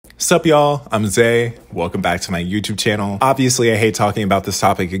Sup y'all, I'm xzae. Welcome back to my YouTube channel. Obviously I hate talking about this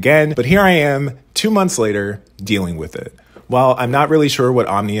topic again, but here I am 2 months later dealing with it. While I'm not really sure what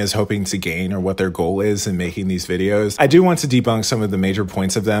Omnia is hoping to gain or what their goal is in making these videos, I do want to debunk some of the major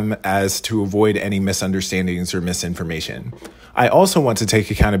points of them as to avoid any misunderstandings or misinformation. I also want to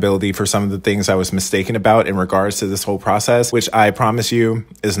take accountability for some of the things I was mistaken about in regards to this whole process, which I promise you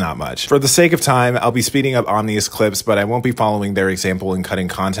is not much. For the sake of time, I'll be speeding up Omnia's clips, but I won't be following their example and cutting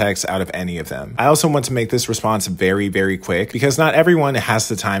context out of any of them. I also want to make this response very, very quick because not everyone has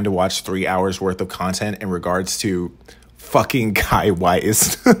the time to watch 3 hours worth of content in regards to fucking Kai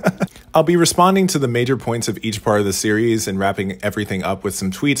Weiss. I'll be responding to the major points of each part of the series and wrapping everything up with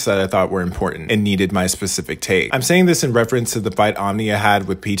some tweets that I thought were important and needed my specific take. I'm saying this in reference to the fight Omnia had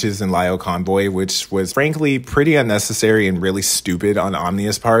with Peaches and Lyle Convoy, which was frankly pretty unnecessary and really stupid on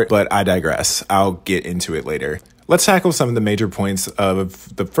Omnia's part, but I digress. I'll get into it later. Let's tackle some of the major points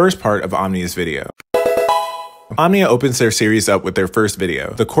of the first part of Omnia's video. Omnia opens their series up with their first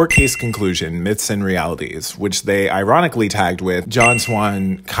video, The Court Case Conclusion, Myths and Realities, which they ironically tagged with John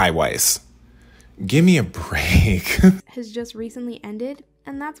Swan Kai Weiss. Give me a break. Has just recently ended,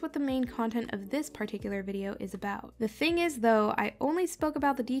 and that's what the main content of this particular video is about. The thing is though, I only spoke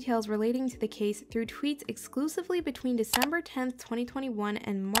about the details relating to the case through tweets exclusively between December 10th, 2021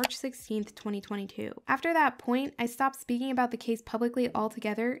 and March 16th, 2022. After that point, I stopped speaking about the case publicly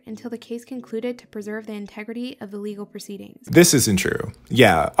altogether until the case concluded to preserve the integrity of the legal proceedings. This isn't true.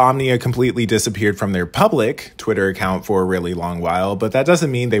 Yeah, Omnia completely disappeared from their public Twitter account for a really long while, but that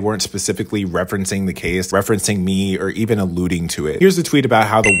doesn't mean they weren't specifically referencing the case, referencing me, or even alluding to it. Here's a tweet about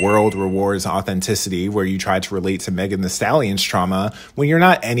how the world rewards authenticity, where you try to relate to Megan Thee Stallion's trauma when you're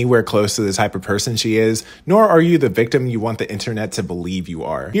not anywhere close to the type of person she is, nor are you the victim you want the internet to believe you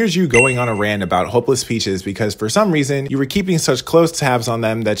are. Here's you going on a rant about hopeless Peaches because for some reason you were keeping such close tabs on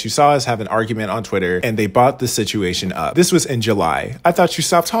them that you saw us have an argument on Twitter and they brought the situation up. This was in July. I thought you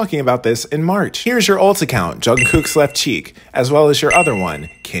stopped talking about this in March. Here's your alt account, Jungkook's left cheek, as well as your other one,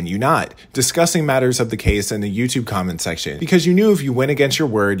 Can You Not, discussing matters of the case in the YouTube comment section because you knew if you went against your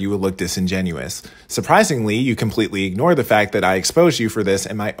word, you would look disingenuous. Surprisingly, you completely ignore the fact that I exposed you for this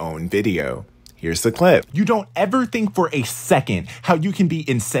in my own video. Here's the clip. You don't ever think for a second how you can be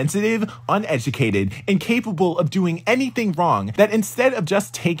insensitive, uneducated, and capable of doing anything wrong, that instead of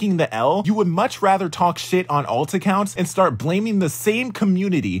just taking the L, you would much rather talk shit on alt accounts and start blaming the same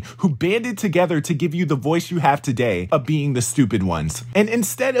community who banded together to give you the voice you have today of being the stupid ones. And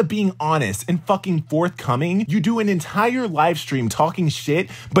instead of being honest and fucking forthcoming, you do an entire live stream talking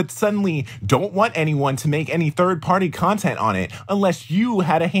shit, but suddenly don't want anyone to make any third-party content on it unless you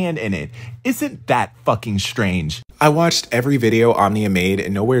had a hand in it. Isn't that fucking strange? I watched every video Omnia made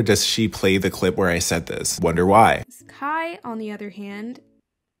and nowhere does she play the clip where I said this. Wonder why. Kai, on the other hand,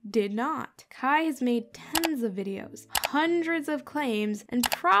 did not. Kai has made tons of videos, hundreds of claims,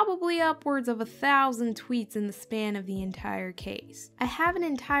 and probably upwards of 1,000 tweets in the span of the entire case. I have an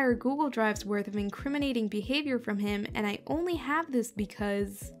entire Google Drive's worth of incriminating behavior from him, and I only have this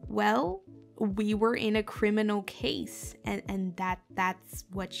because, well, we were in a criminal case, and that's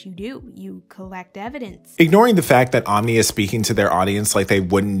what you do. You collect evidence. Ignoring the fact that Omnia is speaking to their audience like they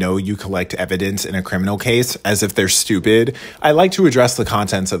wouldn't know you collect evidence in a criminal case, as if they're stupid, I like to address the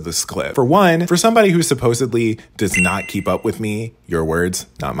contents of this clip. For one, for somebody who supposedly does not keep up with me, your words,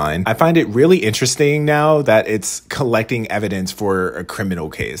 not mine, I find it really interesting now that it's collecting evidence for a criminal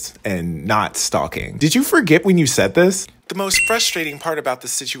case and not stalking. Did you forget when you said this? The most frustrating part about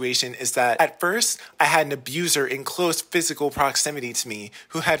this situation is that at first, I had an abuser in close physical proximity to me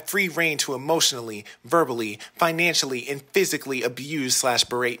who had free reign to emotionally, verbally, financially, and physically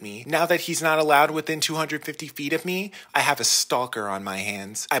abuse/berate me. Now that he's not allowed within 250 feet of me, I have a stalker on my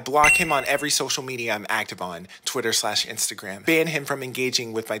hands. I block him on every social media I'm active on, Twitter/Instagram. Ban him from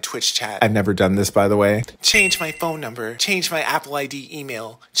engaging with my Twitch chat. I've never done this, by the way. Change my phone number, change my Apple ID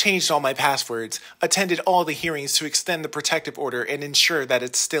email, changed all my passwords, attended all the hearings to extend the protective order and ensure that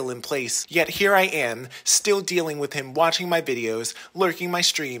it's still in place. Yet here I am, still dealing with him watching my videos, lurking my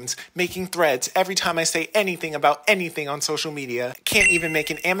streams, making threads every time I say anything about anything on social media. Can't even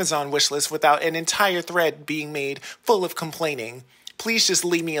make an Amazon wishlist without an entire thread being made full of complaining. Please just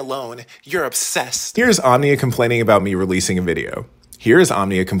leave me alone. You're obsessed. Here's Omnia complaining about me releasing a video. Here's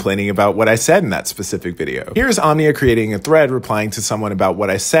Omnia complaining about what I said in that specific video. Here's Omnia creating a thread replying to someone about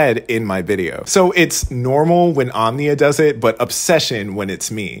what I said in my video. So it's normal when Omnia does it, but obsession when it's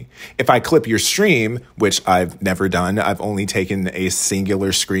me. If I clip your stream, which I've never done, I've only taken a singular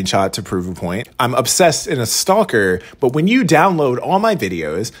screenshot to prove a point. I'm obsessed and a stalker, but when you download all my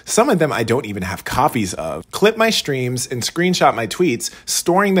videos, some of them I don't even have copies of, clip my streams and screenshot my tweets,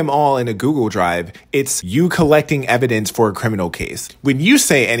 storing them all in a Google Drive, it's you collecting evidence for a criminal case. When you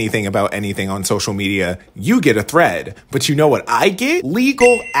say anything about anything on social media, you get a thread. But you know what I get?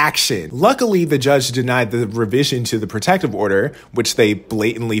 Legal action. Luckily, the judge denied the revision to the protective order, which they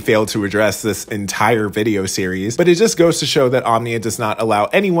blatantly failed to address this entire video series. But it just goes to show that Omnia does not allow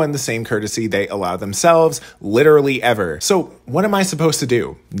anyone the same courtesy they allow themselves, literally ever. So what am I supposed to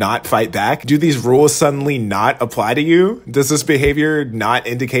do? Not fight back? Do these rules suddenly not apply to you? Does this behavior not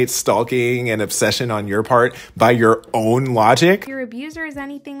indicate stalking and obsession on your part by your own logic? If your abuser is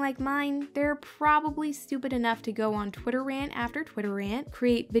anything like mine, they're probably stupid enough to go on Twitter rant after Twitter rant,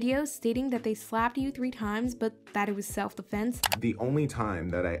 create videos stating that they slapped you 3 times, but that it was self-defense. The only time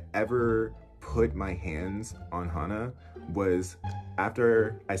that I ever put my hands on Hana was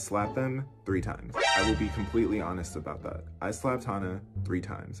after I slapped them 3 times. I will be completely honest about that. I slapped Hana 3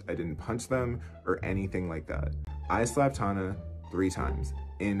 times. I didn't punch them or anything like that. I slapped Hana 3 times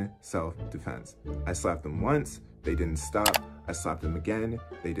in self-defense. I slapped them once, they didn't stop. I slapped them again,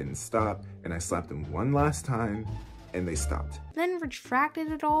 they didn't stop. And I slapped them one last time and they stopped. Then retracted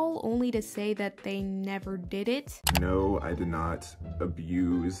it all, only to say that they never did it. No, I did not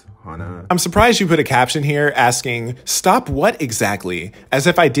abuse Hana. I'm surprised you put a caption here asking, "Stop what exactly?" As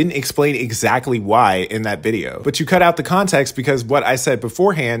if I didn't explain exactly why in that video. But you cut out the context because what I said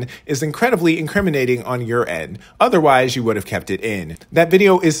beforehand is incredibly incriminating on your end. Otherwise, you would have kept it in. That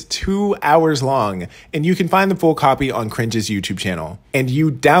video is 2 hours long, and you can find the full copy on Cringe's YouTube channel. And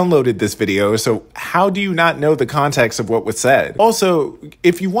you downloaded this video, so how do you not know the context of what was said? Also,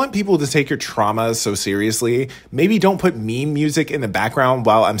 if you want people to take your trauma so seriously, maybe don't put meme music in the background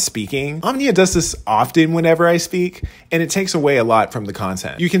while I'm speaking. Omnia does this often whenever I speak, and it takes away a lot from the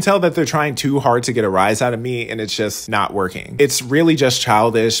content. You can tell that they're trying too hard to get a rise out of me, and it's just not working. It's really just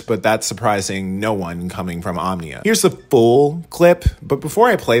childish, but that's surprising no one coming from Omnia. Here's the full clip, but before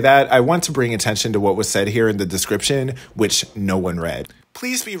I play that, I want to bring attention to what was said here in the description, which no one read.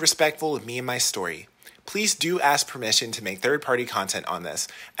 Please be respectful of me and my story. Please do ask permission to make third-party content on this,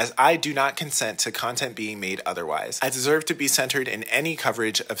 as I do not consent to content being made otherwise. I deserve to be centered in any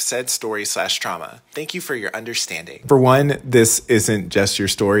coverage of said story/trauma. Thank you for your understanding. For one, this isn't just your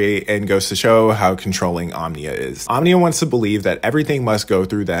story and goes to show how controlling Omnia is. Omnia wants to believe that everything must go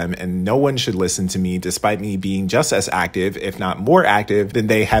through them and no one should listen to me despite me being just as active, if not more active, than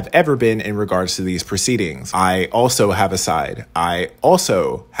they have ever been in regards to these proceedings. I also have a side. I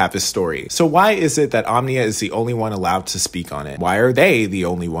also have a story. So why is it that Omnia is the only one allowed to speak on it? Why are they the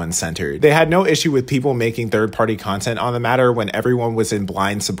only one centered? They had no issue with people making third-party content on the matter when everyone was in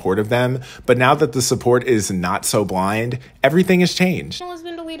blind support of them, but now that the support is not so blind, everything has changed. Channel has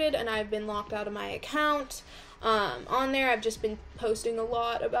been deleted and I've been locked out of my account. On there I've just been posting a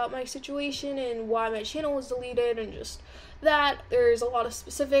lot about my situation and why my channel was deleted and just that. There's a lot of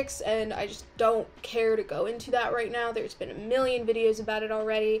specifics and I just don't care to go into that right now. There's been a million videos about it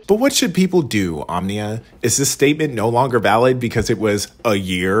already. But what should people do, Omnia? Is this statement no longer valid because it was a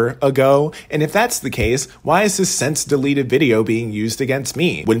year ago? And if that's the case, why is this since deleted video being used against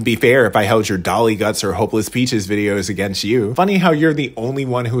me? Wouldn't be fair if I held your Dolly Guts or Hopeless Peaches videos against you. Funny how you're the only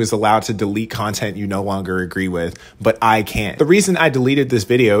one who is allowed to delete content you no longer agree with, but I can't. The reason I deleted this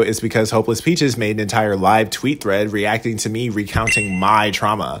video is because Hopeless Peaches made an entire live tweet thread reacting to me recounting my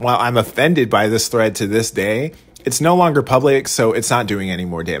trauma. While I'm offended by this thread to this day, it's no longer public, so it's not doing any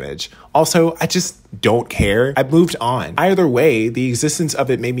more damage. Also, I just don't care. I've moved on. Either way, the existence of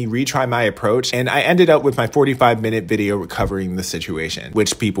it made me retry my approach, and I ended up with my 45-minute video covering the situation,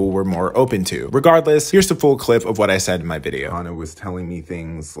 which people were more open to. Regardless, here's the full clip of what I said in my video. Hana was telling me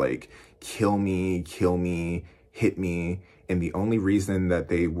things like, kill me, hit me, and the only reason that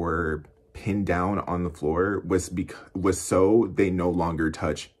they were pinned down on the floor was so they no longer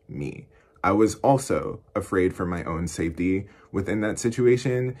touch me. I was also afraid for my own safety within that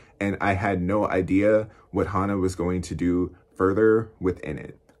situation, and I had no idea what Hana was going to do further within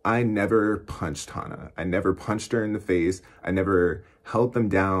it. I never punched Hana. I never punched her in the face. I never held them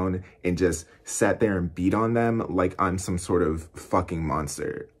down and just sat there and beat on them like I'm some sort of fucking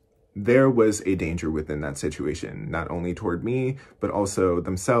monster. There was a danger within that situation, not only toward me, but also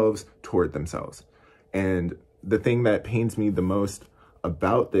themselves toward themselves. And the thing that pains me the most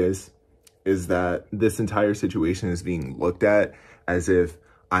about this is that this entire situation is being looked at as if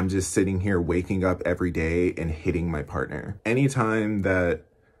I'm just sitting here waking up every day and hitting my partner. Anytime that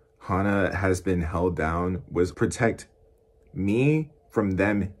Hana has been held down was protect me from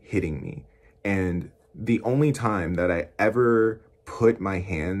them hitting me. And the only time that I ever put my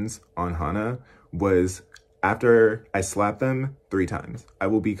hands on Hana was after I slapped them 3 times. I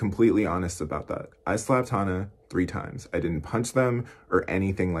will be completely honest about that. I slapped Hana 3 times. I didn't punch them or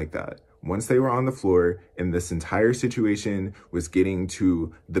anything like that. Once they were on the floor and this entire situation was getting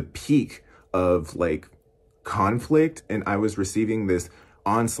to the peak of like conflict and I was receiving this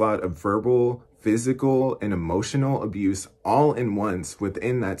onslaught of verbal, physical, and emotional abuse all in once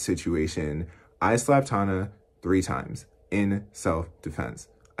within that situation, I slapped Hana 3 times in self-defense.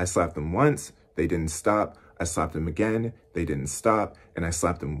 I slapped them once, they didn't stop. I slapped them again, they didn't stop. And I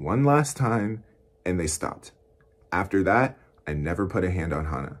slapped them one last time and they stopped. After that, I never put a hand on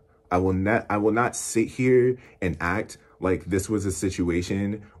Hana. I will not sit here and act like this was a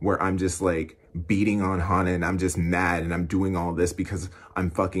situation where I'm just like beating on Hana and I'm just mad and I'm doing all this because I'm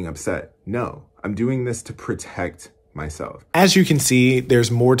fucking upset. No, I'm doing this to protect myself. As you can see,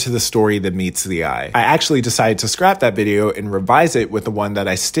 there's more to the story than meets the eye. I actually decided to scrap that video and revise it with the one that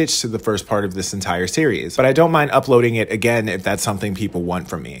I stitched to the first part of this entire series, but I don't mind uploading it again if that's something people want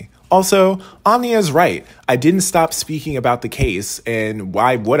from me. Also, Omnia is right. I didn't stop speaking about the case, and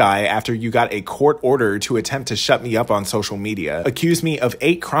why would I after you got a court order to attempt to shut me up on social media, accuse me of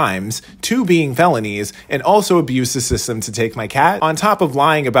 8 crimes, 2 being felonies, and also abuse the system to take my cat, on top of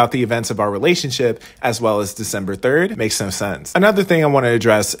lying about the events of our relationship, as well as December 3rd, makes no sense. Another thing I want to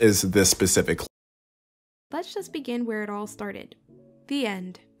address is this specific. Let's just begin where it all started. The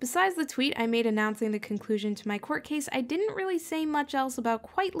end. Besides the tweet I made announcing the conclusion to my court case, I didn't really say much else about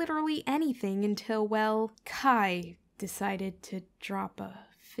quite literally anything until, well, Kai decided to drop a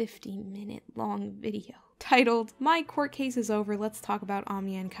 50-minute long video titled, "My court case is over, let's talk about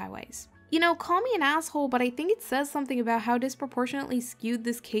Omnia and Kai Weiss." You know, call me an asshole, but I think it says something about how disproportionately skewed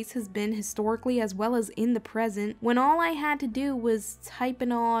this case has been historically as well as in the present, when all I had to do was type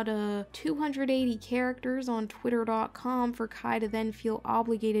an odd 280 characters on twitter.com for Kai to then feel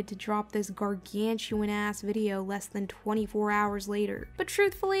obligated to drop this gargantuan-ass video less than 24 hours later. But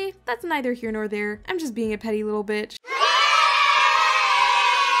truthfully, that's neither here nor there. I'm just being a petty little bitch.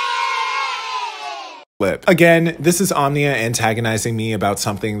 Again, this is Omnia antagonizing me about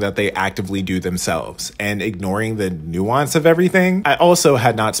something that they actively do themselves and ignoring the nuance of everything. I also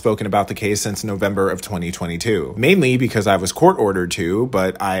had not spoken about the case since November of 2022, mainly because I was court ordered to,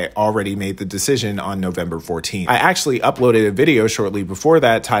 but I already made the decision on November 14th. I actually uploaded a video shortly before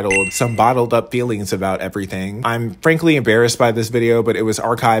that titled "Some Bottled Up Feelings About Everything." I'm frankly embarrassed by this video, but it was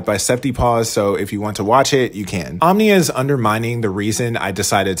archived by Septipaws, so if you want to watch it, you can. Omnia is undermining the reason I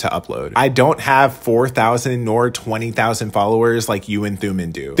decided to upload. I don't have 4,000 nor 20,000 followers like you and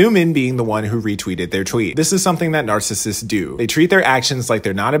Thuman do. Thuman being the one who retweeted their tweet. This is something that narcissists do. They treat their actions like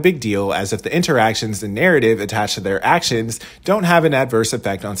they're not a big deal, as if the interactions and narrative attached to their actions don't have an adverse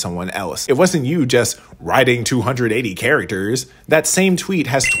effect on someone else. It wasn't you just writing 280 characters. That same tweet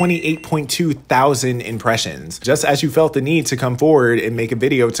has 28.2 thousand impressions. Just as you felt the need to come forward and make a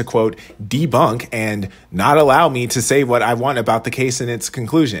video to quote, debunk and not allow me to say what I want about the case and its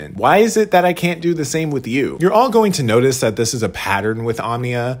conclusion. Why is it that I can't do the same with you? You're all going to notice that this is a pattern with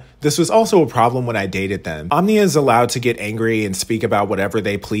Omnia. This was also a problem when I dated them. Omnia is allowed to get angry and speak about whatever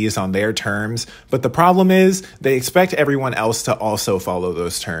they please on their terms, but the problem is they expect everyone else to also follow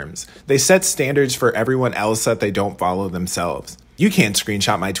those terms. They set standards for everyone else that they don't follow themselves. You can't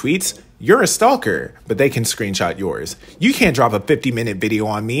screenshot my tweets. You're a stalker, but they can screenshot yours. You can't drop a 50-minute video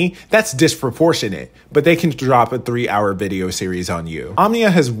on me. That's disproportionate, but they can drop a 3-hour video series on you.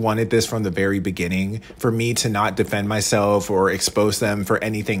 Omnia has wanted this from the very beginning, for me to not defend myself or expose them for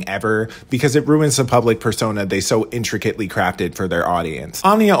anything ever, because it ruins the public persona they so intricately crafted for their audience.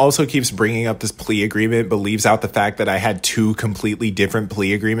 Omnia also keeps bringing up this plea agreement, but leaves out the fact that I had 2 completely different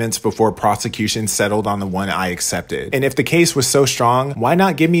plea agreements before prosecution settled on the one I accepted. And if the case was so strong, why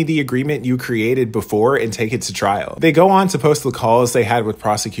not give me the agreement you created before and take it to trial? They go on to post the calls they had with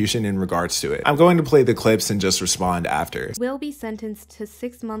prosecution in regards to it. I'm going to play the clips and just respond after. Will be sentenced to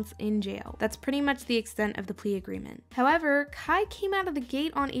 6 months in jail. That's pretty much the extent of the plea agreement. However, Kai came out of the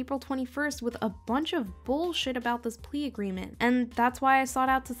gate on April 21st with a bunch of bullshit about this plea agreement, and that's why I sought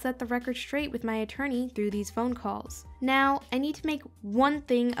out to set the record straight with my attorney through these phone calls. Now, I need to make one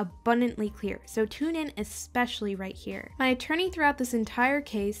thing abundantly clear, so tune in especially right here. My attorney throughout this entire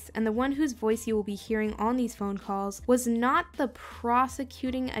case, and the one whose voice you will be hearing on these phone calls, was not the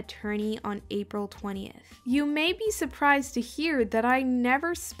prosecuting attorney on April 20th. You may be surprised to hear that I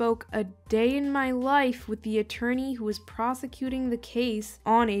never spoke a day in my life with the attorney who was prosecuting the case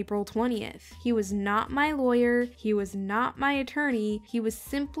on April 20th. He was not my lawyer, he was not my attorney, he was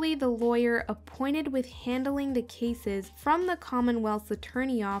simply the lawyer appointed with handling the cases from the Commonwealth's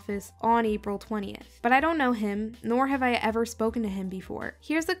Attorney Office on April 20th. But I don't know him, nor have I ever spoken to him before.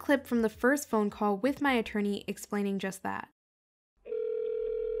 Here's a clip from the first phone call with my attorney explaining just that.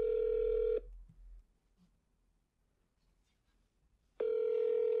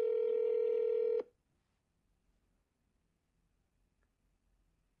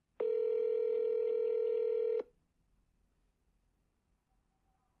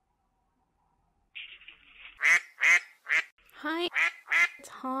 Hi, it's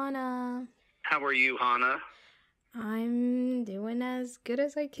Hannah. How are you, Hannah? I'm doing as good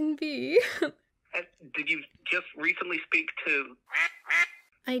as I can be. Did you just recently speak to...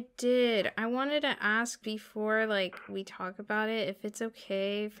 I did. I wanted to ask before, we talk about it, if it's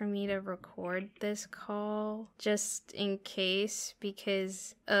okay for me to record this call, just in case,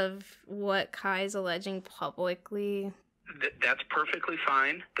 because of what Kai's alleging publicly. That's perfectly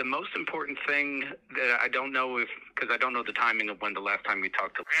fine. The most important thing that I don't know because I don't know the timing of when the last time we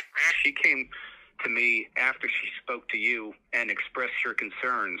talked to... She came to me after she spoke to you and expressed your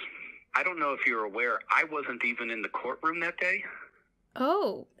concerns. I don't know if you're aware, I wasn't even in the courtroom that day.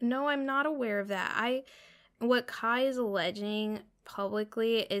 Oh, no, I'm not aware of that. What Kai is alleging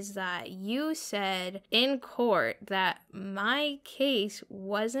publicly is that you said in court that my case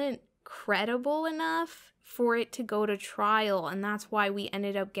wasn't credible enough for it to go to trial, and that's why we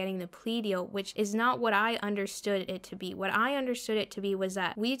ended up getting the plea deal, which is not what I understood it to be. What I understood it to be was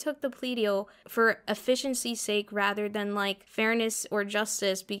that we took the plea deal for efficiency's sake rather than fairness or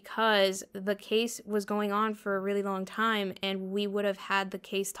justice, because the case was going on for a really long time and we would have had the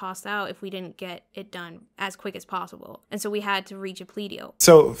case tossed out if we didn't get it done as quick as possible. And so we had to reach a plea deal.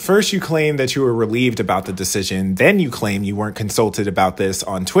 So first you claim that you were relieved about the decision, then you claim you weren't consulted about this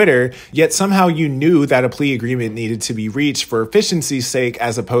on Twitter, yet somehow you knew that a plea agreement needed to be reached for efficiency's sake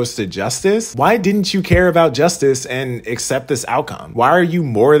as opposed to justice. Why didn't you care about justice and accept this outcome? Why are you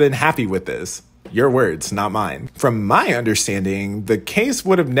more than happy with this? Your words, not mine. From my understanding, the case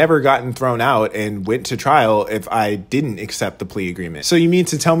would have never gotten thrown out and went to trial if I didn't accept the plea agreement. So you mean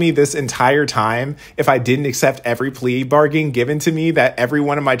to tell me this entire time, if I didn't accept every plea bargain given to me, that every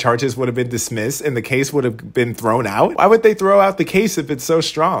one of my charges would have been dismissed and the case would have been thrown out? Why would they throw out the case if it's so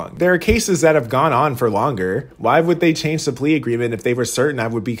strong? There are cases that have gone on for longer. Why would they change the plea agreement if they were certain I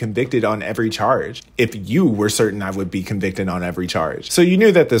would be convicted on every charge? If you were certain I would be convicted on every charge. So you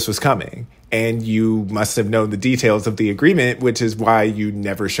knew that this was coming. And you must have known the details of the agreement, which is why you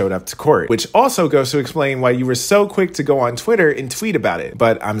never showed up to court, which also goes to explain why you were so quick to go on Twitter and tweet about it.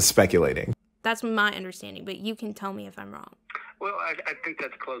 But I'm speculating. That's my understanding, but you can tell me if I'm wrong. Well, I think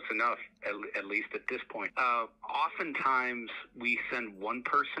that's close enough, at least at this point. Oftentimes, we send one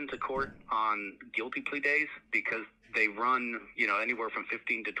person to court on guilty plea days because they run, anywhere from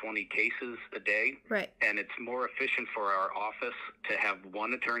 15 to 20 cases a day. Right. And it's more efficient for our office to have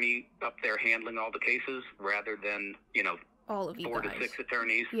one attorney up there handling all the cases rather than, all of you 4 guys. to 6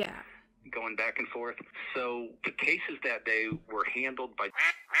 attorneys. Yeah. Going back and forth. So the cases that day were handled by...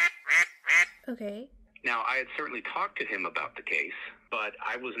 Okay. Now, I had certainly talked to him about the case, but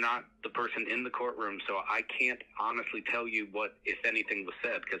I was not the person in the courtroom, so I can't honestly tell you what, if anything, was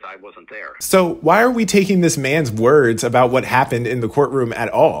said because I wasn't there. So why are we taking this man's words about what happened in the courtroom at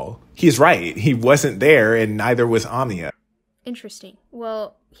all? He's right. He wasn't there, and neither was Omnia. Interesting.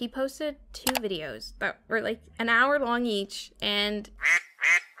 Well, he posted 2 videos that were an hour long each, and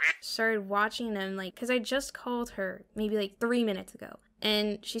started watching them because I just called her maybe 3 minutes ago.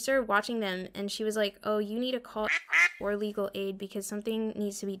 And she started watching them, and she was like, oh, you need to call for legal aid because something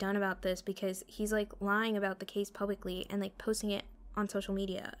needs to be done about this because he's, lying about the case publicly and, posting it on social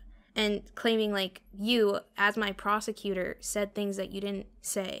media. And claiming, you, as my prosecutor, said things that you didn't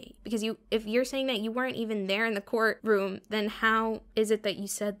say. Because if you're saying that you weren't even there in the courtroom, then how is it that you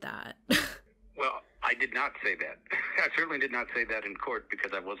said that? Well, I did not say that. I certainly did not say that in court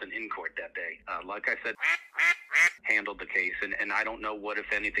because I wasn't in court that day. Like I said, handled the case, and I don't know what, if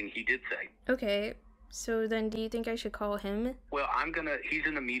anything, he did say. Okay, so then do you think I should call him? Well, he's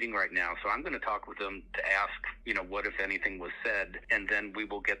in a meeting right now, so I'm going to talk with him to ask, what, if anything, was said, and then we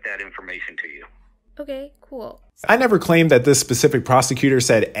will get that information to you. Okay, cool. I never claimed that this specific prosecutor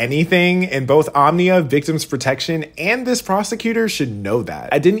said anything, and both Omnia, Victims Protection, and this prosecutor should know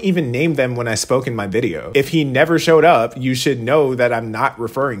that. I didn't even name them when I spoke in my video. If he never showed up, you should know that I'm not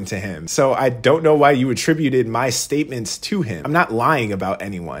referring to him. So I don't know why you attributed my statements to him. I'm not lying about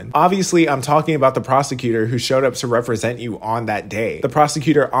anyone. Obviously, I'm talking about the prosecutor who showed up to represent you on that day. The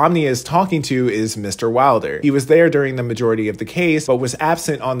prosecutor Omnia is talking to is Mr. Wilder. He was there during the majority of the case, but was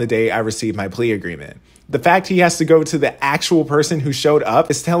absent on the day I received my plea agreement. The fact he has to go to the actual person who showed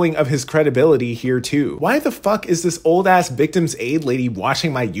up is telling of his credibility here too. Why the fuck is this old ass victim's aid lady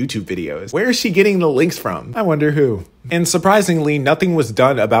watching my YouTube videos? Where is she getting the links from? I wonder who. And surprisingly, nothing was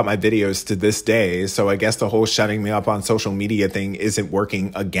done about my videos to this day, so I guess the whole shutting me up on social media thing isn't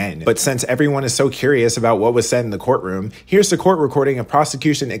working again. But since everyone is so curious about what was said in the courtroom, here's the court recording of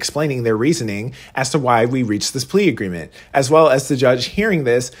prosecution explaining their reasoning as to why we reached this plea agreement, as well as the judge hearing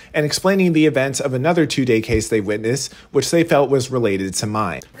this and explaining the events of another 2-day case they witnessed, which they felt was related to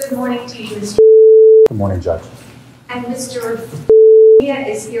mine. Good morning to you, Mr. Good morning, Judge. And Mr. Omnia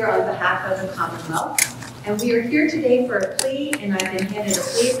is here on behalf of the Commonwealth. And we are here today for a plea, and I've been handed a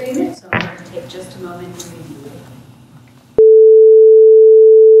plea agreement, so I'm going to take just a moment to review it.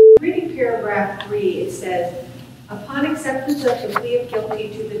 Reading paragraph 3, it says, upon acceptance of the plea of guilty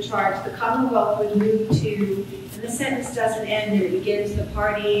to the charge, the Commonwealth would move to, and the sentence doesn't end and it begins, the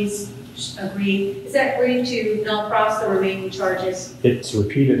parties agree. Is that agree to null pros the remaining charges? It's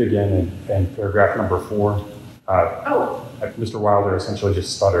repeated again in paragraph number 4. Mr. Wilder essentially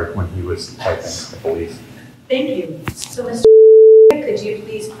just stuttered when he was typing, I believe. Thank you. So, Mr. Could you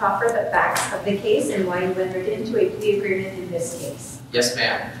please proffer the facts of the case and why you entered into a plea agreement in this case? Yes,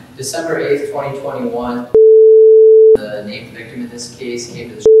 ma'am. December 8th, 2021, the named victim in this case came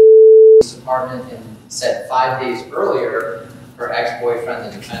to the police department and said 5 days earlier her ex-boyfriend,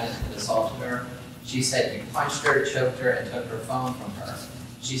 the defendant, had assaulted her. She said he punched her, choked her, and took her phone from her.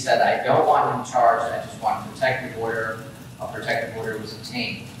 She said, I don't want him charged, I just want a protective order. A protective order was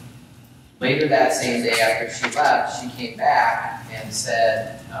obtained. Later that same day after she left, she came back and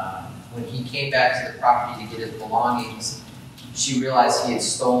said, when he came back to the property to get his belongings, she realized he had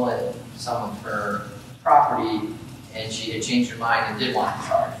stolen some of her property and she had changed her mind and did want to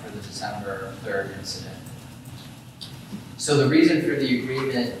charge for the December 3rd incident. So the reason for the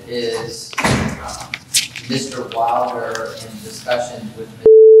agreement is Mr. Wilder, in discussion with Ms.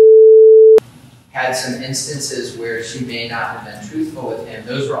 had some instances where she may not have been truthful with him.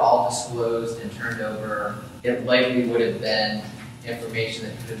 Those were all disclosed and turned over. It likely would have been information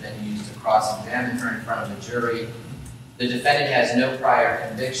that could have been used to cross-examine her in front of a jury. The defendant has no prior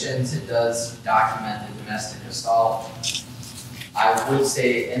convictions. It does document the domestic assault. I would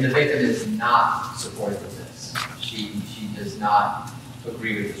say, and the victim is not supportive of this. She does not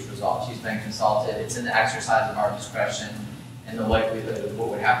agree with this result. She's been consulted. It's in the exercise of our discretion and the likelihood of what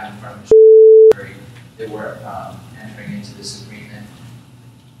would happen in front of a jury that we're entering into this agreement.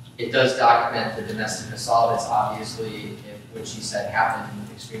 It does document the domestic assault. It's obviously, if what she said happened,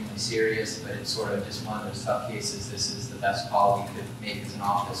 extremely serious, but it's sort of just one of those tough cases. This is the best call we could make as an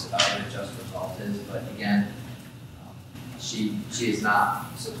office about what a just result is. But again, she is not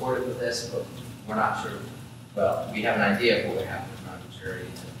supportive of this, but we're not sure. Well, we have an idea of what would happen in front of a jury.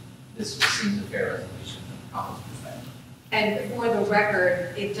 This seems a fair resolution from the Commonwealth's perspective. And for the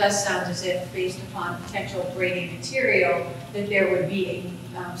record, it does sound as if, based upon potential Brady material, that there would be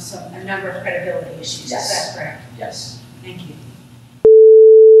a number of credibility issues. Yes. Is that correct? Yes. Thank you.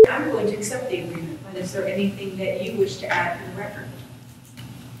 I'm going to accept the agreement, but is there anything that you wish to add to the record?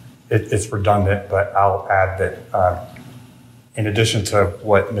 It's redundant, but I'll add that in addition to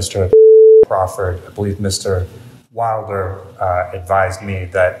what Mr. proffered, I believe Mr. Wilder advised me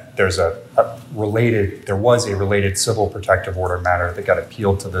that there was a related civil protective order matter that got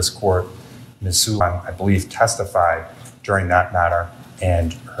appealed to this court. Ms. Sulan, I believe, testified during that matter,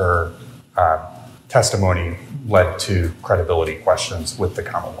 and her testimony led to credibility questions with the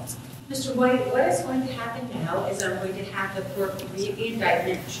Commonwealth. Mr. White, what is going to happen now is I'm going to have the court read the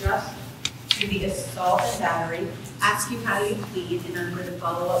indictment just to the assault and battery, ask you how you plead, and I'm going to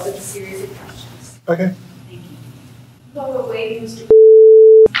follow up with a series of questions. Okay. Thank you. While we're waiting, Mr.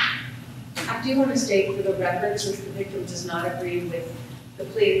 I do want to state for the record, since the victim does not agree with the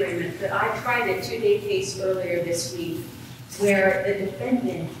plea agreement, that I tried a 2-day case earlier this week where the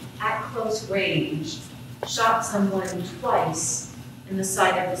defendant, at close range, shot someone twice in the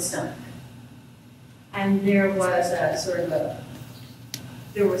side of the stomach. And there was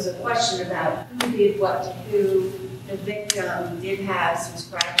a question about who did what to who. The victim did have some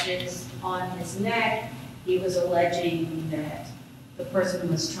scratches on his neck. He was alleging that the person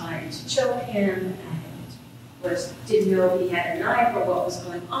was trying to choke him, and didn't know if he had a knife or what was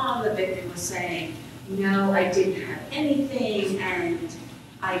going on. The victim was saying, no, I didn't have anything, and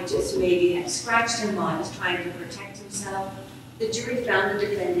I just maybe had scratched him while I was trying to protect himself. The jury found the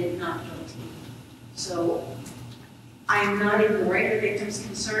defendant not guilty. So I am not ignoring the victim's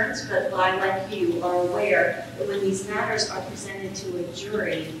concerns, but I, like you, are aware that when these matters are presented to a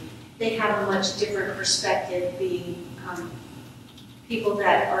jury, they have a much different perspective, being people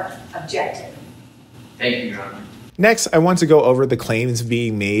that are objective. Thank you, Your Honor. Next, I want to go over the claims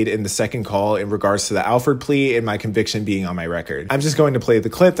being made in the second call in regards to the Alford plea and my conviction being on my record. I'm just going to play the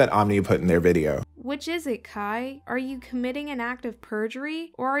clip that Omnia put in their video. Which is it, Kai? Are you committing an act of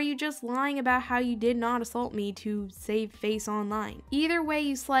perjury? Or are you just lying about how you did not assault me to save face online? Either way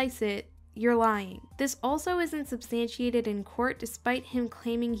you slice it, you're lying. This also isn't substantiated in court despite him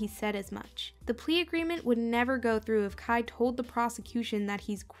claiming he said as much. The plea agreement would never go through if Kai told the prosecution that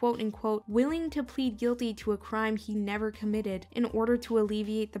he's quote-unquote willing to plead guilty to a crime he never committed in order to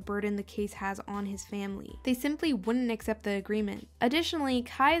alleviate the burden the case has on his family. They simply wouldn't accept the agreement. Additionally,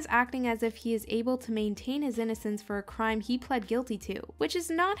 Kai is acting as if he is able to maintain his innocence for a crime he pled guilty to, which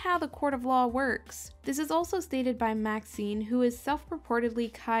is not how the court of law works. This is also stated by Maxine, who is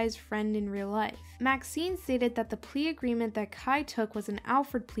self-purportedly Kai's friend in real life. Maxine stated that the plea agreement that Kai took was an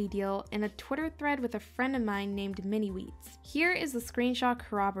Alford plea deal in a Twitter thread with a friend of mine named Miniweets. Here is the screenshot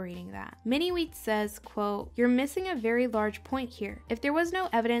corroborating that. Miniweets says, quote, "You're missing a very large point here. If there was no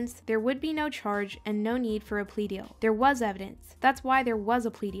evidence, there would be no charge and no need for a plea deal. There was evidence. That's why there was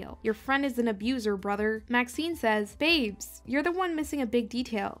a plea deal. Your friend is an abuser, brother." Maxine says, "Babes, you're the one missing a big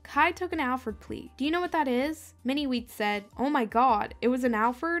detail. Kai took an Alford plea. Do you know what that is?" Miniweets said, "Oh my god, it was an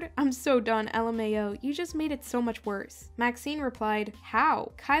Alford? I'm so done, LMAO. You just made it so much worse." Maxine replied,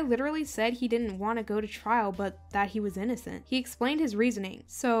 "How? Kai literally said he didn't want to go to trial, but that he was innocent. He explained his reasoning.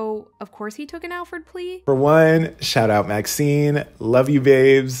 So, of course he took an Alford plea?" For one, shout out Maxine. Love you,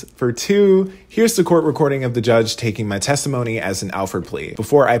 babes. For two, here's the court recording of the judge taking my testimony as an Alford plea.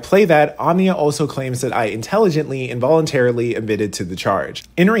 Before I play that, Omnia also claims that I intelligently and voluntarily admitted to the charge.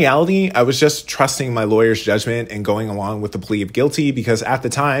 In reality, I was just trusting my lawyer's judgment and going along with the plea of guilty because at the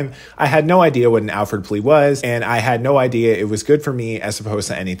time, I had no idea what an Alford plea was, and I had no idea it was good for me as opposed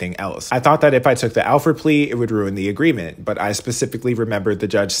to anything else. I thought that if I took the Alford plea, it would ruin the agreement, but I specifically remembered the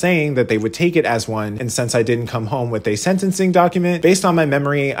judge saying that they would take it as one, and since I didn't come home with a sentencing document, based on my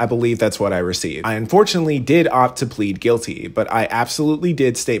memory, I believe that's what I received. I unfortunately did opt to plead guilty, but I absolutely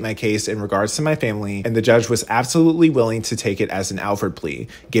did state my case in regards to my family, and the judge was absolutely willing to take it as an Alford plea,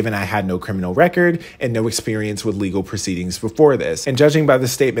 given I had no criminal record and no experience with legal proceedings before this. And judging by the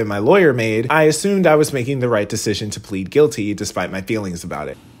statement my lawyer made, I assumed I was making the right decision to plead guilty despite my feelings about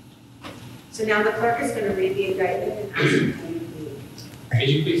it. So now the clerk is going to read the indictment and ask you to plead. Could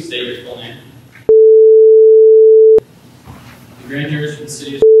you please state your full name? The grand jurors for the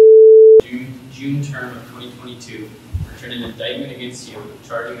city of June term of 2022 returned an indictment against you,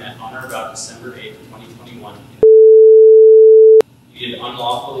 charging that on or about December 8th, 2021, you did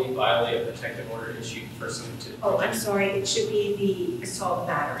unlawfully violate a protective order issued pursuant to. Oh, I'm sorry. It should be the assault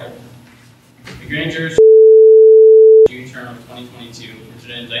battery. The grand jurors June term of 2022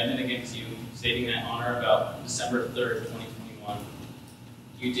 returned an indictment against you, stating that on or about December 3rd, 2021,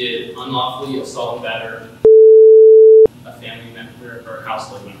 you did unlawfully assault and batter a family member or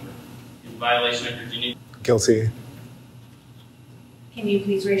household member in violation of Virginia. Guilty. Can you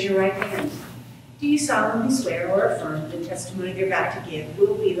please raise your right hand? Do you solemnly swear or affirm the testimony you're about to give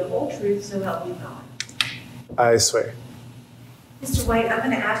will be the whole truth, so help you God? I swear. Mr. White, I'm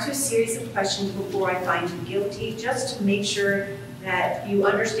going to ask you a series of questions before I find you guilty, just to make sure that you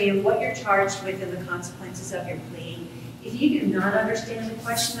understand what you're charged with and the consequences of your plea. If you do not understand the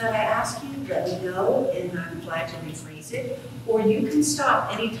question that I ask you, let me know, and I'm glad to rephrase it. Or you can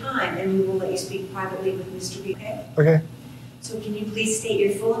stop any time, and we will let you speak privately with Mr. B. Okay? Okay. So can you please state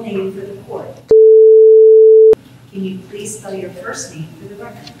your full name for the court? Can you please spell your first name for the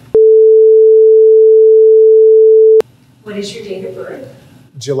record? What is your date of birth?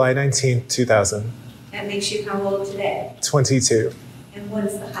 July 19th, 2000. That makes you how old today? 22. And what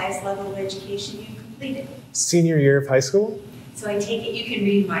is the highest level of education you completed? Senior year of high school? So I take it you can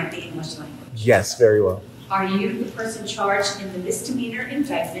read and write the English language. Yes, very well. Are you the person charged in the misdemeanor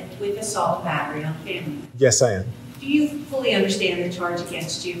indictment with assault and battery on family? Yes, I am. Do you fully understand the charge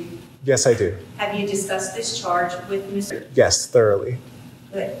against you? Yes, I do. Have you discussed this charge with Mr. Yes, thoroughly.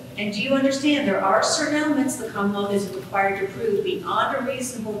 Good. And do you understand there are certain elements the Commonwealth is required to prove beyond a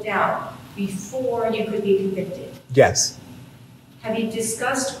reasonable doubt before you could be convicted? Yes. Have you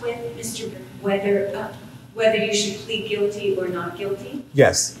discussed with Mr. whether you should plead guilty or not guilty?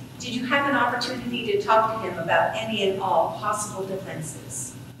 Yes. Did you have an opportunity to talk to him about any and all possible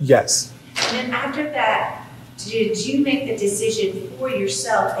defenses? Yes. And then after that, did you make the decision for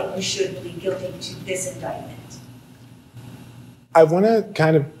yourself that you should plead guilty to this indictment? I want to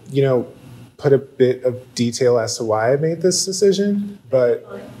kind of, put a bit of detail as to why I made this decision. But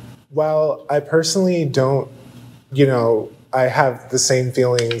while I personally don't, I have the same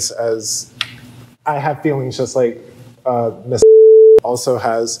feelings I have feelings just like Ms. also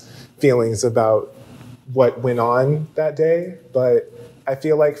has feelings about what went on that day. But I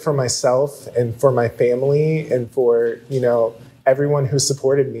feel like for myself and for my family and for, everyone who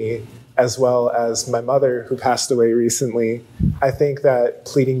supported me, as well as my mother who passed away recently, I think that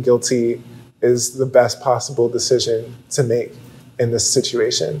pleading guilty is the best possible decision to make in this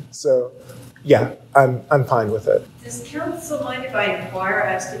situation. So yeah, I'm fine with it. Does counsel mind if I inquire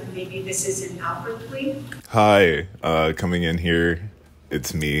as to maybe this is an Alfred plea? Hi, coming in here,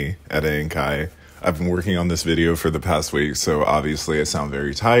 it's me, Eda and Kai. I've been working on this video for the past week, so obviously I sound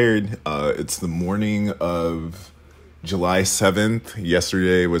very tired. It's the morning of July 7th.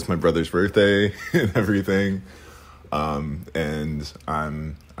 Yesterday was my brother's birthday and everything. And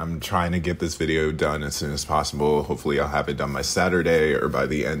I'm trying to get this video done as soon as possible. Hopefully I'll have it done by Saturday or by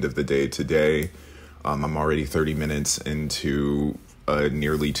the end of the day today. I'm already 30 minutes into a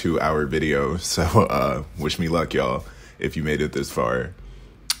nearly 2-hour video. So, wish me luck, y'all, if you made it this far.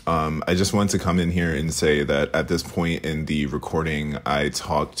 I just want to come in here and say that at this point in the recording, I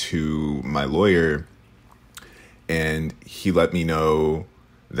talked to my lawyer and he let me know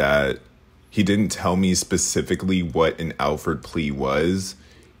that he didn't tell me specifically what an Alfred plea was.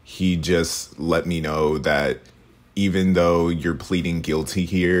 He just let me know that even though you're pleading guilty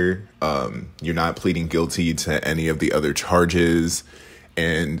here, you're not pleading guilty to any of the other charges,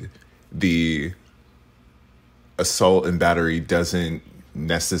 and the assault and battery doesn't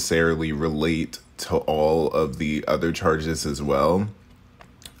necessarily relate to all of the other charges as well.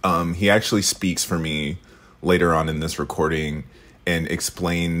 He actually speaks for me later on in this recording and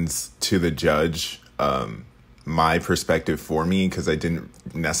explains to the judge my perspective for me, because I didn't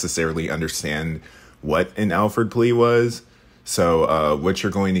necessarily understand what an Alfred plea was. So what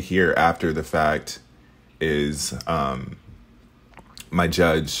you're going to hear after the fact is my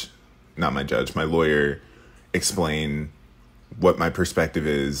lawyer explain what my perspective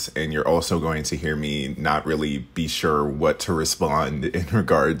is, and you're also going to hear me not really be sure what to respond in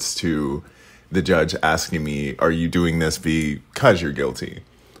regards to the judge asking me, are you doing this because you're guilty?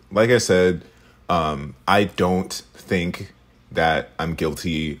 Like I said, I don't think that I'm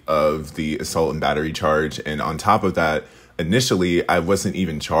guilty of the assault and battery charge. And on top of that, initially, I wasn't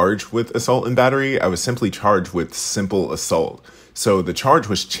even charged with assault and battery. I was simply charged with simple assault. So the charge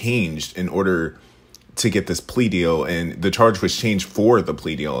was changed in order to get this plea deal, and the charge was changed for the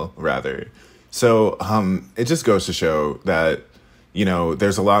plea deal, rather. So it just goes to show that,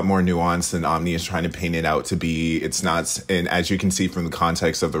 there's a lot more nuance than Omnia is trying to paint it out to be. It's not, and as you can see from the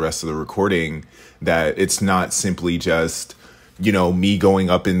context of the rest of the recording, that it's not simply just, me going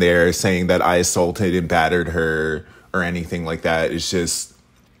up in there saying that I assaulted and battered her or anything like that. It's just,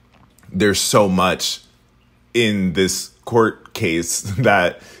 there's so much in this court case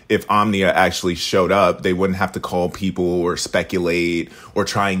that if Omnia actually showed up, they wouldn't have to call people or speculate or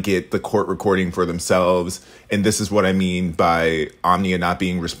try and get the court recording for themselves. And this is what I mean by Omnia not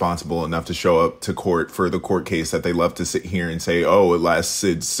being responsible enough to show up to court for the court case that they love to sit here and say, oh, it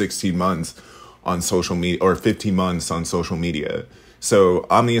lasted 16 months on social media or 15 months on social media. So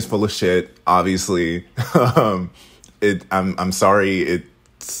Omnia is full of shit, obviously. I'm sorry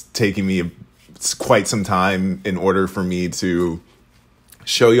it's taking me quite some time in order for me to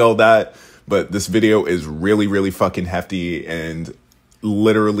show y'all that, but this video is really, really fucking hefty, and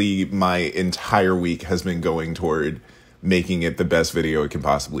literally my entire week has been going toward making it the best video it can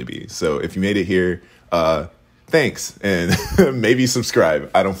possibly be. So if you made it here, thanks, and maybe subscribe.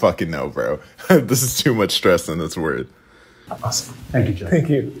 I don't fucking know, bro. This is too much stress and it's worth. Awesome. Thank you, Judge. Thank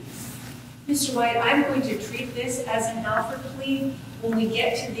you. Mr. White, I'm going to treat this as an Alfred plea. When we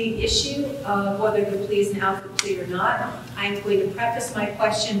get to the issue of whether the plea is an Alfred plea or not, I'm going to preface my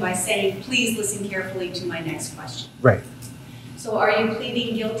question by saying, please listen carefully to my next question. Right. So are you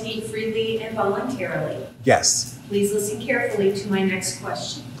pleading guilty freely and voluntarily? Yes. Please listen carefully to my next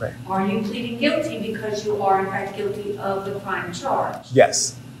question. Right. Are you pleading guilty because you are in fact guilty of the crime charged?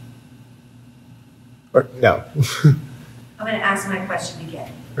 Yes. Or no. I'm going to ask my question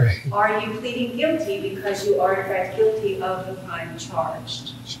again. Right. Are you pleading guilty because you are in fact guilty of the crime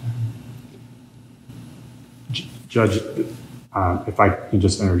charged? Judge, if I can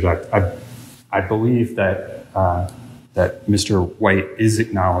just interject, I believe that that Mr. White is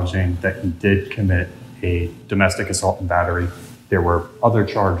acknowledging that he did commit a domestic assault and battery. There were other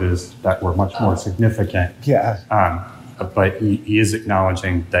charges that were much more significant. Yeah. But he is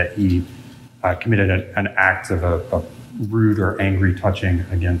acknowledging that he committed an act of a rude or angry touching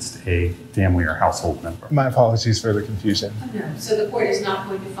against a family or household member. My apologies for the confusion. No, so the court is not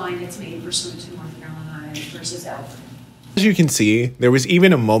going to find it's made pursuant to North Carolina versus Alfred. As you can see, there was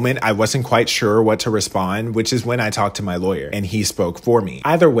even a moment I wasn't quite sure what to respond, which is when I talked to my lawyer and he spoke for me.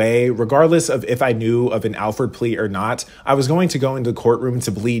 Either way, regardless of if I knew of an Alfred plea or not, I was going to go into the courtroom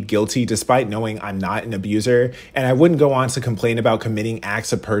to plead guilty despite knowing I'm not an abuser, and I wouldn't go on to complain about committing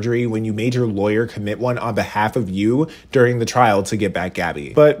acts of perjury when you made your lawyer commit one on behalf of you during the trial to get back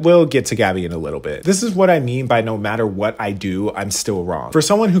Gabby. But we'll get to Gabby in a little bit. This is what I mean by no matter what I do, I'm still wrong. For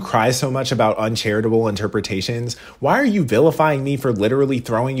someone who cries so much about uncharitable interpretations, why are you vilifying me for literally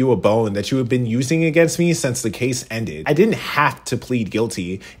throwing you a bone that you have been using against me since the case ended? I didn't have to plead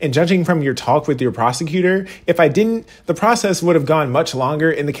guilty, and judging from your talk with your prosecutor, if I didn't, the process would have gone much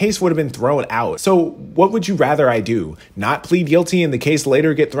longer and the case would have been thrown out. So what would you rather I do? Not plead guilty and the case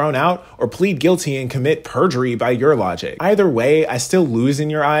later get thrown out, or plead guilty and commit perjury by your logic? Either way, I still lose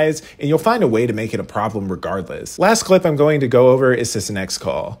in your eyes, and you'll find a way to make it a problem regardless. Last clip I'm going to go over is this next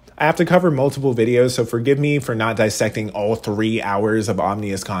call. I have to cover multiple videos, so forgive me for not dissecting all 3 hours of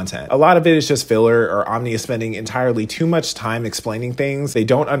Omnia's content. A lot of it is just filler, or Omnia spending entirely too much time explaining things they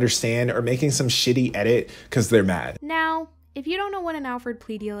don't understand, or making some shitty edit because they're mad. Now, if you don't know what an Alfred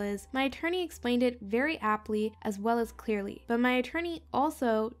plea deal is, my attorney explained it very aptly as well as clearly, but my attorney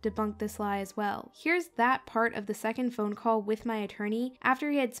also debunked this lie as well. Here's that part of the second phone call with my attorney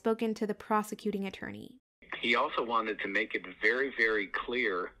after he had spoken to the prosecuting attorney. He also wanted to make it very, very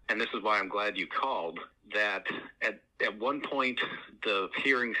clear, and this is why I'm glad you called, that at one point the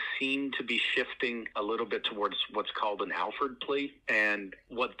hearing seemed to be shifting a little bit towards what's called an Alfred plea. And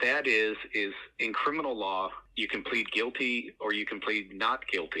what that is in criminal law, you can plead guilty or you can plead not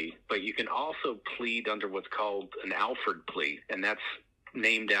guilty, but you can also plead under what's called an Alfred plea. And that's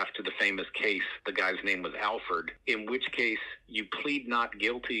named after the famous case. The guy's name was Alfred, in which case you plead not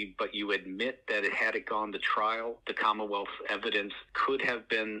guilty, but you admit that had it gone to trial, the Commonwealth's evidence could have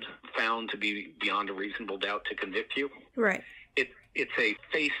been found to be beyond a reasonable doubt to convict you. Right. It's a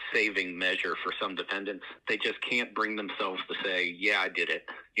face-saving measure for some defendants. They just can't bring themselves to say, yeah, I did it.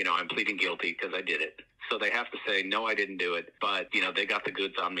 I'm pleading guilty because I did it. So they have to say, no, I didn't do it, but, they got the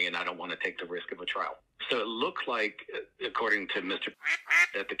goods on me and I don't want to take the risk of a trial. So it looked like, according to Mr.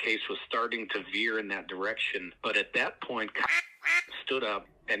 that the case was starting to veer in that direction. But at that point, stood up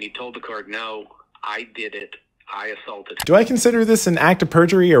and he told the court, no, I did it. I assaulted him. Do I consider this an act of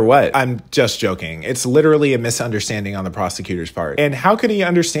perjury or what? I'm just joking. It's literally a misunderstanding on the prosecutor's part. And how could he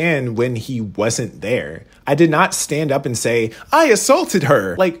understand when he wasn't there? I did not stand up and say, I assaulted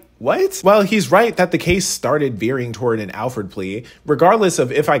her. Like, what? Well, he's right that the case started veering toward an Alfred plea. Regardless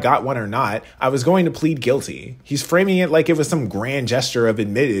of if I got one or not, I was going to plead guilty. He's framing it like it was some grand gesture of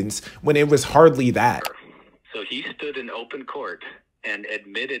admittance when it was hardly that. So he stood in open court and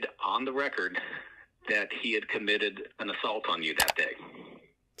admitted on the record that he had committed an assault on you that day.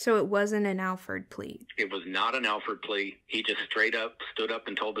 So it wasn't an Alfred plea? It was not an Alfred plea. He just straight up stood up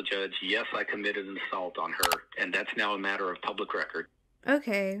and told the judge, yes, I committed an assault on her, and that's now a matter of public record.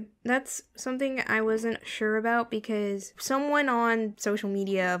 Okay, that's something I wasn't sure about because someone on social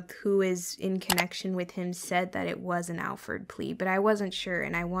media who is in connection with him said that it was an Alfred plea, but I wasn't sure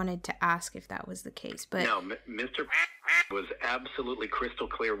and I wanted to ask if that was the case. But no, Mr. was absolutely crystal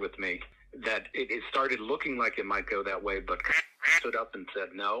clear with me that it started looking like it might go that way, but stood up and said,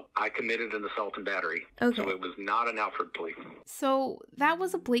 no, I committed an assault and battery. Okay. So it was not an Alfred plea. So that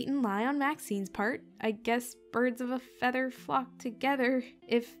was a blatant lie on Maxine's part. I guess birds of a feather flock together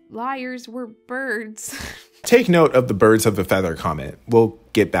if liars were birds. Take note of the birds of a feather comment. We'll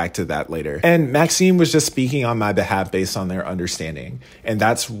get back to that later. And Maxine was just speaking on my behalf based on their understanding. And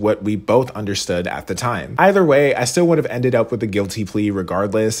that's what we both understood at the time. Either way, I still would have ended up with a guilty plea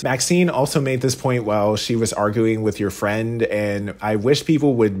regardless. Maxine also made this point while she was arguing with your friend, and I wish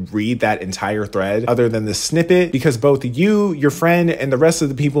people would read that entire thread other than the snippet, because both you, your friend, and the rest of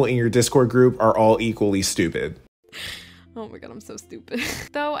the people in your Discord group are all equally stupid. Oh my god, I'm so stupid.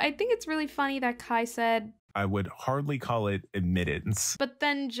 Though I think it's really funny that Kai said, I would hardly call it admittance. but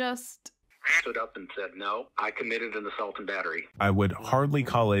then just Stood up and said, no, I committed an assault and battery. I would hardly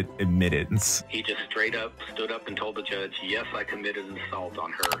call it admittance. He just straight up stood up and told the judge, yes, I committed an assault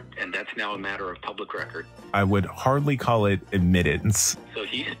on her, and that's now a matter of public record. I would hardly call it admittance. So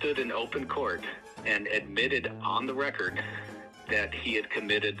he stood in open court and admitted on the record that he had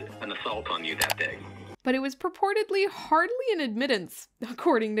committed an assault on you that day. But it was purportedly hardly an admittance,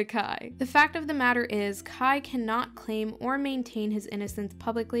 according to Kai. The fact of the matter is, Kai cannot claim or maintain his innocence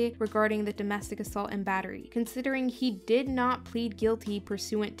publicly regarding the domestic assault and battery, considering he did not plead guilty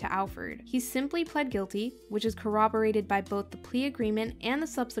pursuant to Alford. He simply pled guilty, which is corroborated by both the plea agreement and the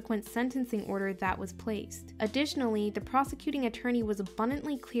subsequent sentencing order that was placed. Additionally, the prosecuting attorney was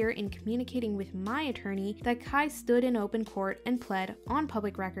abundantly clear in communicating with my attorney that Kai stood in open court and pled, on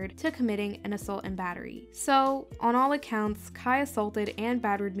public record, to committing an assault and battery. So, on all accounts, Kai assaulted and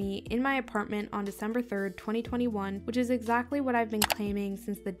battered me in my apartment on December 3rd, 2021, which is exactly what I've been claiming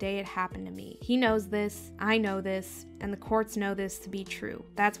since the day it happened to me. He knows this, I know this, and the courts know this to be true.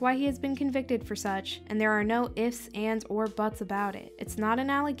 That's why he has been convicted for such, and there are no ifs, ands, or buts about it. It's not an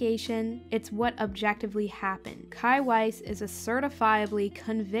allegation, it's what objectively happened. Kai Weiss is a certifiably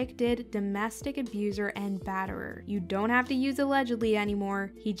convicted domestic abuser and batterer. You don't have to use allegedly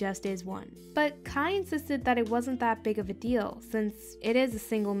anymore, he just is one. But Kai insisted that it wasn't that big of a deal, since it is a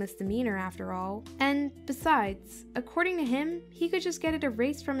single misdemeanor after all. And besides, according to him, he could just get it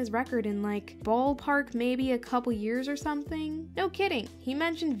erased from his record in like, ballpark maybe a couple years or something. No kidding, he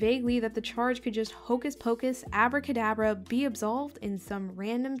mentioned vaguely that the charge could just hocus pocus, abracadabra, be absolved in some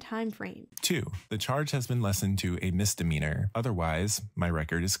random time frame. 2. The charge has been lessened to a misdemeanor. Otherwise, my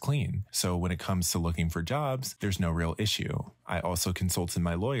record is clean. So when it comes to looking for jobs, there's no real issue. I also consulted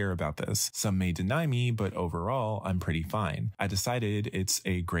my lawyer about this. Some may deny me, but overall, I'm pretty fine. I decided it's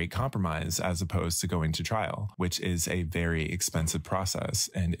a great compromise as opposed to going to trial, which is a very expensive process,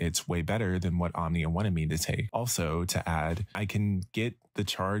 and it's way better than what Omnia wanted me to take. Also, to add, I can get the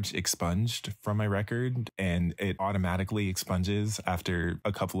charge expunged from my record, and it automatically expunges after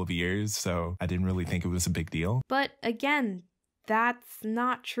a couple of years, so I didn't really think it was a big deal. But again, that's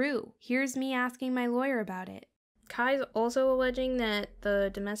not true. Here's me asking my lawyer about it. Kai's also alleging that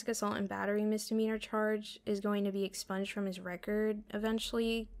the domestic assault and battery misdemeanor charge is going to be expunged from his record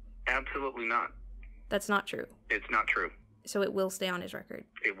eventually. Absolutely not. That's not true. It's not true. So it will stay on his record.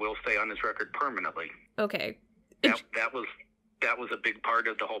 It will stay on his record permanently. Okay. That was a big part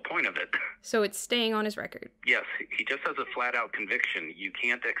of the whole point of it. So it's staying on his record. Yes, he just has a flat-out conviction. You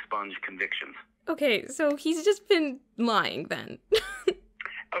can't expunge convictions. Okay, so he's just been lying then.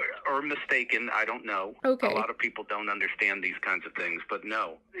 Or mistaken, I don't know. Okay. A lot of people don't understand these kinds of things, but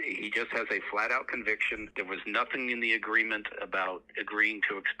no. He just has a flat-out conviction. There was nothing in the agreement about agreeing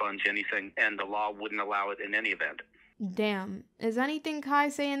to expunge anything, and the law wouldn't allow it in any event. Damn. Is anything Kai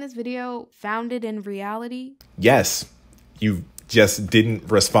say in this video founded in reality? Yes. You just didn't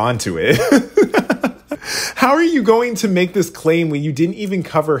respond to it. How are you going to make this claim when you didn't even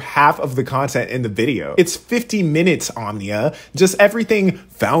cover half of the content in the video? It's 50 minutes, Omnia. Just everything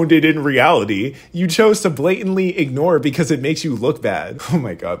founded in reality you chose to blatantly ignore because it makes you look bad. Oh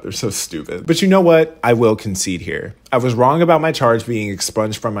my god, they're so stupid. But you know what? I will concede here. I was wrong about my charge being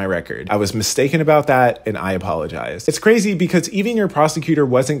expunged from my record. I was mistaken about that, and I apologize. It's crazy because even your prosecutor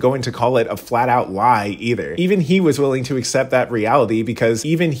wasn't going to call it a flat-out lie either. Even he was willing to accept that reality because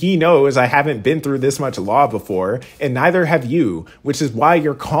even he knows I haven't been through this much law before, and neither have you, which is why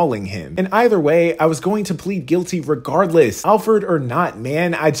you're calling him. And either way, I was going to plead guilty regardless. Alford or not,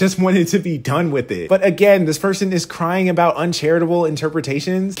 man, I just wanted to be done with it. But again, this person is crying about uncharitable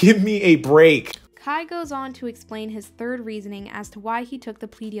interpretations. Give me a break. Kai goes on to explain his third reasoning as to why he took the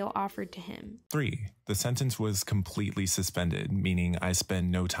plea deal offered to him. 3. The sentence was completely suspended, meaning I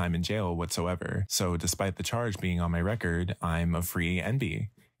spend no time in jail whatsoever. So despite the charge being on my record, I'm a free NB.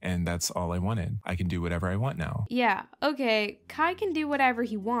 And that's all I wanted. I can do whatever I want now. Yeah, okay, Kai can do whatever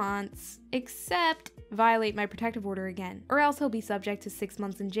he wants, except violate my protective order again. Or else he'll be subject to 6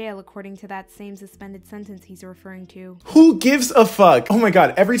 months in jail according to that same suspended sentence he's referring to. Who gives a fuck? Oh my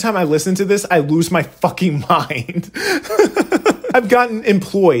god, every time I listen to this, I lose my fucking mind. I've gotten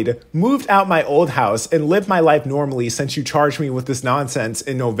employed, moved out my old house, and lived my life normally since you charged me with this nonsense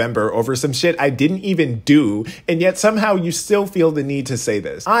in November over some shit I didn't even do, and yet somehow you still feel the need to say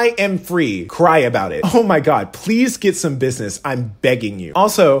this. I am free. Cry about it. Oh my god, please get some business. I'm begging you.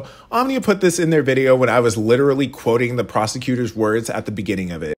 Also, Omnia put this in their video when I was literally quoting the prosecutor's words at the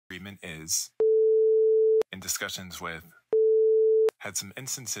beginning of it. Agreement is, in discussions with, had some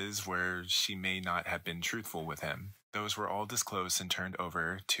instances where she may not have been truthful with him. Those were all disclosed and turned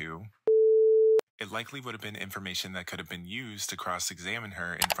over to. It likely would have been information that could have been used to cross-examine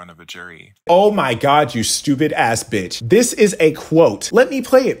her in front of a jury. Oh my god, you stupid ass bitch. This is a quote. Let me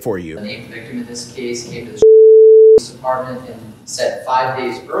play it for you. The named victim in this case came to the police department and said 5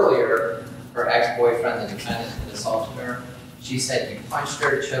 days earlier her ex-boyfriend, the defendant, had assaulted her. She said you punched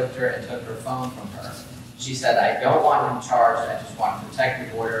her, choked her, and took her phone from her. She said, I don't want him charged, I just want a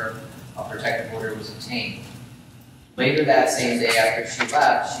protective order. a protective order was obtained. Later that same day after she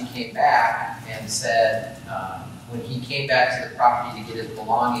left, she came back and said when he came back to the property to get his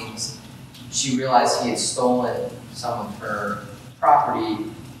belongings, she realized he had stolen some of her property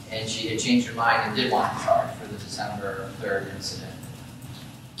and she had changed her mind and did want to charge for the December 3rd incident.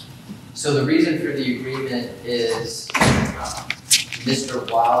 So the reason for the agreement is Mr.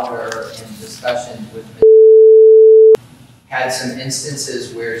 Wilder, in discussions with had some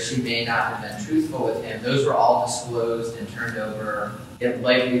instances where she may not have been truthful with him. Those were all disclosed and turned over. It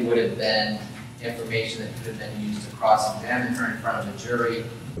likely would have been information that could have been used to cross-examine her in front of a jury.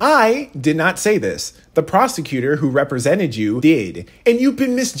 I did not say this. The prosecutor who represented you did. And you've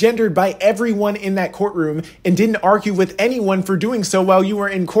been misgendered by everyone in that courtroom and didn't argue with anyone for doing so while you were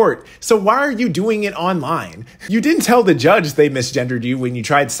in court. So why are you doing it online? You didn't tell the judge they misgendered you when you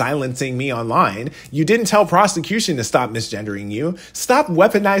tried silencing me online. You didn't tell prosecution to stop misgendering you. Stop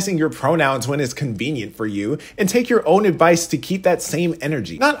weaponizing your pronouns when it's convenient for you and take your own advice to keep that same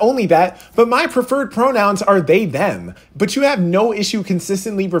energy. Not only that, but my preferred pronouns are they, them. But you have no issue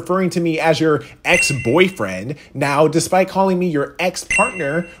consistently referring to me as your ex-boyfriend now, despite calling me your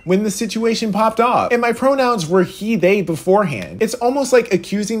ex-partner when the situation popped off. And my pronouns were he, they beforehand. It's almost like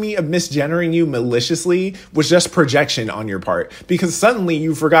accusing me of misgendering you maliciously was just projection on your part, because suddenly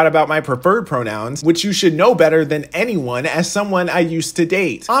you forgot about my preferred pronouns, which you should know better than anyone as someone I used to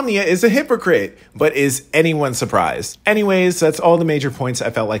date. Omnia is a hypocrite, but is anyone surprised? Anyways, that's all the major points I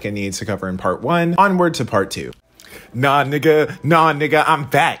felt like I needed to cover in part 1. Onward to part 2. Nah, nigga, I'm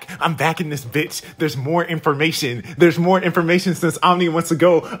back. I'm back in this bitch. There's more information. There's more information since Omnia wants to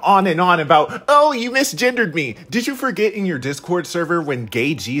go on and on about, oh, you misgendered me. Did you forget in your Discord server when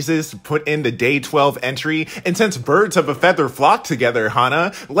Gay Jesus put in the day 12 entry? And since birds of a feather flock together,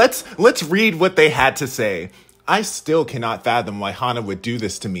 Hana, let's read what they had to say. I still cannot fathom why Hana would do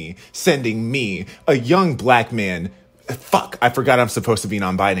this to me, sending me, a young black man. Fuck, I forgot I'm supposed to be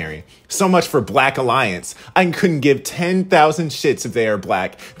non-binary. So much for Black Alliance. I couldn't give 10,000 shits if they are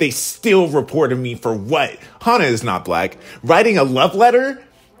black. They still reported me for what? Hana is not black. Writing a love letter?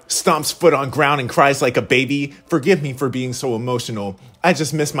 Stomps foot on ground and cries like a baby. Forgive me for being so emotional. I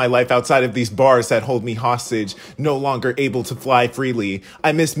just miss my life outside of these bars that hold me hostage, no longer able to fly freely.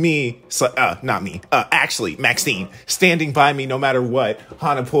 I miss me, actually, Maxine, standing by me no matter what.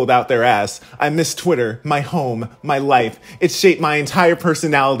 Hana pulled out their ass. I miss Twitter, my home, my life. It shaped my entire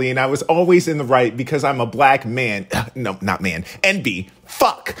personality and I was always in the right because I'm a black man. No, not man. NB.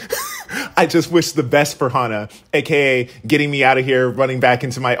 Fuck. I just wish the best for Hana, aka getting me out of here, running back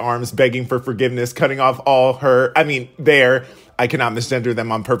into my arms, begging for forgiveness, cutting off all her, I cannot misgender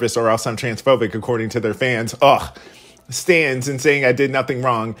them on purpose or else I'm transphobic according to their fans. Ugh. Stands and saying I did nothing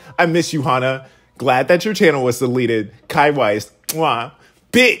wrong. I miss you, Hana. Glad that your channel was deleted. Kai Weiss. Mwah.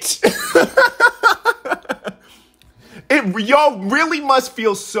 Bitch. Y'all really must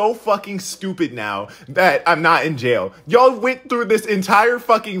feel so fucking stupid now that I'm not in jail. Y'all went through this entire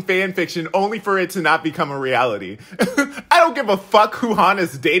fucking fan fiction only for it to not become a reality. I don't give a fuck who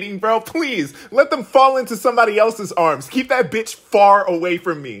Hana's dating, bro. Please, let them fall into somebody else's arms. Keep that bitch far away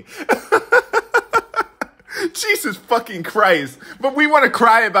from me. Jesus fucking Christ. But we want to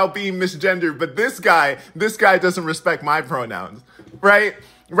cry about being misgendered, but this guy doesn't respect my pronouns. Right?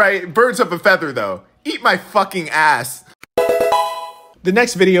 Right? Birds of a feather, though. Eat my fucking ass. The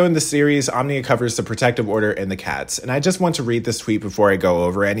next video in the series, Omnia covers the protective order and the cats, and I just want to read this tweet before I go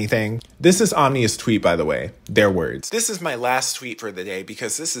over anything. This is Omnia's tweet, by the way. Their words. This is my last tweet for the day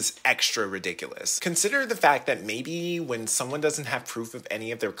because this is extra ridiculous. Consider the fact that maybe when someone doesn't have proof of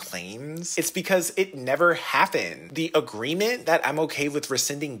any of their claims, it's because it never happened. The agreement that I'm okay with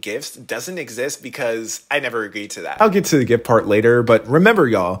rescinding gifts doesn't exist because I never agreed to that. I'll get to the gift part later, but remember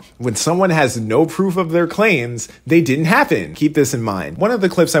y'all, when someone has no proof of their claims, they didn't happen. Keep this in mind. One of the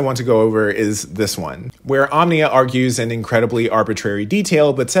clips I want to go over is this one, where Omnia argues an incredibly arbitrary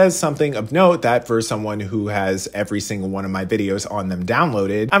detail, but says something of note that for someone who has every single one of my videos on them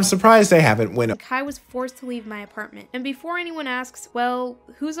downloaded, I'm surprised I haven't when Kai was forced to leave my apartment. And before anyone asks, well,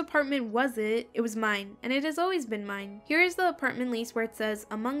 whose apartment was it? It was mine, and it has always been mine. Here is the apartment lease where it says,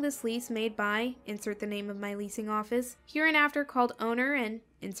 among this lease made by, insert the name of my leasing office, hereinafter called owner and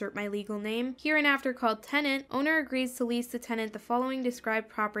insert my legal name, hereinafter called tenant, owner agrees to lease the tenant the following described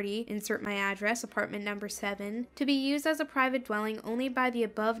property, insert my address, apartment number 7, to be used as a private dwelling only by the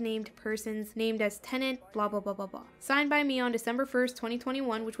above named persons named as tenant, blah blah blah blah blah. Signed by me on December 1st,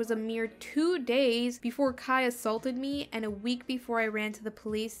 2021, which was a mere 2 days before Kai assaulted me and a week before I ran to the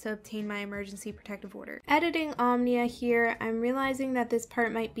police to obtain my emergency protective order. Editing Omnia here, I'm realizing that this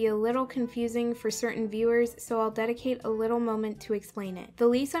part might be a little confusing for certain viewers, so I'll dedicate a little moment to explain it. The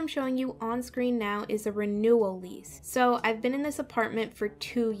lease I'm showing you on screen now is a renewal lease. So I've been in this apartment for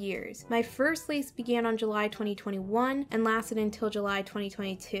 2 years. My first lease began on July 2021 and lasted until July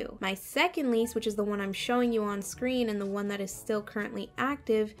 2022. My second lease, which is the one I'm showing you on screen and the one that is still currently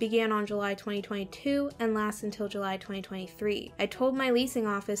active, began on July 2022 and lasts until July 2023. I told my leasing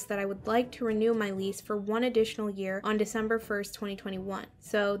office that I would like to renew my lease for 1 additional year on December 1st, 2021.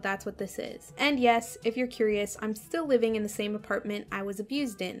 So that's what this is. And yes, if you're curious, I'm still living in the same apartment I was abused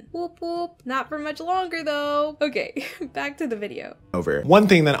in. Whoop whoop. Not for much longer though. Okay, back to the video. One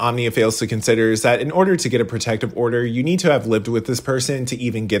thing that Omnia fails to consider is that in order to get a protective order, you need to have lived with this person to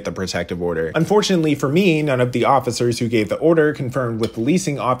even get the protective order. Unfortunately for me, none of the officers who gave the order confirmed with the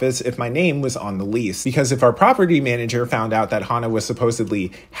leasing office if my name was on the lease. Because if our property manager found out that Hana was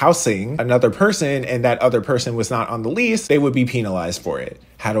supposedly housing another person and that other person was not on the lease, they would be penalized for it.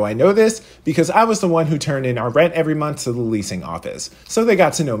 How do I know this? Because I was the one who turned in our rent every month to the leasing office, so they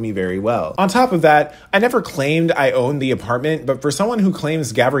got to know me very well. On top of that, I never claimed I owned the apartment, but for someone who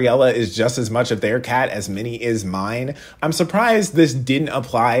claims Gabriella is just as much of their cat as Minnie is mine, I'm surprised this didn't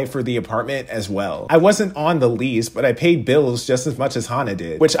apply for the apartment as well. I wasn't on the lease, but I paid bills just as much as Hana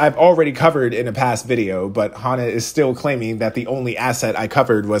did, which I've already covered in a past video, but Hana is still claiming that the only asset I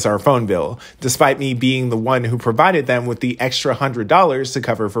covered was our phone bill, despite me being the one who provided them with the extra $100 to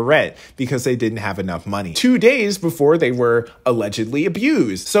cover for rent because they didn't have enough money 2 days before they were allegedly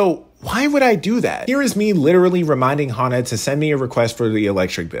abused. So why would I do that? Here is me literally reminding Hana to send me a request for the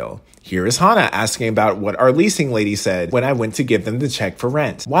electric bill. Here is Hana asking about what our leasing lady said when I went to give them the check for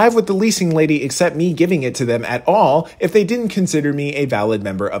rent. Why would the leasing lady accept me giving it to them at all if they didn't consider me a valid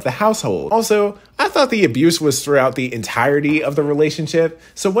member of the household? Also, I thought the abuse was throughout the entirety of the relationship.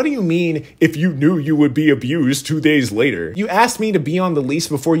 So what do you mean if you knew you would be abused 2 days later? You asked me to be on the lease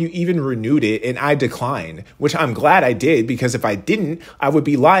before you even renewed it and I declined, which I'm glad I did because if I didn't, I would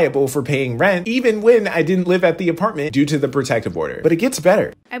be liable for paying rent even when I didn't live at the apartment due to the protective order. But it gets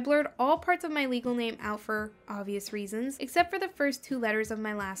better. I blurred all parts of my legal name out for obvious reasons, except for the first 2 letters of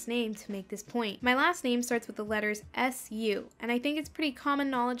my last name to make this point. My last name starts with the letters S-U, and I think it's pretty common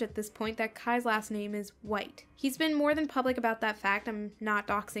knowledge at this point that Kai's last name is White. He's been more than public about that fact. I'm not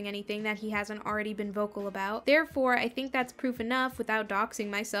doxing anything that he hasn't already been vocal about. Therefore, I think that's proof enough without doxing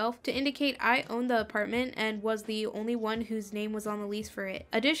myself to indicate I owned the apartment and was the only one whose name was on the lease for it.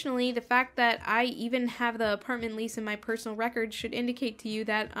 Additionally, the fact that I even have the apartment lease in my personal record should indicate to you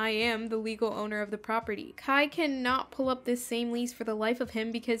that I am the legal owner of the property. Kai cannot pull up this same lease for the life of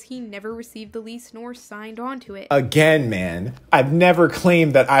him because he never received the lease nor signed onto it. Again, man, I've never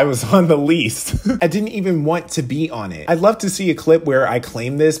claimed that I was on the lease. I didn't even want to be on it. I'd love to see a clip where I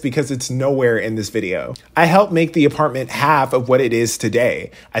claim this because it's nowhere in this video. I helped make the apartment half of what it is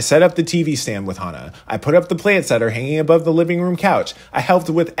today. I set up the TV stand with Hana. I put up the plant setter hanging above the living room couch. I helped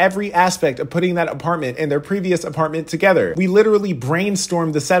with every aspect of putting that apartment and their previous apartment together. We literally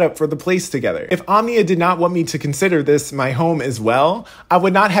brainstormed the setup for the place together. If Omnia did not want me to consider this my home as well, I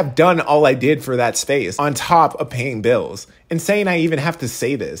would not have done all I did for that space on top of paying bills. Insane I even have to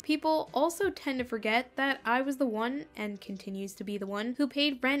say this. People also tend to forget that I was the one, and continues to be the one, who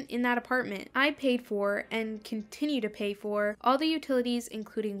paid rent in that apartment. I paid for, and continue to pay for, all the utilities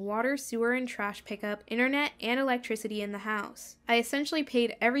including water, sewer, and trash pickup, internet, and electricity in the house. I essentially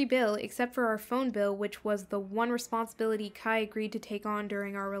paid every bill except for our phone bill, which was the one responsibility Kai agreed to take on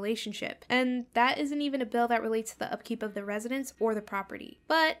during our relationship. And that isn't even a bill that relates to the upkeep of the residence or the property.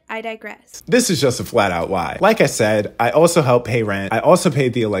 But I digress. This is just a flat out lie. Like I said, I also helped pay rent, I also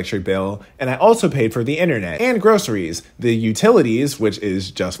paid the electric bill, and I also paid for the internet and groceries. The utilities, which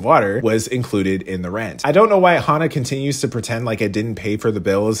is just water, was included in the rent. I don't know why Hana continues to pretend like I didn't pay for the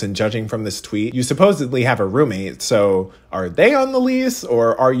bills, and judging from this tweet, you supposedly have a roommate, so are they on the lease,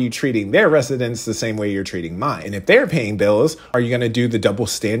 or are you treating their residents the same way you're treating mine? And if they're paying bills, are you gonna do the double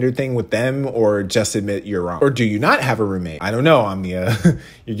standard thing with them, or just admit you're wrong? Or do you not have a roommate? I don't know, Omnia.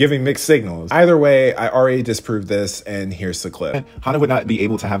 You're giving mixed signals. Either way, I already disproved this, and here's the clip. Hana would not be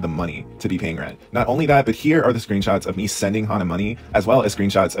able to have the money to be paying rent. Not only that, but here are the screenshots of me sending Hana money, as well as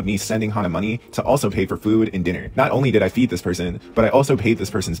screenshots of me sending Hana money to also pay for food and dinner. Not only did I feed this person, but I also paid this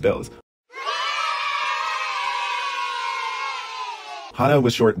person's bills. Hana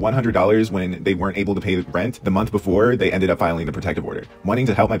was short $100 when they weren't able to pay rent the month before they ended up filing the protective order. Wanting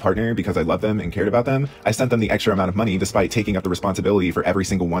to help my partner because I loved them and cared about them, I sent them the extra amount of money despite taking up the responsibility for every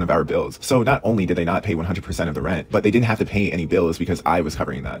single one of our bills. So not only did they not pay 100% of the rent, but they didn't have to pay any bills because I was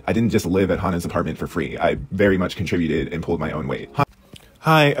covering that. I didn't just live at Hana's apartment for free. I very much contributed and pulled my own weight.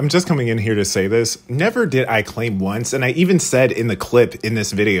 Hi, I'm just coming in here to say this. Never did I claim once, and I even said in the clip in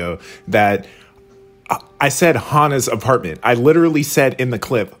this video that I said Hannah's apartment. I literally said in the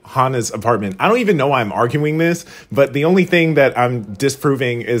clip, Hannah's apartment. I don't even know why I'm arguing this, but the only thing that I'm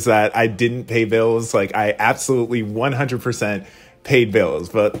disproving is that I didn't pay bills. Like, I absolutely 100% paid bills.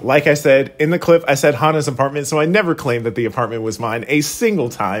 But like I said, in the clip, I said Hannah's apartment, so I never claimed that the apartment was mine a single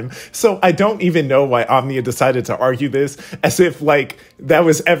time. So I don't even know why Omnia decided to argue this as if, like, that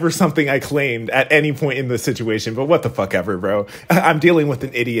was ever something I claimed at any point in the situation. But what the fuck ever, bro. I'm dealing with an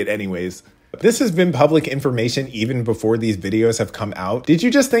idiot anyways. This has been public information even before these videos have come out. Did you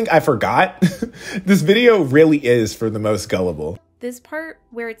just think I forgot? This video really is for the most gullible. This part,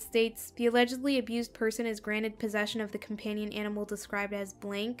 where it states, the allegedly abused person is granted possession of the companion animal described as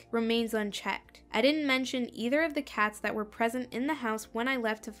blank, remains unchecked. I didn't mention either of the cats that were present in the house when I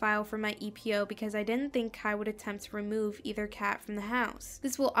left to file for my EPO because I didn't think Kai would attempt to remove either cat from the house.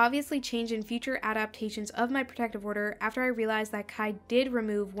 This will obviously change in future adaptations of my protective order after I realized that Kai did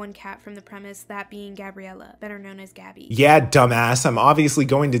remove one cat from the premise, that being Gabriella, better known as Gabby. Yeah, dumbass, I'm obviously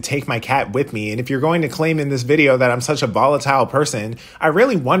going to take my cat with me, and if you're going to claim in this video that I'm such a volatile person, I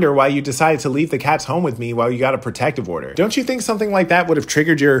really wonder why you decided to leave the cats home with me while you got a protective order. Don't you think something like that would have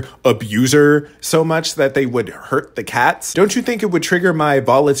triggered your abuser so much that they would hurt the cats? Don't you think it would trigger my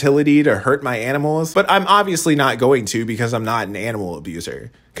volatility to hurt my animals? But I'm obviously not going to because I'm not an animal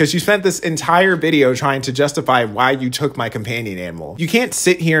abuser. Because you spent this entire video trying to justify why you took my companion animal. You can't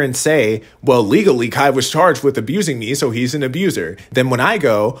sit here and say, well, legally Kai was charged with abusing me, so he's an abuser. Then when I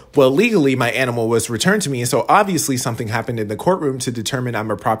go, well, legally my animal was returned to me, so obviously something happened in the courtroom to determine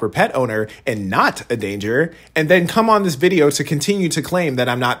I'm a proper pet owner and not a danger, and then come on this video to continue to claim that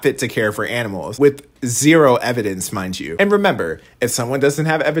I'm not fit to care for animals, with zero evidence, mind you. And remember, if someone doesn't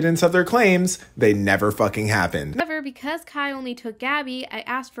have evidence of their claims, they never fucking happen. However, because Kai only took Gabby, I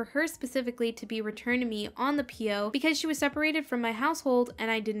asked for her specifically to be returned to me on the PO because she was separated from my household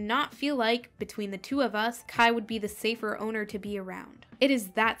and I did not feel like, between the two of us, Kai would be the safer owner to be around. It is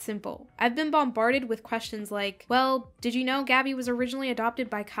that simple. I've been bombarded with questions like, well, did you know Gabby was originally adopted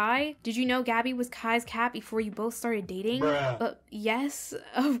by Kai? Did you know Gabby was Kai's cat before you both started dating? Yes,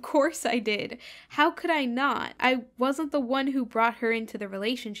 of course I did. How could I not? I wasn't the one who brought her into the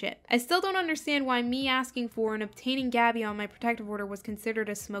relationship. I still don't understand why me asking for and obtaining Gabby on my protective order was considered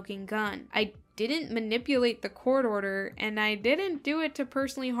a smoking gun. I didn't manipulate the court order, and I didn't do it to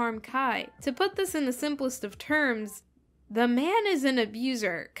personally harm Kai. To put this in the simplest of terms, the man is an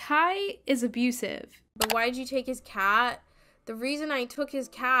abuser. Kai is abusive. But why did you take his cat? The reason I took his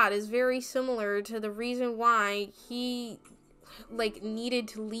cat is very similar to the reason why he, like, needed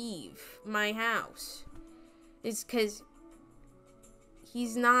to leave my house. It's because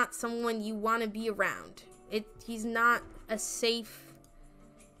he's not someone you want to be around. He's not a safe,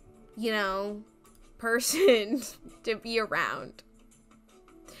 you know, person to be around.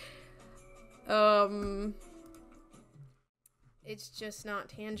 It's just not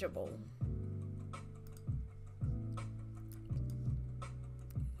tangible.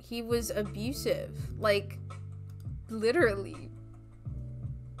 He was abusive, like, literally.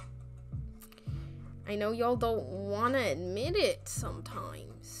 I know y'all don't want to admit it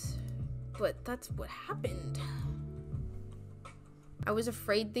sometimes, but that's what happened. I was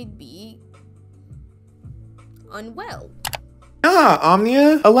afraid they'd be unwell.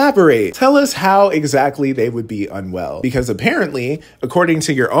 Omnia, elaborate. Tell us how exactly they would be unwell. Because apparently, according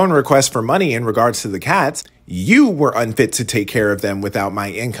to your own request for money in regards to the cats, you were unfit to take care of them without my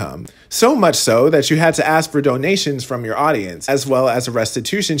income. So much so that you had to ask for donations from your audience, as well as a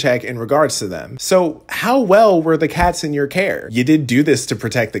restitution check in regards to them. So how well were the cats in your care? You did do this to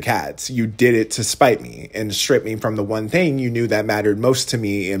protect the cats. You did it to spite me and strip me from the one thing you knew that mattered most to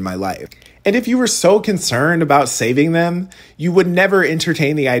me in my life. And if you were so concerned about saving them, you would never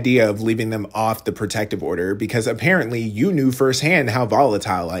entertain the idea of leaving them off the protective order because apparently you knew firsthand how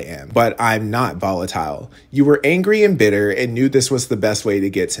volatile I am. But I'm not volatile. You were angry and bitter and knew this was the best way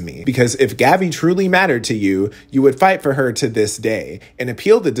to get to me. Because if Gabby truly mattered to you, you would fight for her to this day and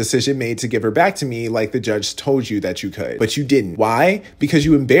appeal the decision made to give her back to me like the judge told you that you could. But you didn't. Why? Because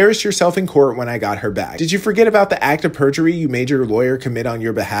you embarrassed yourself in court when I got her back. Did you forget about the act of perjury you made your lawyer commit on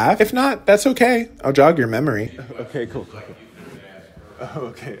your behalf? If not, that's okay. I'll jog your memory. Okay, cool. Oh,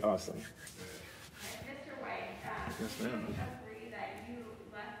 okay, awesome. Mr. White, Yes, ma'am. do you agree that you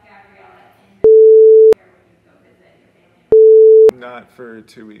left Gabriella in the care when you go visit your family? Not for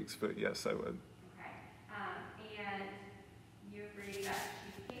 2 weeks, but yes, I would. Okay. And you agree that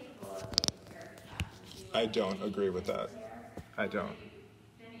she's capable of taking care of herself? I don't agree with that. I don't.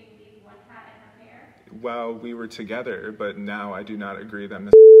 Didn't you leave one cat in her care? Well, we were together, but now I do not agree that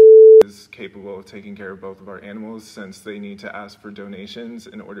Miss is capable of taking care of both of our animals since they need to ask for donations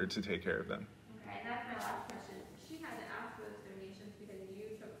in order to take care of them. Okay, that's my last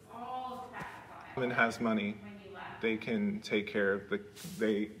Someone has money, they can take care of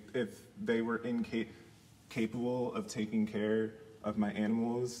if they were capable of taking care of my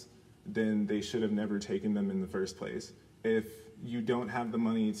animals, then they should have never taken them in the first place. If you don't have the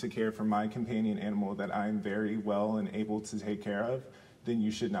money to care for my companion animal that I'm very well and able to take care of, then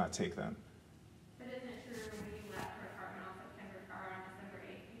you should not take them. But isn't it true when you left her apartment on December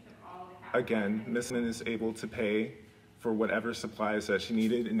 8th, you took all the cats? Again, Miss Lynn is able to pay for whatever supplies that she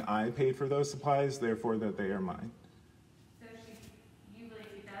needed, and I paid for those supplies, therefore that they are mine. So you believe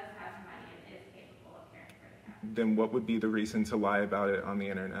she does have money and is capable of caring for the cats? Then what would be the reason to lie about it on the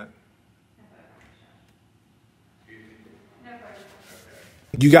internet?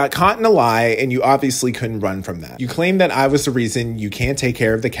 You got caught in a lie, and you obviously couldn't run from that. You claimed that I was the reason you can't take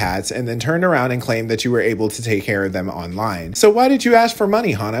care of the cats, and then turned around and claimed that you were able to take care of them online. So why did you ask for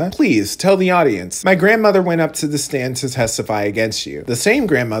money, Hannah? Please, tell the audience. My grandmother went up to the stand to testify against you. The same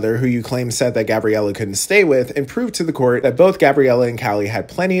grandmother who you claimed said that Gabriella couldn't stay with, and proved to the court that both Gabriella and Callie had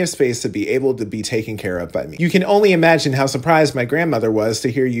plenty of space to be able to be taken care of by me. You can only imagine how surprised my grandmother was to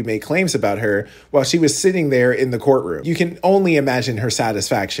hear you make claims about her while she was sitting there in the courtroom. You can only imagine her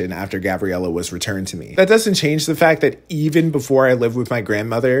satisfaction after Gabriella was returned to me. That doesn't change the fact that even before I lived with my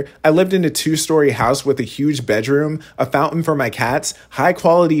grandmother, I lived in a 2-story house with a huge bedroom, a fountain for my cats, high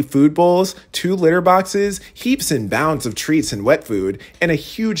quality food bowls, 2 litter boxes, heaps and bounds of treats and wet food, and a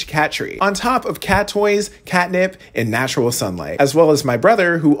huge cat tree, on top of cat toys, catnip, and natural sunlight, as well as my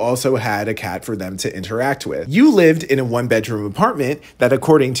brother who also had a cat for them to interact with. You lived in a 1-bedroom apartment that,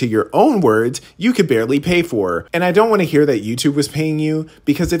 according to your own words, you could barely pay for. And I don't want to hear that YouTube was paying you,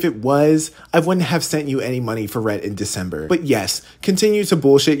 because if it was, I wouldn't have sent you any money for rent in December. But yes, continue to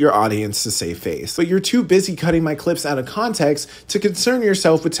bullshit your audience to save face. But you're too busy cutting my clips out of context to concern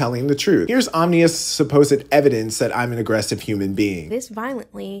yourself with telling the truth. Here's Omnia's supposed evidence that I'm an aggressive human being. This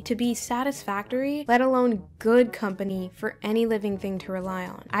violently to be satisfactory, let alone good company for any living thing to rely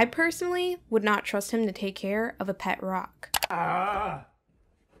on. I personally would not trust him to take care of a pet rock.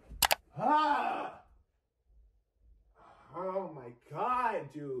 Oh my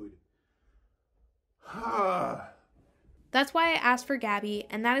god, dude. That's why I asked for Gabby,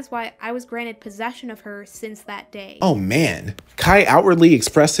 and that is why I was granted possession of her since that day. Oh man, Kai outwardly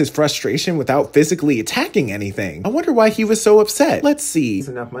expressed his frustration without physically attacking anything. I wonder why he was so upset. Let's see. There's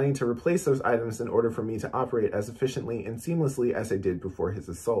enough money to replace those items in order for me to operate as efficiently and seamlessly as I did before his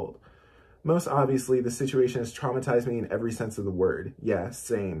assault. Most obviously, the situation has traumatized me in every sense of the word. Yeah,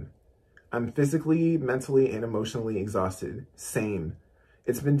 same. I'm physically, mentally, and emotionally exhausted. Same.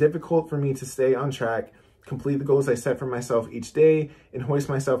 It's been difficult for me to stay on track, complete the goals I set for myself each day, and hoist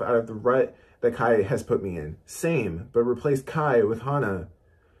myself out of the rut that Kai has put me in. Same, but replace Kai with Hannah.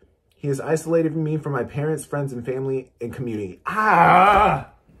 He has isolated me from my parents, friends, and family and community. Oh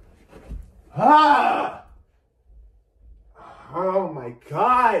my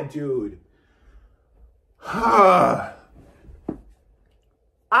god, dude.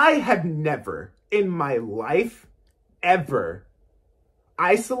 I have never in my life ever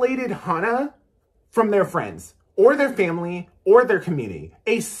isolated Hannah from their friends or their family or their community.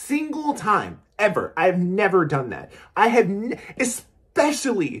 A single time ever. I've never done that. I have,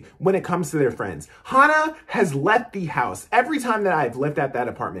 especially when it comes to their friends. Hannah has left the house every time that I've lived at that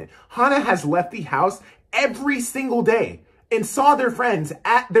apartment. Hannah has left the house every single day and saw their friends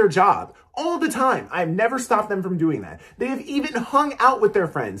at their job all the time. I've never stopped them from doing that. They have even hung out with their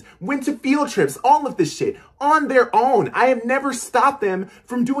friends, went to field trips, all of this shit on their own. I have never stopped them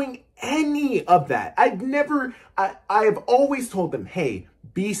from doing any of that. I have always told them, hey,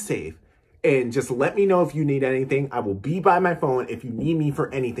 be safe and just let me know if you need anything. I will be by my phone if you need me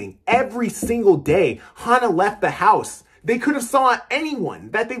for anything. Every single day, Hannah left the house. They could have saw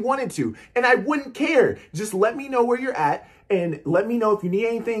anyone that they wanted to, and I wouldn't care. Just let me know where you're at, and let me know if you need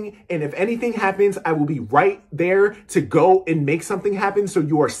anything, and if anything happens, I will be right there to go and make something happen so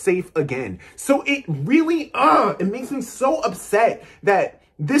you are safe again. So it really, it makes me so upset that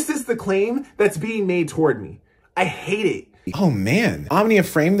this is the claim that's being made toward me. I hate it. Oh man, Omnia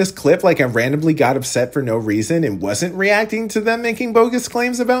framed this clip like I randomly got upset for no reason and wasn't reacting to them making bogus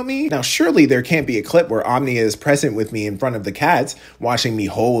claims about me. Now surely there can't be a clip where Omnia is present with me in front of the cats, watching me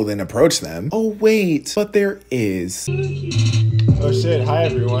hold and approach them. Oh wait, but there is. Oh shit, hi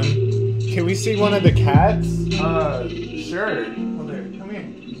everyone. Can we see one of the cats? Sure. Well there, come here.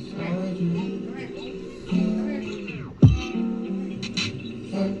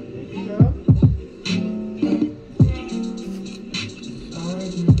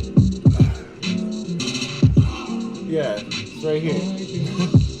 Yeah, it's right here.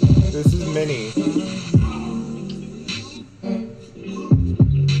 This is Minnie.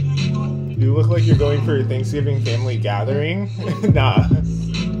 You You look like you're going for a Thanksgiving family gathering. Nah.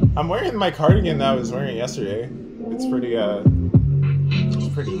 I'm wearing my cardigan that I was wearing yesterday. It's pretty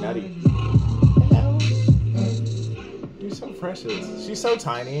nutty. Hello. You're so precious. She's so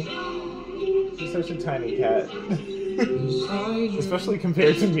tiny. She's such a tiny cat. Especially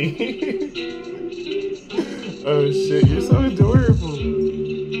compared to me. Oh shit, you're so adorable.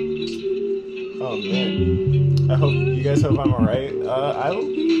 Oh man. I hope you guys hope I'm alright. I will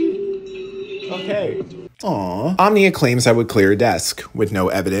be okay. Aww. Omnia claims I would clear a desk with no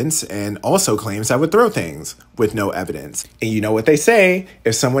evidence, and also claims I would throw things with no evidence. And you know what they say,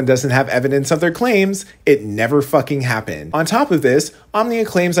 if someone doesn't have evidence of their claims, it never fucking happened. On top of this, Omnia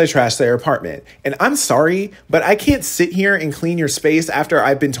claims I trashed their apartment. And I'm sorry, but I can't sit here and clean your space after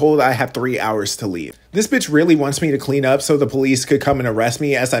I've been told I have 3 hours to leave. This bitch really wants me to clean up so the police could come and arrest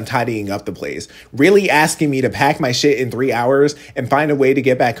me as I'm tidying up the place. Really asking me to pack my shit in 3 hours and find a way to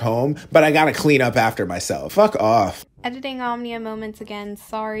get back home, but I gotta clean up after myself. Fuck off. Editing Omnia moments again,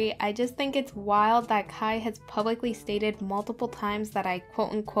 sorry. I just think it's wild that Kai has publicly stated multiple times that I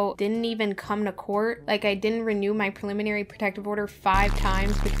quote-unquote didn't even come to court. Like I didn't renew my preliminary protective order 5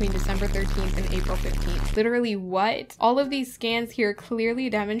 times between December 13th and April 15th. Literally what? All of these scans here clearly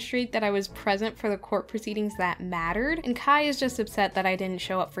demonstrate that I was present for the court proceedings that mattered, and Kai is just upset that I didn't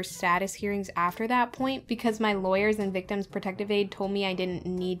show up for status hearings after that point because my lawyers and victims protective aid told me I didn't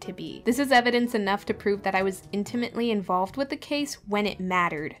need to be. This is evidence enough to prove that I was intimately involved with the case when it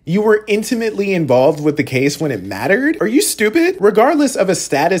mattered. You were intimately involved with the case when it mattered? Are you stupid? Regardless of a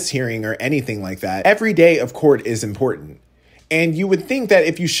status hearing or anything like that, every day of court is important. And you would think that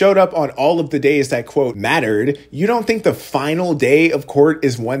if you showed up on all of the days that, quote, mattered, you don't think the final day of court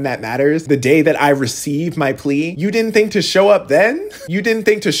is one that matters? The day that I received my plea? You didn't think to show up then? You didn't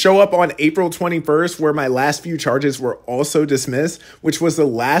think to show up on April 21st where my last few charges were also dismissed, which was the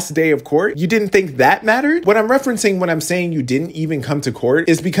last day of court? You didn't think that mattered? What I'm referencing when I'm saying you didn't even come to court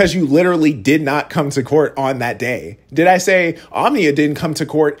is because you literally did not come to court on that day. Did I say Omnia didn't come to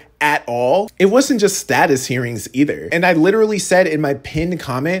court at all? It wasn't just status hearings either. And I literally said in my pinned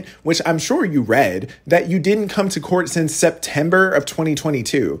comment, which I'm sure you read, that you didn't come to court since September of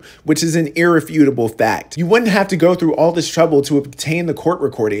 2022, which is an irrefutable fact. You wouldn't have to go through all this trouble to obtain the court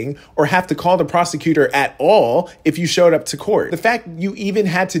recording or have to call the prosecutor at all if you showed up to court. The fact you even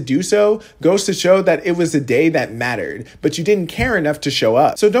had to do so goes to show that it was a day that mattered, but you didn't care enough to show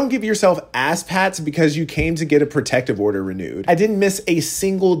up. So don't give yourself ass pats because you came to get a protective order renewed. I didn't miss a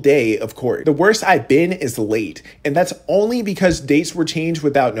single day of court. The worst I've been is late, and that's only because dates were changed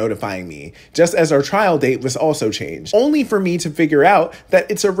without notifying me, just as our trial date was also changed, only for me to figure out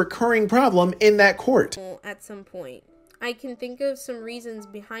that it's a recurring problem in that court. At some point. I can think of some reasons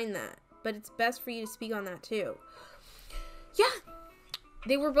behind that, but it's best for you to speak on that too. Yeah,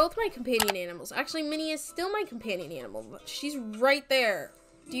 they were both my companion animals. Actually, Minnie is still my companion animal, but she's right there.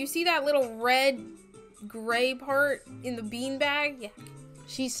 Do you see that little red gray part in the beanbag? Yeah.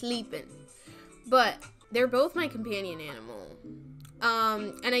 She's sleeping. But they're both my companion animal.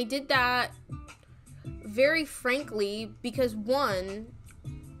 And I did that very frankly because, one,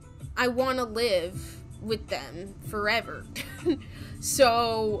 I want to live with them forever.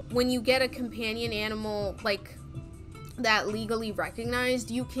 So when you get a companion animal like that legally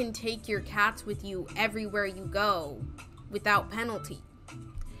recognized, you can take your cats with you everywhere you go without penalty.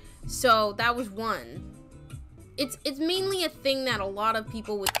 So that was one. It's mainly a thing that a lot of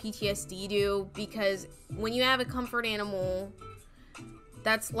people with PTSD do, because when you have a comfort animal,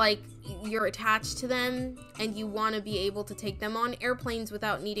 that's like you're attached to them and you want to be able to take them on airplanes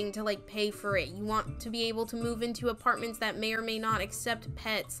without needing to like pay for it. You want to be able to move into apartments that may or may not accept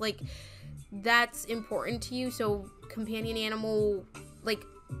pets. Like, that's important to you. So companion animal, like,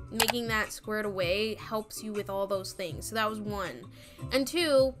 making that squared away helps you with all those things. So that was one. And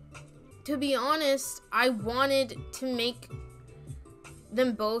two, to be honest, I wanted to make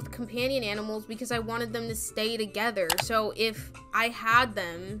them both companion animals because I wanted them to stay together. So if I had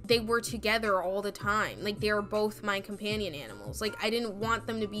them, they were together all the time. Like, they were both my companion animals. Like, I didn't want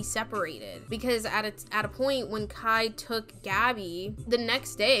them to be separated, because at a point when Kai took Gabby, the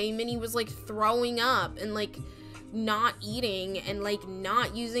next day Minnie was like throwing up and like not eating and like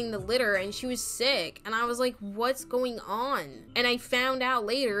not using the litter, and she was sick, and I was like, what's going on? And I found out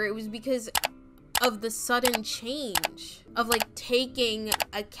later it was because of the sudden change of like taking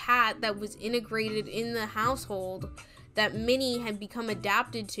a cat that was integrated in the household that Minnie had become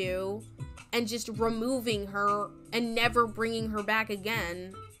adapted to and just removing her and never bringing her back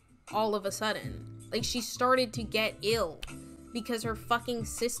again all of a sudden. Like, she started to get ill because her fucking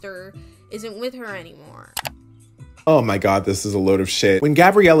sister isn't with her anymore. Oh my God, this is a load of shit. When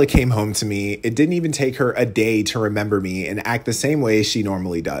Gabriella came home to me, it didn't even take her a day to remember me and act the same way she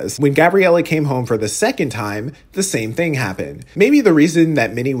normally does. When Gabriella came home for the second time, the same thing happened. Maybe the reason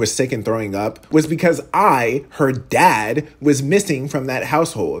that Minnie was sick and throwing up was because I, her dad, was missing from that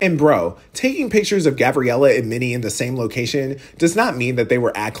household. And bro, taking pictures of Gabriella and Minnie in the same location does not mean that they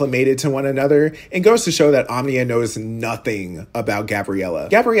were acclimated to one another, and goes to show that Omnia knows nothing about Gabriella.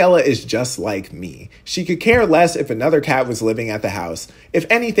 Gabriella is just like me. She could care less if another cat was living at the house. If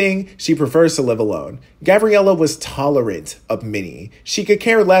anything, she prefers to live alone. Gabriella was tolerant of Minnie. She could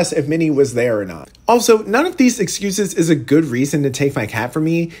care less if Minnie was there or not. Also, none of these excuses is a good reason to take my cat from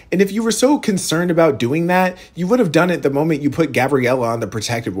me, and if you were so concerned about doing that, you would have done it the moment you put Gabriella on the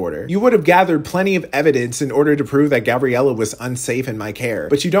protective order. You would have gathered plenty of evidence in order to prove that Gabriella was unsafe in my care,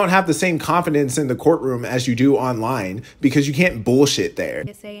 but you don't have the same confidence in the courtroom as you do online because you can't bullshit there.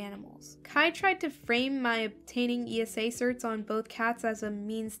 ESA animals. Kai tried to frame my obtaining ESA certs on both cats as a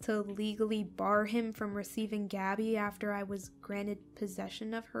means to legally bar him from receiving Gabby after I was granted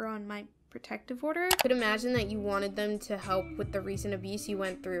possession of her on my protective order. I could imagine that you wanted them to help with the recent abuse you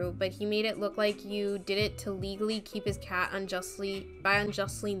went through, but he made it look like you did it to legally keep his cat unjustly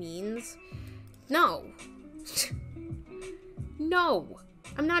means. No. No.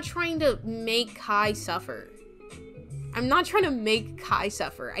 I'm not trying to make Kai suffer.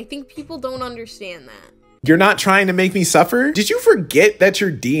 I think people don't understand that. You're not trying to make me suffer? Did you forget that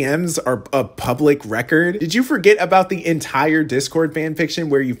your DMs are a public record? Did you forget about the entire Discord fanfiction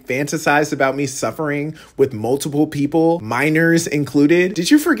where you fantasized about me suffering with multiple people, minors included?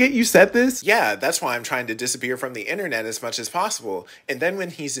 Did you forget you said this? Yeah, that's why I'm trying to disappear from the internet as much as possible. And then when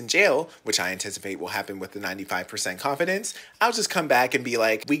he's in jail, which I anticipate will happen with the 95% confidence, I'll just come back and be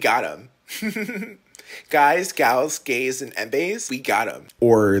like, we got him. Guys, gals, gays, and embes, we got him.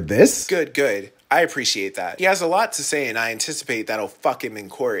 Or this? Good. I appreciate that. He has a lot to say and I anticipate that'll fuck him in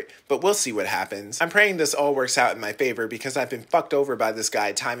court, but we'll see what happens. I'm praying this all works out in my favor because I've been fucked over by this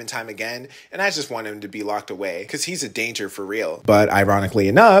guy time and time again, and I just want him to be locked away because he's a danger for real. But ironically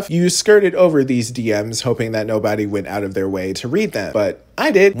enough, you skirted over these DMs hoping that nobody went out of their way to read them. But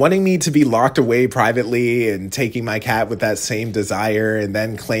I did. Wanting me to be locked away privately and taking my cat with that same desire and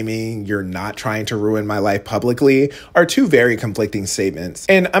then claiming you're not trying to ruin my life publicly are two very conflicting statements.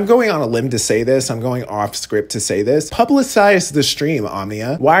 And I'm going on a limb to say this. I'm going off script to say this. Publicize the stream,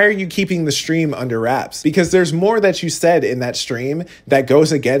 Omnia. Why are you keeping the stream under wraps? Because there's more that you said in that stream that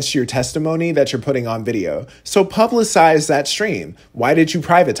goes against your testimony that you're putting on video. So publicize that stream. Why did you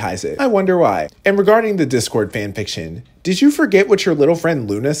privatize it? I wonder why. And regarding the Discord fanfiction, did you forget what your little friend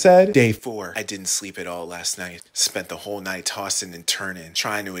Luna said? Day 4. I didn't sleep at all last night. Spent the whole night tossing and turning,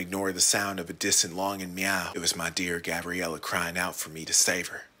 trying to ignore the sound of a distant longing meow. It was my dear Gabriella crying out for me to save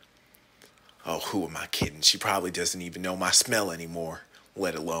her. Oh, who am I kidding? She probably doesn't even know my smell anymore,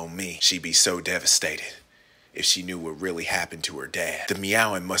 let alone me. She'd be so devastated if she knew what really happened to her dad. The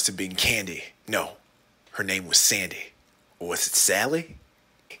meowing must have been Candy. No, her name was Sandy. Or was it Sally?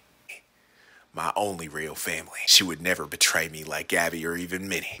 My only real family. She would never betray me like Gabby or even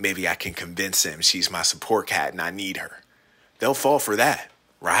Minnie. Maybe I can convince them she's my support cat and I need her. They'll fall for that,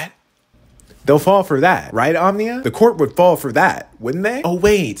 right? They'll fall for that, right, Omnia? The court would fall for that, wouldn't they? Oh,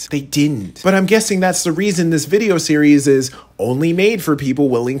 wait, they didn't. But I'm guessing that's the reason this video series is only made for people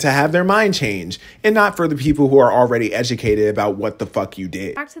willing to have their mind change, and not for the people who are already educated about what the fuck you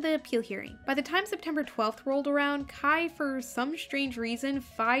did. Back to the appeal hearing. By the time September 12th rolled around, Kai, for some strange reason,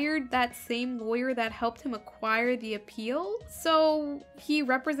 fired that same lawyer that helped him acquire the appeal, so he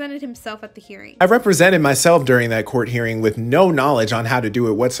represented himself at the hearing. I represented myself during that court hearing with no knowledge on how to do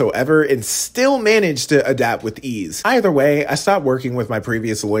it whatsoever and still managed to adapt with ease. Either way, I stopped working with my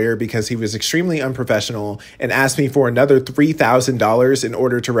previous lawyer because he was extremely unprofessional and asked me for another $3,000 in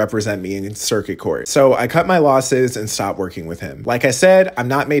order to represent me in circuit court. So I cut my losses and stopped working with him. Like I said, I'm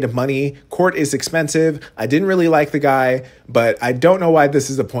not made of money. Court is expensive. I didn't really like the guy, but I don't know why this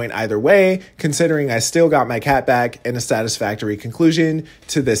is a point either way, considering I still got my cat back and a satisfactory conclusion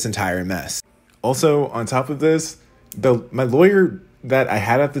to this entire mess. Also, on top of this, my lawyer that I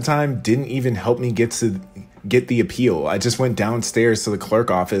had at the time didn't even help me get the appeal. I just went downstairs to the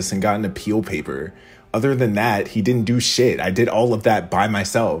clerk office and got an appeal paper. Other than that, he didn't do shit. I did all of that by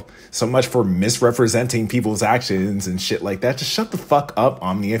myself. So much for misrepresenting people's actions and shit like that. Just shut the fuck up,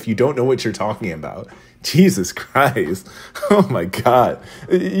 Omnia, if you don't know what you're talking about. Jesus Christ. Oh my God.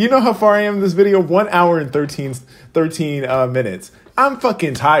 You know how far I am in this video? 1 hour and 13 minutes. I'm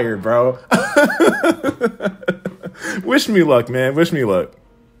fucking tired, bro. Wish me luck, man. Wish me luck.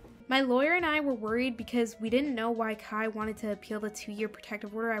 My lawyer and I were worried because we didn't know why Kai wanted to appeal the 2-year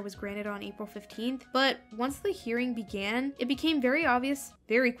protective order I was granted on April 15th, but once the hearing began, it became very obvious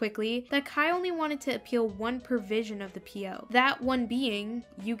very quickly that Kai only wanted to appeal one provision of the PO. That one being,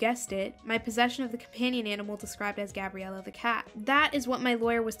 you guessed it, my possession of the companion animal described as Gabriella the cat. That is what my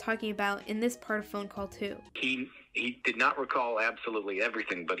lawyer was talking about in this part of phone call 2. He did not recall absolutely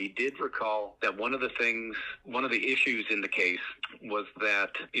everything, but he did recall that one of the issues in the case was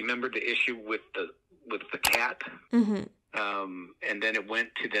that he remembered the issue with the cat. Mm-hmm. And then it went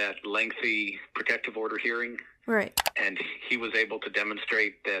to that lengthy protective order hearing. Right. And he was able to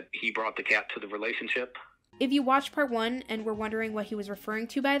demonstrate that he brought the cat to the relationship. If you watched part 1 and were wondering what he was referring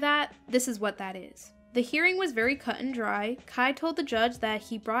to by that, this is what that is. The hearing was very cut and dry. Kai told the judge that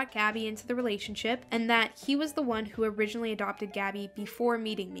he brought Gabby into the relationship and that he was the one who originally adopted Gabby before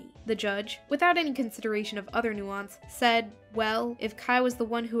meeting me. The judge, without any consideration of other nuance, said, well, if Kai was the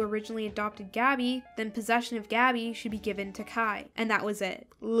one who originally adopted Gabby, then possession of Gabby should be given to Kai. And that was it.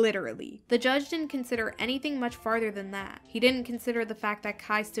 Literally. The judge didn't consider anything much farther than that. He didn't consider the fact that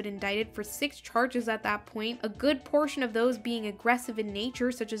Kai stood indicted for 6 charges at that point, a good portion of those being aggressive in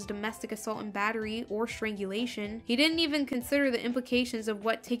nature, such as domestic assault and battery or strangulation. He didn't even consider the implications of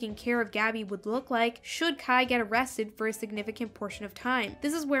what taking care of Gabby would look like should Kai get arrested for a significant portion of time.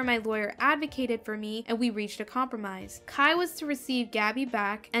 This is where my lawyer advocated for me and we reached a compromise. Kai was to receive Gabby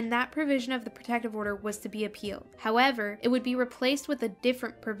back, and that provision of the protective order was to be appealed. However, it would be replaced with a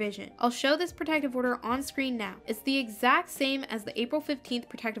different provision. I'll show this protective order on screen now. It's the exact same as the April 15th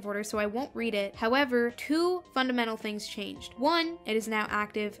protective order, so I won't read it. However, 2 fundamental things changed. 1, it is now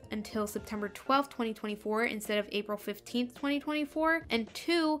active until September 12th, 2024 instead of April 15th, 2024. And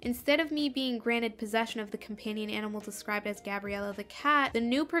 2, instead of me being granted possession of the companion animal described as Gabriella the cat, the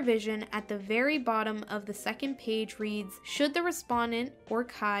new provision at the very bottom of the 2nd page reads, should the respondent, or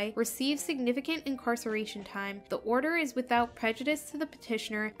Kai, receive significant incarceration time, the order is without prejudice to the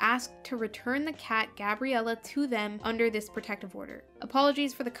petitioner asked to return the cat Gabriella to them under this protective order.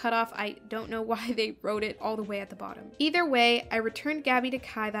 Apologies for the cutoff, I don't know why they wrote it all the way at the bottom. Either way, I returned Gabby to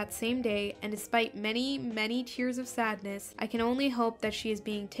Kai that same day, and despite many tears of sadness, I can only hope that she is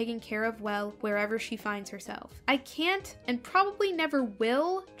being taken care of well wherever she finds herself. I can't, and probably never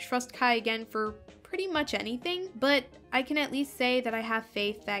will, trust Kai again for pretty much anything, but I can at least say that I have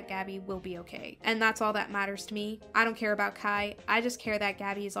faith that Gabby will be okay. And that's all that matters to me. I don't care about Kai. I just care that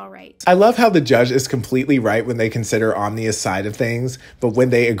Gabby is all right. I love how the judge is completely right when they consider Omnia's side of things, but when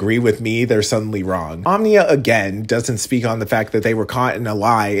they agree with me, they're suddenly wrong. Omnia, again, doesn't speak on the fact that they were caught in a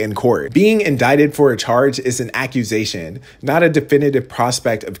lie in court. Being indicted for a charge is an accusation, not a definitive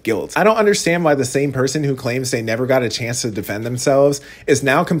prospect of guilt. I don't understand why the same person who claims they never got a chance to defend themselves is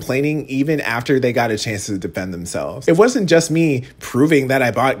now complaining even after they got a chance to defend themselves. It wasn't just me proving that I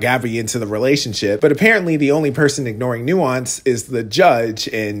brought Gabby into the relationship, but apparently the only person ignoring nuance is the judge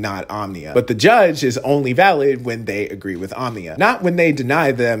and not Omnia. But the judge is only valid when they agree with Omnia, not when they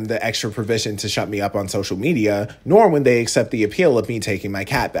deny them the extra provision to shut me up on social media, nor when they accept the appeal of me taking my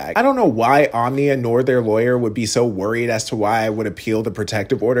cat back. I don't know why Omnia nor their lawyer would be so worried as to why I would appeal the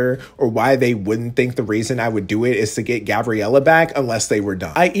protective order, or why they wouldn't think the reason I would do it is to get Gabriella back unless they were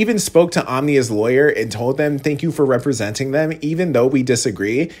done. I even spoke to Omnia's lawyer and told them thank you for representing them even though we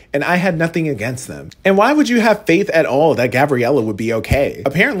disagree, and I had nothing against them. And why would you have faith at all that Gabriella would be okay?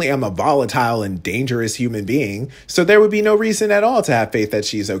 Apparently I'm a volatile and dangerous human being, so there would be no reason at all to have faith that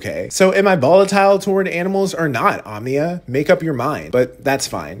she's okay. So am I volatile toward animals or not, Omnia? Make up your mind, but that's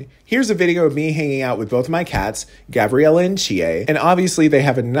fine. Here's a video of me hanging out with both my cats, Gabriella and Chie, and obviously they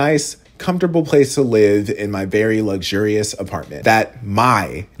have a nice, comfortable place to live in my very luxurious apartment that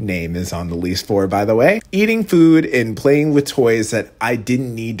my name is on the lease for, by the way. Eating food and playing with toys that I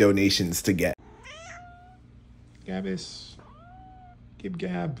didn't need donations to get. Gabbis. Give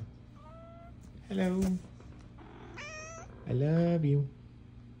Gab. Hello. I love you.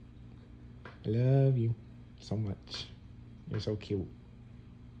 I love you so much. You're so cute.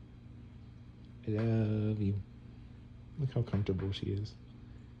 I love you. Look how comfortable she is.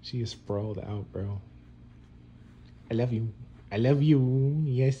 She is sprawled out, bro. I love you. I love you.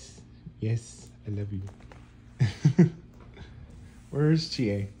 Yes. Yes. I love you. Where's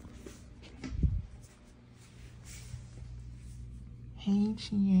Chie? Hey,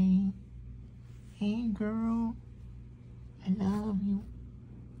 Chie. Hey, girl. I love you.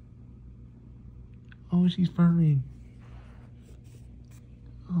 Oh, she's purring.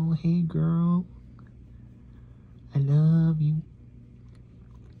 Oh, hey, girl. I love you.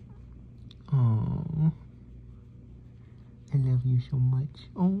 Oh, I love you so much.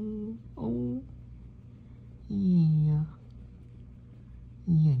 Oh, yeah.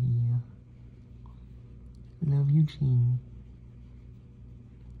 Yeah. Love you, Chi.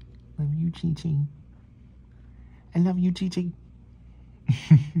 Love you, Chi. I love you, Chi.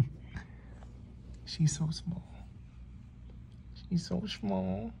 She's so small. She's so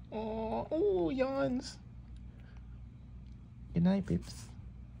small. Oh, yawns. Good night, babes.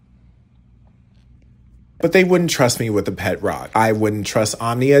 But they wouldn't trust me with a pet rock. I wouldn't trust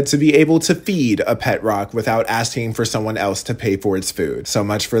Omnia to be able to feed a pet rock without asking for someone else to pay for its food. So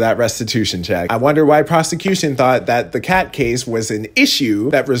much for that restitution check. I wonder why prosecution thought that the cat case was an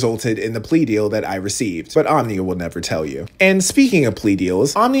issue that resulted in the plea deal that I received. But Omnia will never tell you. And speaking of plea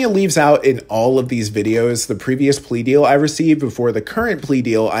deals, Omnia leaves out in all of these videos the previous plea deal I received before the current plea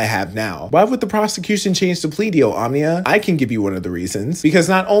deal I have now. Why would the prosecution change the plea deal, Omnia? I can give you one of the reasons. Because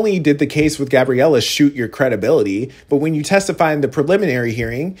not only did the case with Gabriella shoot your credibility, but when you testified in the preliminary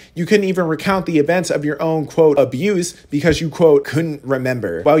hearing, you couldn't even recount the events of your own, quote, abuse because you, quote, couldn't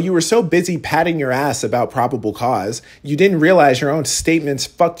remember. While you were so busy patting your ass about probable cause, you didn't realize your own statements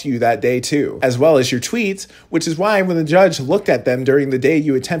fucked you that day too, as well as your tweets, which is why when the judge looked at them during the day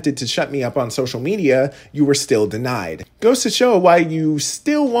you attempted to shut me up on social media, you were still denied. Goes to show why you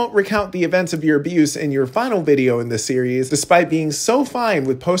still won't recount the events of your abuse in your final video in this series, despite being so fine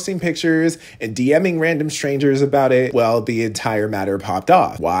with posting pictures and DMing random strangers about it. Well, the entire matter popped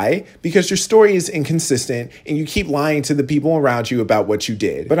off. Why? Because your story is inconsistent and you keep lying to the people around you about what you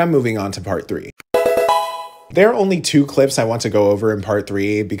did. But I'm moving on to part 3. There are only 2 clips I want to go over in part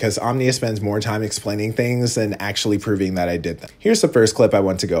 3 because Omnia spends more time explaining things than actually proving that I did them. Here's the first clip I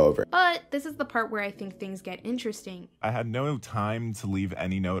want to go over. But this is the part where I think things get interesting. I had no time to leave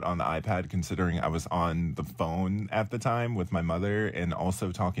any note on the iPad considering I was on the phone at the time with my mother and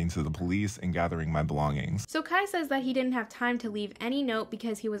also talking to the police and gathering my belongings. So Kai says that he didn't have time to leave any note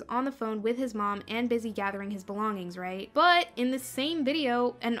because he was on the phone with his mom and busy gathering his belongings, right? But in the same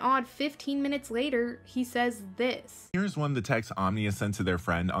video, an odd 15 minutes later, he says this. Here's one of the texts Omnia sent to their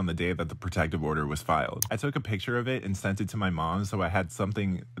friend on the day that the protective order was filed. I took a picture of it and sent it to my mom so I had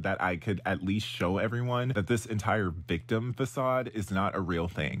something that I could at least show everyone that this entire victim facade is not a real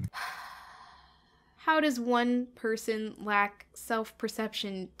thing. How does one person lack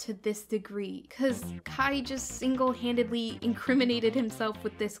self-perception to this degree? Because Kai just single-handedly incriminated himself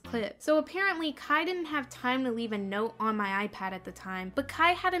with this clip. So apparently Kai didn't have time to leave a note on my iPad at the time, but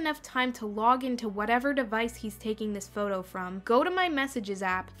Kai had enough time to log into whatever device he's taking this photo from, go to my messages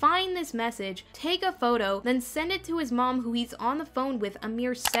app, find this message, take a photo, then send it to his mom who he's on the phone with a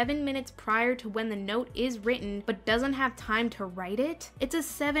mere 7 minutes prior to when the note is written, but doesn't have time to write it? It's a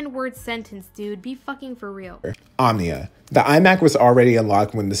 7-word sentence, dude. Be fucking for real. Omnia. The iMac was already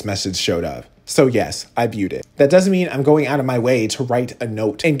unlocked when this message showed up. So yes, I viewed it. That doesn't mean I'm going out of my way to write a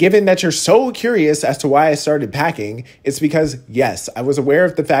note. And given that you're so curious as to why I started packing, it's because, yes, I was aware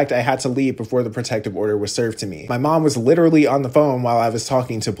of the fact I had to leave before the protective order was served to me. My mom was literally on the phone while I was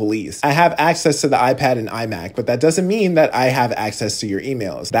talking to police. I have access to the iPad and iMac, but that doesn't mean that I have access to your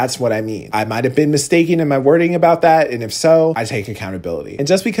emails. That's what I mean. I might have been mistaken in my wording about that, and if so, I take accountability. And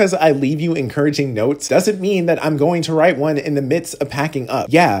just because I leave you encouraging notes doesn't mean that I'm going to write one in the midst of packing up.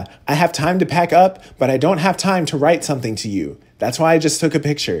 Yeah, I have time to pack up, but I don't have time to write something to you. That's why I just took a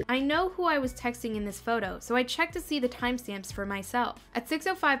picture. I know who I was texting in this photo, so I checked to see the timestamps for myself. At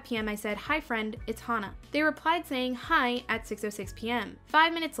 6:05 p.m. I said, "Hi friend, it's Hannah." They replied saying hi at 6:06 p.m.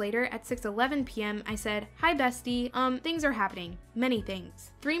 5 minutes later, at 6:11 p.m. I said, "Hi bestie, things are happening. Many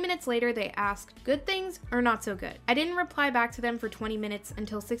things." 3 minutes later, they asked, "Good things or not so good?" I didn't reply back to them for 20 minutes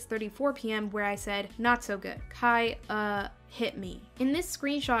until 6:34 p.m. where I said, "Not so good. Kai, hit me." In this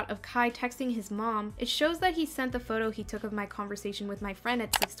screenshot of Kai texting his mom, it shows that he sent the photo he took of my conversation with my friend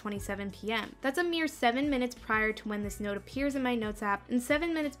at 6:27 p.m. That's a mere 7 minutes prior to when this note appears in my notes app and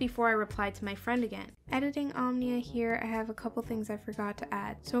 7 minutes before I replied to my friend again. Editing Omnia here, I have a couple things I forgot to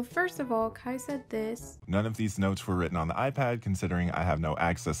add. So first of all, Kai said this. None of these notes were written on the iPad considering I have no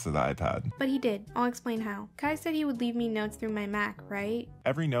access to the iPad. But he did. I'll explain how. Kai said he would leave me notes through my Mac, right?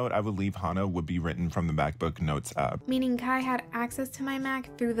 Every note I would leave Hannah would be written from the MacBook Notes app. Meaning Kai had access to my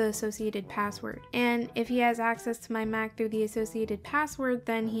Mac through the associated password. And if he has access to my Mac through the associated password,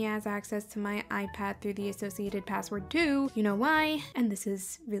 then he has access to my iPad through the associated password too. You know why? And this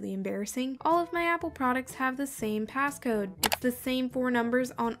is really embarrassing. All of my Apple products have the same passcode. It's the same 4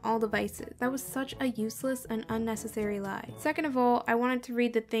 numbers on all devices. That was such a useless and unnecessary lie. Second of all, I wanted to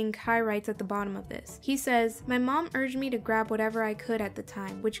read the thing Kai writes at the bottom of this. He says, "My mom urged me to grab whatever I could at the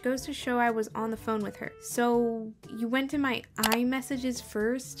time," which goes to show I was on the phone with her. So you went to my my iMessages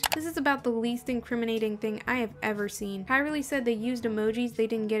first. This is about the least incriminating thing I have ever seen. Kai really said they used emojis. They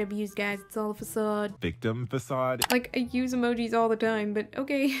didn't get abused, guys. It's all a facade. Victim facade. Like, I use emojis all the time, but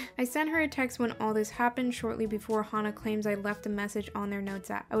okay. I sent her a text when all this happened shortly before Hana claims I left a message on their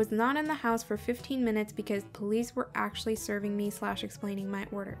notes app. I was not in the house for 15 minutes because police were actually serving me / explaining my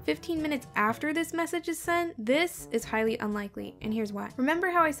order. 15 minutes after this message is sent? This is highly unlikely, and here's why. Remember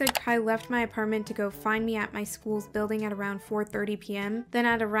how I said Kai left my apartment to go find me at my school's building at around 4:30 p.m.? Then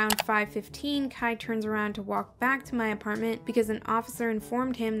at around 5:15, Kai turns around to walk back to my apartment because an officer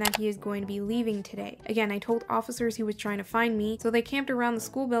informed him that he is going to be leaving today. Again, I told officers he was trying to find me, so they camped around the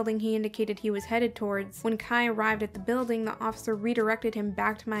school building he indicated he was headed towards. When Kai arrived at the building, the officer redirected him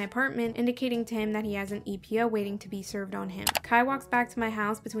back to my apartment, indicating to him that he has an EPO waiting to be served on him. Kai walks back to my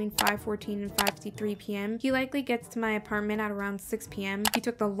house between 5:14 and 5:53 p.m. He likely gets to my apartment at around 6 p.m. He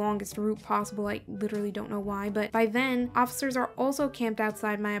took the longest route possible. I literally don't know why, but by then, officers are also camped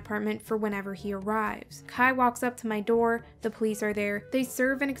outside my apartment for whenever he arrives. Kai walks up to my door, the police are there, they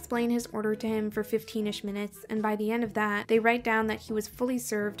serve and explain his order to him for 15-ish minutes, and by the end of that, they write down that he was fully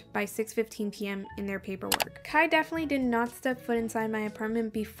served by 6:15 p.m. in their paperwork. Kai definitely did not step foot inside my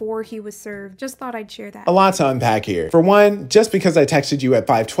apartment before he was served. Just thought I'd share that. A lot to unpack here. For one, just because I texted you at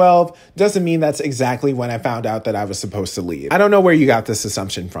 5:12 doesn't mean that's exactly when I found out that I was supposed to leave. I don't know where you got this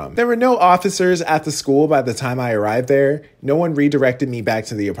assumption from. There were no officers at the school by the time I arrived there. No one redirected me back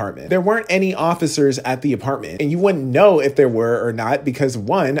to the apartment. There weren't any officers at the apartment, and you wouldn't know if there were or not because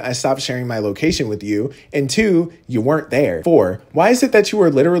 1, I stopped sharing my location with you, and 2, you weren't there. 4, why is it that you were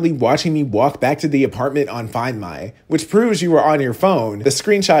literally watching me walk back to the apartment on Find My, which proves you were on your phone? The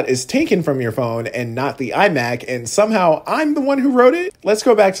screenshot is taken from your phone and not the iMac, and somehow I'm the one who wrote it? Let's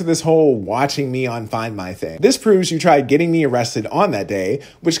go back to this whole watching me on Find My thing. This proves you tried getting me arrested on that day,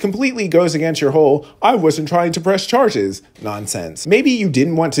 which completely goes against your whole I wasn't trying to press charges nonsense. Maybe you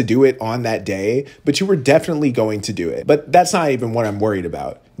didn't want to do it on that day, but you were definitely going to do it. But that's not even what I'm worried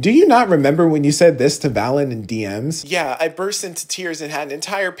about. Do you not remember when you said this to Valen in DMs? Yeah, I burst into tears and had an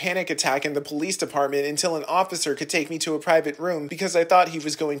entire panic attack in the police department until an officer could take me to a private room because I thought he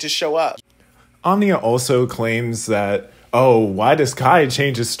was going to show up. Omnia also claims that, oh, why does Kai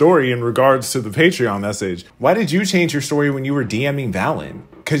change his story in regards to the Patreon message? Why did you change your story when you were DMing Valen?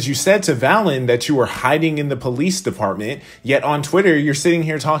 Because you said to Valen that you were hiding in the police department, yet on Twitter you're sitting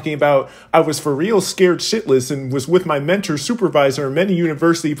here talking about, I was for real scared shitless and was with my mentor, supervisor, and many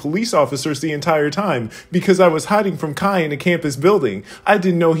university police officers the entire time because I was hiding from Kai in a campus building. I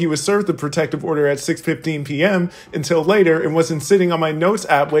didn't know he was served the protective order at 6:15 p.m. until later and wasn't sitting on my notes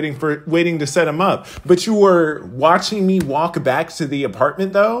app waiting to set him up. But you were watching me walk back to the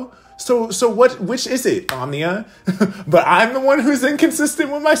apartment though? So which is it, Omnia? But I'm the one who's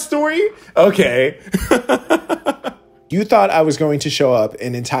inconsistent with my story? Okay. You thought I was going to show up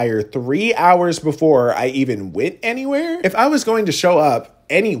an entire 3 hours before I even went anywhere? If I was going to show up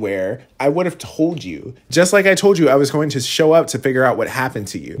anywhere, I would have told you. Just like I told you I was going to show up to figure out what happened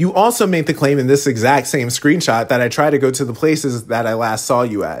to you. You also made the claim in this exact same screenshot that I try to go to the places that I last saw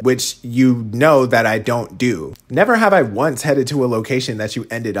you at, which you know that I don't do. Never have I once headed to a location that you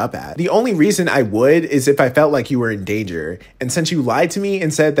ended up at. The only reason I would is if I felt like you were in danger. And since you lied to me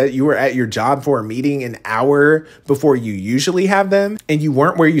and said that you were at your job for a meeting an hour before you usually have them, and you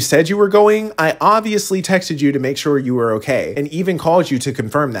weren't where you said you were going, I obviously texted you to make sure you were okay, and even called you to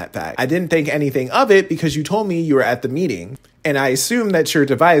confirm that fact. I didn't think anything of it because you told me you were at the meeting. And I assume that your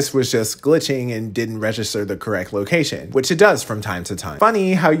device was just glitching and didn't register the correct location, which it does from time to time.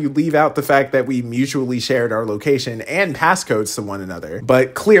 Funny how you leave out the fact that we mutually shared our location and passcodes to one another,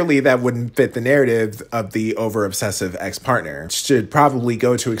 but clearly that wouldn't fit the narrative of the over-obsessive ex-partner. Should probably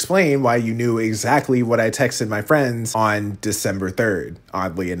go to explain why you knew exactly what I texted my friends on December 3rd,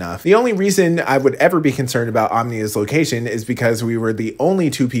 oddly enough. The only reason I would ever be concerned about Omnia's location is because we were the only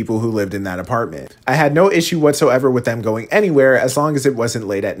 2 people who lived in that apartment. I had no issue whatsoever with them going anywhere as long as it wasn't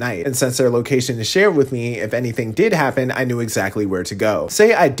late at night. And since their location is shared with me, if anything did happen, I knew exactly where to go.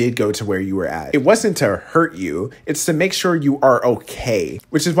 Say I did go to where you were at. It wasn't to hurt you, it's to make sure you are okay,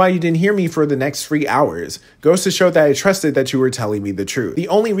 which is why you didn't hear me for the next 3 hours. Goes to show that I trusted that you were telling me the truth. The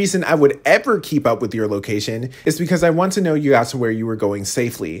only reason I would ever keep up with your location is because I want to know you got to where you were going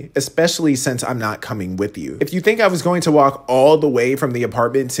safely, especially since I'm not coming with you. If you think I was going to walk all the way from the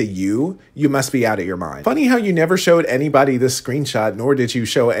apartment to you, you must be out of your mind. Funny how you never showed anybody this screenshot, nor did you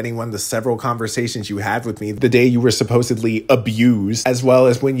show anyone the several conversations you had with me the day you were supposedly abused, as well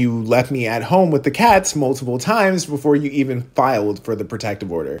as when you left me at home with the cats multiple times before you even filed for the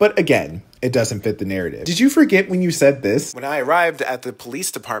protective order. But again, it doesn't fit the narrative. Did you forget when you said this? When I arrived at the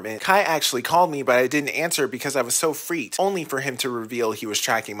police department, Kai actually called me, but I didn't answer because I was so freaked, only for him to reveal he was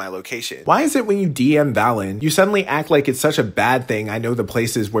tracking my location. Why is it when you DM Valen, you suddenly act like it's such a bad thing I know the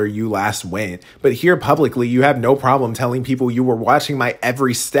places where you last went, but here publicly you have no problem telling people you were watching my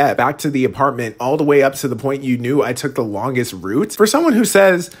every step back to the apartment all the way up to the point you knew I took the longest route? For someone who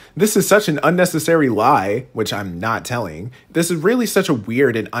says this is such an unnecessary lie, which I'm not telling, this is really such a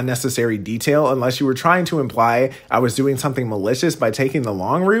weird and unnecessary detail unless you were trying to imply I was doing something malicious by taking the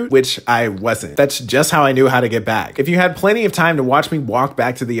long route, which I wasn't. That's just how I knew how to get back. If you had plenty of time to watch me walk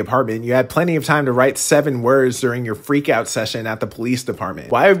back to the apartment, you had plenty of time to write 7 words during your freak out session at the police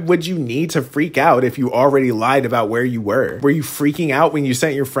department. Why would you need to freak out if you already lied about where you were? Were you freaking out when you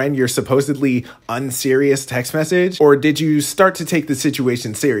sent your friend your supposedly unserious text message? Or did you start to take the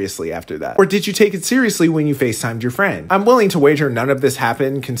situation seriously after that? Or did you take it seriously when you FaceTimed your friend? I'm willing to wager none of this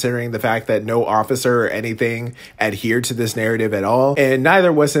happened, considering the fact that no officer or anything adhered to this narrative at all, and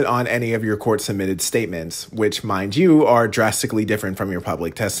neither was it on any of your court-submitted statements, which, mind you, are drastically different from your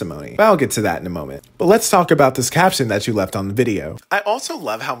public testimony. But I'll get to that in a moment. But let's talk about this caption that you left on the video. I also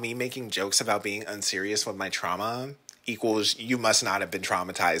love how me making jokes about being unserious with my trauma equals you must not have been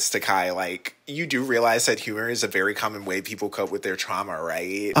traumatized to Kai. Like, you do realize that humor is a very common way people cope with their trauma,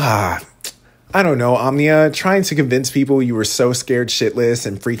 right? I don't know, Omnia, trying to convince people you were so scared shitless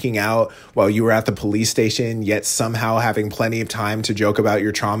and freaking out while you were at the police station, yet somehow having plenty of time to joke about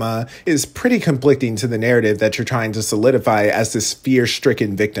your trauma is pretty conflicting to the narrative that you're trying to solidify as this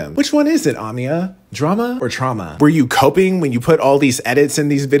fear-stricken victim. Which one is it, Omnia? Drama or trauma? Were you coping when you put all these edits in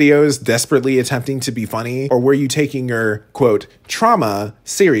these videos, desperately attempting to be funny? Or were you taking your, quote, trauma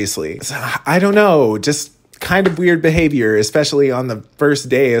seriously? I don't know, just kind of weird behavior, especially on the first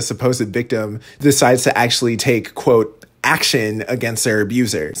day a supposed victim decides to actually take, quote, action against their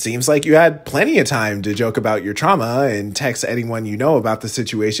abuser. Seems like you had plenty of time to joke about your trauma and text anyone you know about the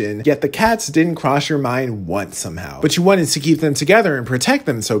situation, yet the cats didn't cross your mind once somehow. But you wanted to keep them together and protect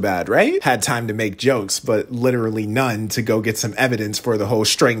them so bad, right? Had time to make jokes, but literally none to go get some evidence for the whole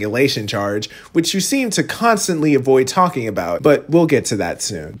strangulation charge, which you seem to constantly avoid talking about, but we'll get to that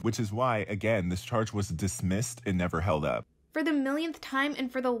soon. Which is why, again, this charge was dismissed and never held up. For the millionth time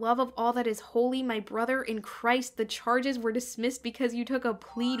and for the love of all that is holy, my brother in Christ, the charges were dismissed because you took a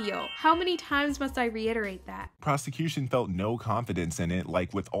plea deal. How many times must I reiterate that? Prosecution felt no confidence in it,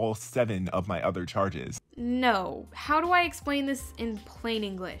 like with all 7 of my other charges. No. How do I explain this in plain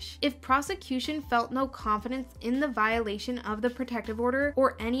English? If prosecution felt no confidence in the violation of the protective order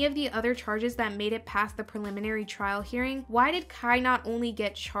or any of the other charges that made it past the preliminary trial hearing, why did Kai not only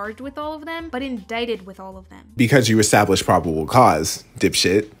get charged with all of them, but indicted with all of them? Because you established probable cause,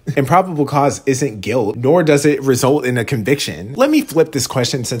 dipshit. And probable cause isn't guilt, nor does it result in a conviction. Let me flip this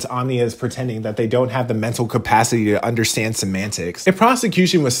question since Omnia is pretending that they don't have the mental capacity to understand semantics. If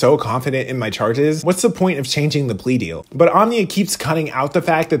prosecution was so confident in my charges, what's the point of changing the plea deal? But Omnia keeps cutting out the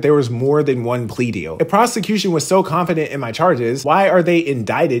fact that there was more than one plea deal. If prosecution was so confident in my charges, why are they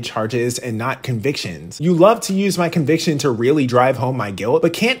indicted charges and not convictions? You love to use my conviction to really drive home my guilt,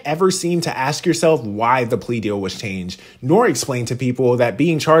 but can't ever seem to ask yourself why the plea deal was changed, nor explain to people that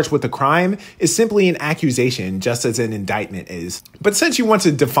being charged with a crime is simply an accusation, just as an indictment is. But since you want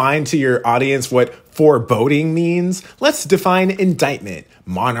to define to your audience what foreboding means, let's define indictment,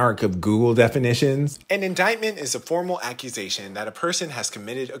 monarch of Google definitions. An indictment is a formal accusation that a person has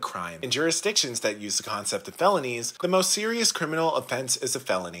committed a crime. In jurisdictions that use the concept of felonies, the most serious criminal offense is a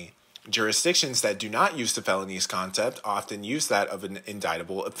felony. Jurisdictions that do not use the felonies concept often use that of an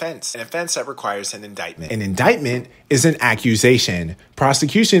indictable offense, an offense that requires an indictment. An indictment is an accusation.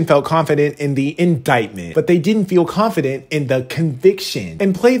 Prosecution felt confident in the indictment, but they didn't feel confident in the conviction.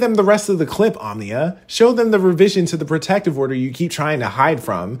 And play them the rest of the clip, Omnia. Show them the revision to the protective order you keep trying to hide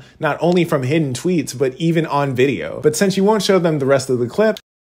from, not only from hidden tweets, but even on video. But since you won't show them the rest of the clip...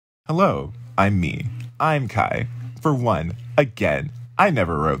 Hello, I'm me. I'm Kai. For one, again, I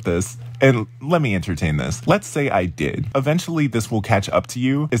never wrote this. And let me entertain this. Let's say I did. Eventually, this will catch up to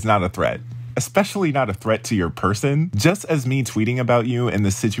you is not a threat. especially not a threat to your person. Just as me tweeting about you and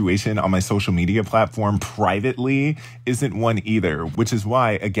the situation on my social media platform privately isn't one either, which is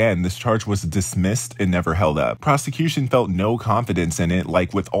why, again, this charge was dismissed and never held up. Prosecution felt no confidence in it,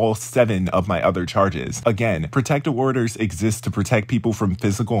 like with all 7 of my other charges. Again, protective orders exist to protect people from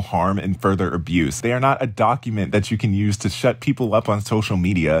physical harm and further abuse. They are not a document that you can use to shut people up on social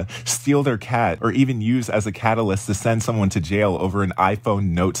media, steal their cat, or even use as a catalyst to send someone to jail over an iPhone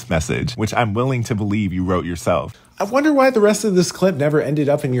notes message, which I'm willing to believe you wrote yourself. I wonder why the rest of this clip never ended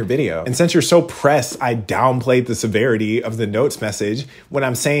up in your video. And since you're so pressed, I downplayed the severity of the notes message when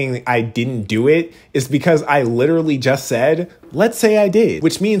I'm saying I didn't do it, is because I literally just said, let's say I did,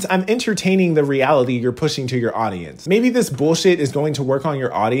 which means I'm entertaining the reality you're pushing to your audience. Maybe this bullshit is going to work on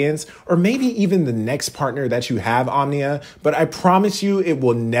your audience, or maybe even the next partner that you have, Omnia, but I promise you it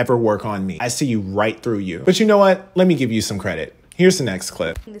will never work on me. I see you right through you. But you know what? Let me give you some credit. Here's the next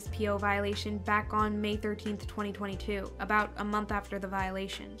clip. This PO violation back on May 13th, 2022, about a month after the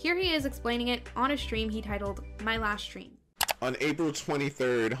violation. Here he is explaining it on a stream he titled My Last Stream. On April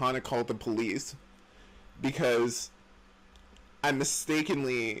 23rd, Hana called the police because a message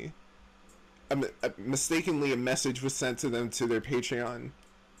was sent to them to their Patreon,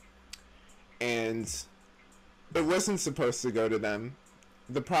 and it wasn't supposed to go to them.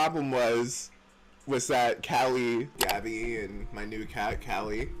 The problem was that Gabby, and my new cat,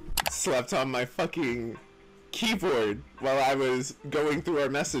 Callie, slept on my fucking keyboard while I was going through our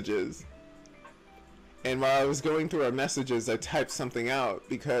messages. And while I was going through our messages, I typed something out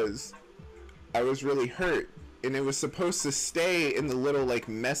because I was really hurt. And it was supposed to stay in the little, like,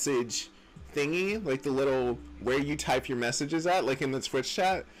 message thingy, like the little where you type your messages at, like in the Twitch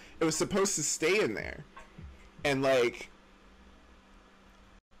chat. It was supposed to stay in there. And, like,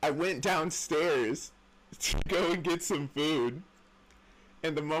 I went downstairs to go and get some food,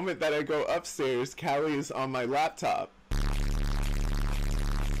 and the moment that I go upstairs, Callie is on my laptop.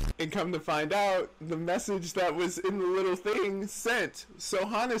 And come to find out, the message that was in the little thing sent. So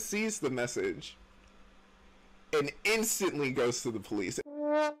Hana sees the message and instantly goes to the police. It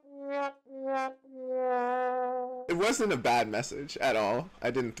wasn't a bad message at all.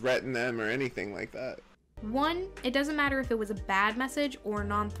 I didn't threaten them or anything like that. One, it doesn't matter if it was a bad message or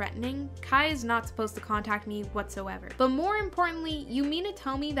non-threatening, Kai is not supposed to contact me whatsoever. But more importantly, you mean to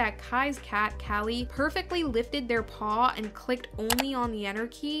tell me that Kai's cat, Callie, perfectly lifted their paw and clicked only on the enter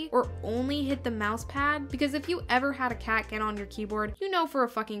key or only hit the mouse pad? Because if you ever had a cat get on your keyboard, you know for a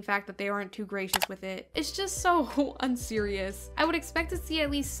fucking fact that they aren't too gracious with it. It's just so unserious. I would expect to see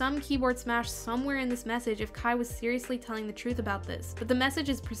at least some keyboard smash somewhere in this message if Kai was seriously telling the truth about this, but the message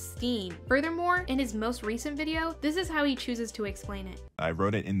is pristine. Furthermore, in his most recent video, this is how he chooses to explain it. I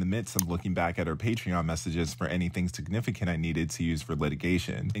wrote it in the midst of looking back at our Patreon messages for anything significant I needed to use for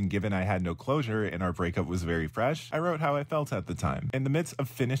litigation. And given I had no closure and our breakup was very fresh, I wrote how I felt at the time. In the midst of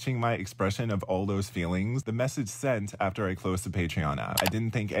finishing my expression of all those feelings, the message sent after I closed the Patreon app. I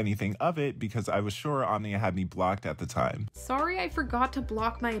didn't think anything of it because I was sure Omnia had me blocked at the time. Sorry I forgot to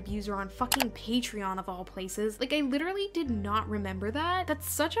block my abuser on fucking Patreon of all places. Like, I literally did not remember that. That's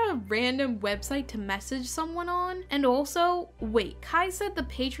such a random website to message someone on. And also, wait, Kai said the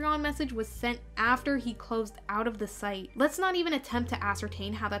Patreon message was sent after he closed out of the site. Let's not even attempt to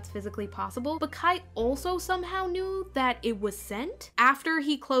ascertain how that's physically possible, but Kai also somehow knew that it was sent after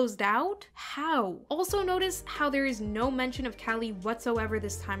he closed out? How? Also notice how there is no mention of Callie whatsoever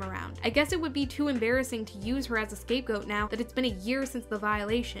this time around. I guess it would be too embarrassing to use her as a scapegoat now that it's been a year since the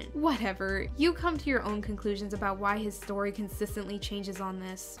violation. Whatever, you come to your own conclusions about why his story consistently changes on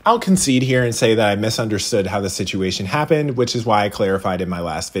this. I'll concede here and say that I misunderstood how the situation happened, which is why I clarified in my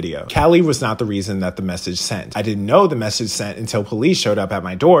last video. Callie was not the reason that the message sent. I didn't know the message sent until police showed up at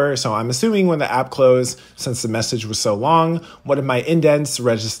my door, so I'm assuming when the app closed, since the message was so long, one of my indents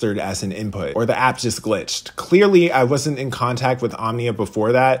registered as an input, or the app just glitched. Clearly, I wasn't in contact with Omnia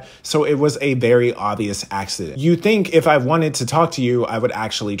before that, so it was a very obvious accident. You'd think if I wanted to talk to you, I would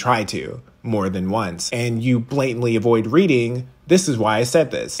actually try to, more than once, and you blatantly avoid reading. This is why I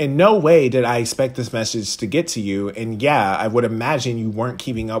said this. In no way did I expect this message to get to you, and yeah, I would imagine you weren't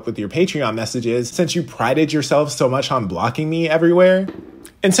keeping up with your Patreon messages since you prided yourself so much on blocking me everywhere.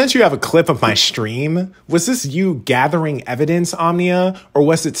 And since you have a clip of my stream, was this you gathering evidence, Omnia, or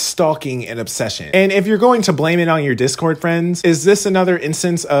was it stalking and obsession? And if you're going to blame it on your Discord friends, is this another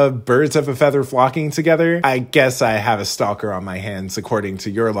instance of birds of a feather flocking together? I guess I have a stalker on my hands according to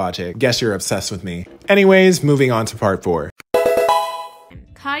your logic. Guess you're obsessed with me. Anyways, moving on to part 4.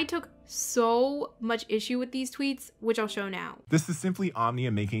 Kai took so much issue with these tweets, which I'll show now. This is simply Omnia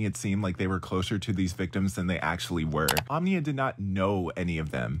making it seem like they were closer to these victims than they actually were. Omnia did not know any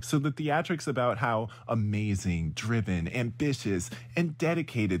of them, so the theatrics about how amazing, driven, ambitious, and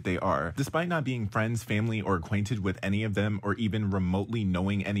dedicated they are, despite not being friends, family, or acquainted with any of them, or even remotely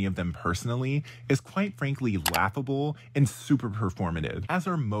knowing any of them personally, is quite frankly laughable and super performative, as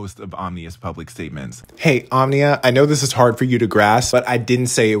are most of Omnia's public statements. Hey, Omnia, I know this is hard for you to grasp, but I didn't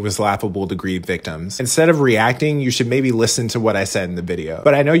say it was laughable to grieve victims. Instead of reacting, you should maybe listen to what I said in the video.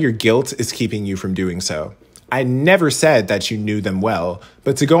 But I know your guilt is keeping you from doing so. I never said that you knew them well,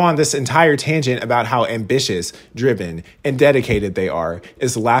 but to go on this entire tangent about how ambitious, driven, and dedicated they are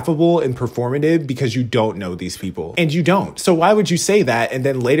is laughable and performative because you don't know these people. And you don't. So why would you say that and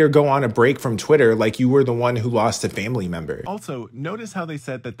then later go on a break from Twitter like you were the one who lost a family member? Also, notice how they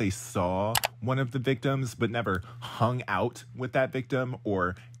said that they saw one of the victims but never hung out with that victim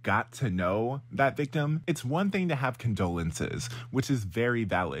or got to know that victim. It's one thing to have condolences, which is very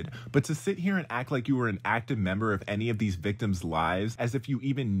valid, but to sit here and act like you were an active member of any of these victims' lives as if you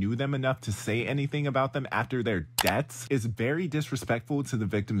even knew them enough to say anything about them after their deaths is very disrespectful to the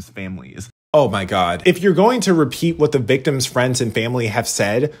victims' families. Oh my God. If you're going to repeat what the victim's friends and family have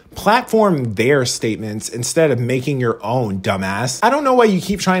said, platform their statements instead of making your own, dumbass. I don't know why you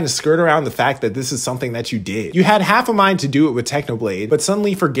keep trying to skirt around the fact that this is something that you did. You had half a mind to do it with Technoblade, but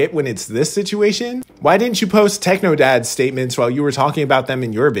suddenly forget when it's this situation? Why didn't you post Technodad's statements while you were talking about them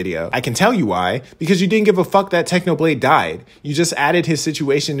in your video? I can tell you why. Because you didn't give a fuck that Technoblade died. You just added his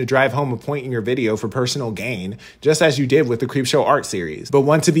situation to drive home a point in your video for personal gain, just as you did with the Creepshow art series. But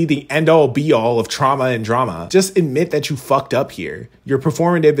want to be the end-all be-all of trauma and drama. Just admit that you fucked up here. You're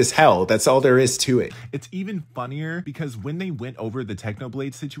performative as hell. That's all there is to it. It's even funnier because when they went over the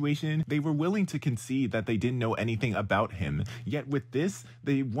Technoblade situation, they were willing to concede that they didn't know anything about him. Yet with this,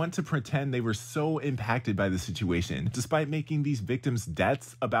 they want to pretend they were so impacted by the situation, despite making these victims'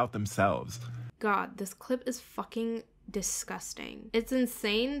 deaths about themselves. God, this clip is fucking disgusting. It's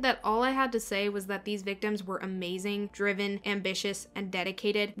insane that all I had to say was that these victims were amazing, driven, ambitious, and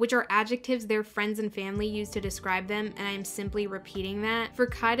dedicated, which are adjectives their friends and family use to describe them, and I am simply repeating that. For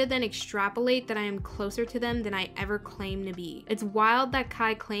Kai to then extrapolate that I am closer to them than I ever claimed to be. It's wild that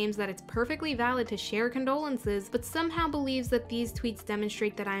Kai claims that it's perfectly valid to share condolences, but somehow believes that these tweets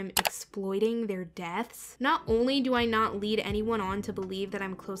demonstrate that I am exploiting their deaths. Not only do I not lead anyone on to believe that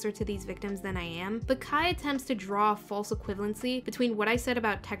I'm closer to these victims than I am, but Kai attempts to draw a false equivalency between what I said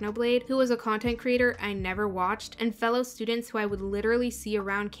about Technoblade, who was a content creator I never watched, and fellow students who I would literally see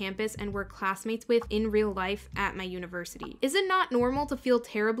around campus and were classmates with in real life at my university. Is it not normal to feel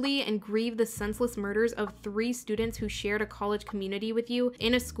terribly and grieve the senseless murders of 3 students who shared a college community with you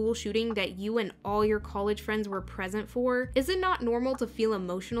in a school shooting that you and all your college friends were present for? Is it not normal to feel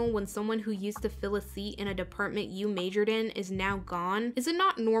emotional when someone who used to fill a seat in a department you majored in is now gone? Is it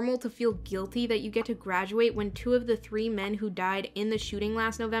not normal to feel guilty that you get to graduate when 2 of the 3 men who died in the shooting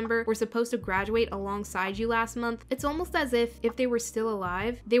last November were supposed to graduate alongside you last month? It's almost as if they were still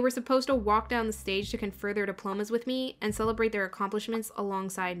alive, they were supposed to walk down the stage to confer their diplomas with me and celebrate their accomplishments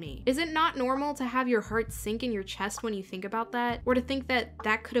alongside me. Is it not normal to have your heart sink in your chest when you think about that? Or to think that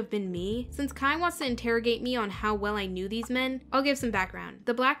that could have been me? Since Kai wants to interrogate me on how well I knew these men, I'll give some background.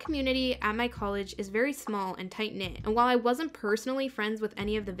 The Black community at my college is very small and tight-knit, and while I wasn't personally friends with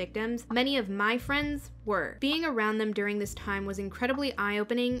any of the victims, many of my friends were. Being around them during this time was incredibly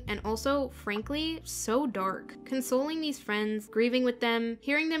eye-opening and also, frankly, so dark. Consoling these friends, grieving with them,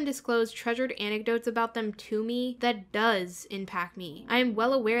 hearing them disclose treasured anecdotes about them to me, that does impact me. I am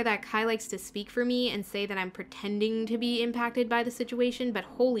well aware that Kai likes to speak for me and say that I'm pretending to be impacted by the situation, but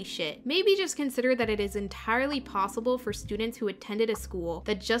holy shit. Maybe just consider that it is entirely possible for students who attended a school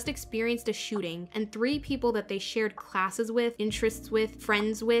that just experienced a shooting and 3 people that they shared classes with, interests with,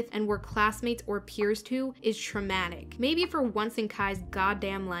 friends with, and were classmates or peers to is traumatic. Maybe for once in Kai's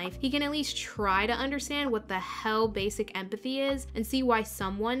goddamn life, he can at least try to understand what the hell basic empathy is and see why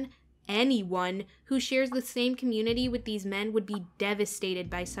someone, anyone, who shares the same community with these men would be devastated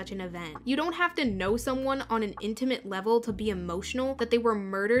by such an event. You don't have to know someone on an intimate level to be emotional that they were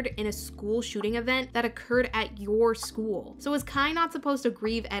murdered in a school shooting event that occurred at your school. So is Kai not supposed to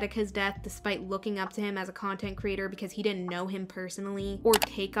grieve Etika's death despite looking up to him as a content creator because he didn't know him personally, or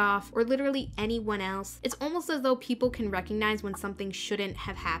Takeoff, or literally anyone else? It's almost as though people can recognize when something shouldn't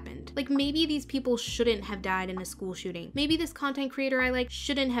have happened. Like maybe these people shouldn't have died in a school shooting. Maybe this content creator I like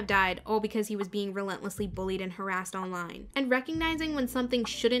shouldn't have died all because he was being relentlessly bullied and harassed online. And recognizing when something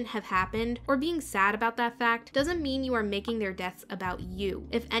shouldn't have happened, or being sad about that fact, doesn't mean you are making their deaths about you.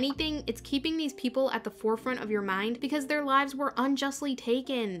 If anything, it's keeping these people at the forefront of your mind because their lives were unjustly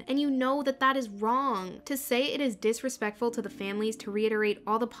taken, and you know that that is wrong. To say it is disrespectful to the families to reiterate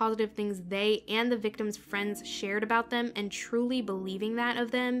all the positive things they and the victims' friends shared about them, and truly believing that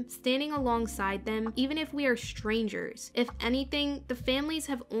of them, standing alongside them, even if we are strangers. If anything, the families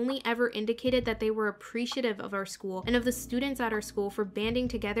have only ever indicated that they were appreciative of our school and of the students at our school for banding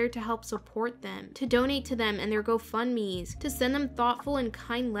together to help support them, to donate to them and their GoFundMes, to send them thoughtful and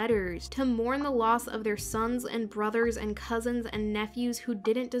kind letters, to mourn the loss of their sons and brothers and cousins and nephews who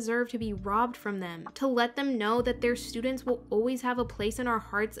didn't deserve to be robbed from them, to let them know that their students will always have a place in our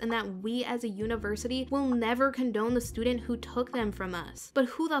hearts and that we as a university will never condone the student who took them from us. But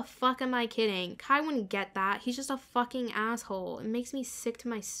who the fuck am I kidding? Kai wouldn't get that. He's just a fucking asshole. It makes me sick to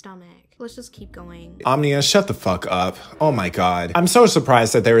my stomach. Let's just keep going. Omnia, shut the fuck up. Oh my god. I'm so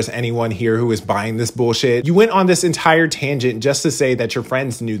surprised that there is anyone here who is buying this bullshit. You went on this entire tangent just to say that your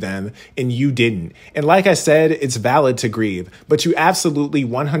friends knew them and you didn't. And like I said, it's valid to grieve, but you absolutely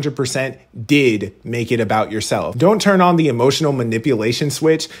 100% did make it about yourself. Don't turn on the emotional manipulation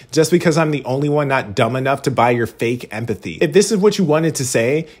switch just because I'm the only one not dumb enough to buy your fake empathy. If this is what you wanted to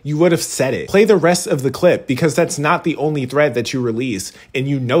say, you would have said it. Play the rest of the clip because that's not the only thread that you release, and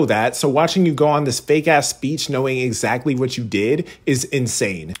you know that, so watching you go on this fake ass speech knowing exactly what you did is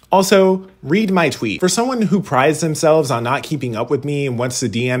insane. Also, read my tweet. For someone who prides themselves on not keeping up with me and wants to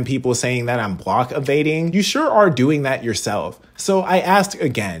DM people saying that I'm block evading, you sure are doing that yourself. So I ask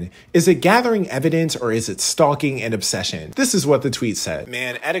again, is it gathering evidence or is it stalking and obsession? This is what the tweet said.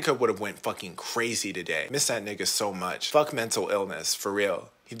 Man, Etika would have went fucking crazy today. Miss that nigga so much. Fuck mental illness, for real.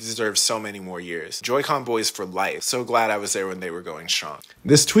 He deserves so many more years. Joy-Con boys for life. So glad I was there when they were going strong.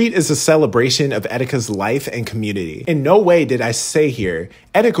 This tweet is a celebration of Etika's life and community. In no way did I say here,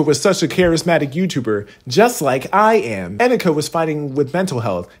 Etika was such a charismatic YouTuber, just like I am. Etika was fighting with mental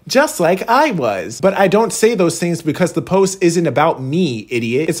health, just like I was. But I don't say those things because the post isn't about me,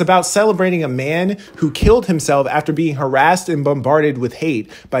 idiot. It's about celebrating a man who killed himself after being harassed and bombarded with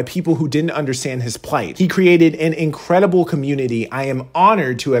hate by people who didn't understand his plight. He created an incredible community I am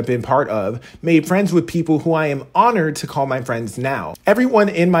honored to have been part of, made friends with people who I am honored to call my friends now. Everyone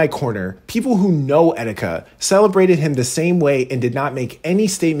in my corner, people who know Etika, celebrated him the same way and did not make any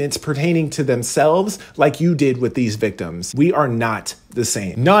statements pertaining to themselves like you did with these victims. We are not the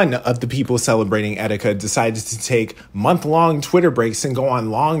same. None of the people celebrating Etika decided to take month-long Twitter breaks and go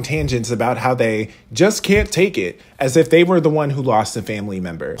on long tangents about how they just can't take it, as if they were the one who lost a family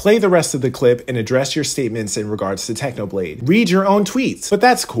member. Play the rest of the clip and address your statements in regards to Technoblade. Read your own tweets. But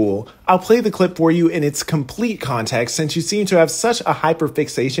that's cool. I'll play the clip for you in its complete context since you seem to have such a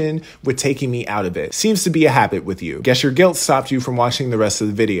hyperfixation with taking me out of it. Seems to be a habit with you. Guess your guilt stopped you from watching the rest of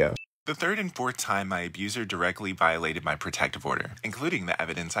the video. The third and fourth time my abuser directly violated my protective order, including the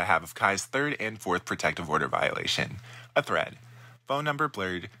evidence I have of Kai's third and fourth protective order violation. A thread. Phone number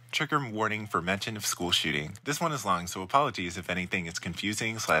blurred. Trigger warning for mention of school shooting. This one is long, so apologies if anything is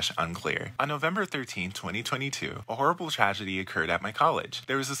confusing/unclear. On November 13, 2022, a horrible tragedy occurred at my college.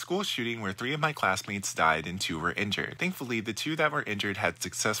 There was a school shooting where 3 of my classmates died and 2 were injured. Thankfully, the 2 that were injured had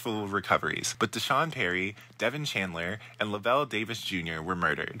successful recoveries, but Deshaun Perry, Devin Chandler, and Lavelle Davis Jr. were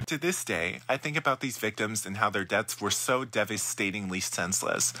murdered. To this day, I think about these victims and how their deaths were so devastatingly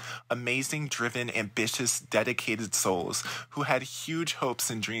senseless. Amazing, driven, ambitious, dedicated souls who had huge hopes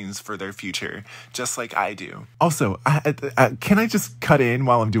and dreams for their future, just like I do. Also, can I just cut in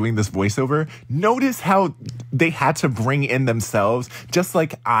while I'm doing this voiceover? Notice how they had to bring in themselves, just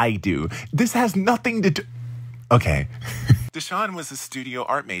like I do. This has nothing to do... Okay. Deshaun was a studio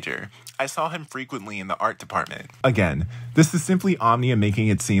art major. I saw him frequently in the art department. Again, this is simply Omnia making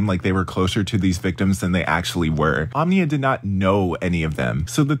it seem like they were closer to these victims than they actually were. Omnia did not know any of them,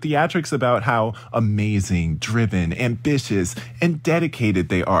 so the theatrics about how amazing, driven, ambitious, and dedicated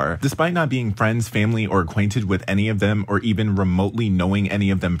they are, despite not being friends, family, or acquainted with any of them, or even remotely knowing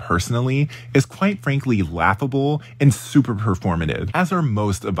any of them personally, is quite frankly laughable and super performative, as are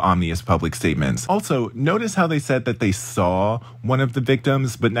most of Omnia's public statements. Also, notice how they said that they saw one of the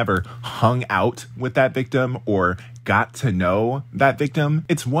victims, but never hung out with that victim or got to know that victim,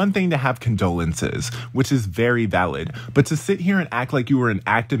 it's one thing to have condolences, which is very valid, but to sit here and act like you were an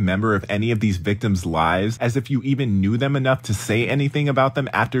active member of any of these victims' lives as if you even knew them enough to say anything about them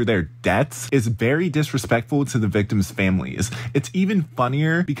after their deaths is very disrespectful to the victims' families. It's even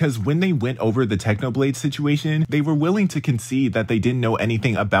funnier because when they went over the Technoblade situation, they were willing to concede that they didn't know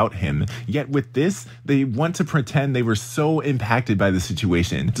anything about him. Yet with this, they want to pretend they were so impacted by the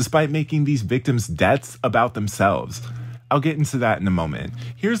situation, despite making these victims' deaths about themselves. I'll get into that in a moment.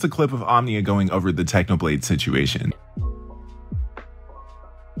 Here's a clip of Omnia going over the Technoblade situation.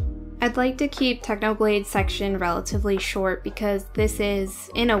 I'd like to keep Technoblade's section relatively short because this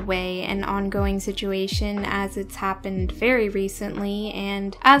is, in a way, an ongoing situation as it's happened very recently,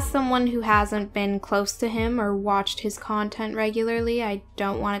 and as someone who hasn't been close to him or watched his content regularly, I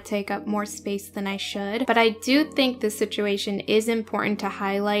don't want to take up more space than I should, but I do think this situation is important to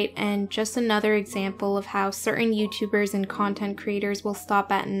highlight and just another example of how certain YouTubers and content creators will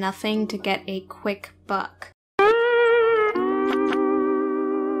stop at nothing to get a quick buck.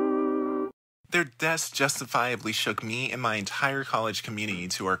 Their deaths justifiably shook me and my entire college community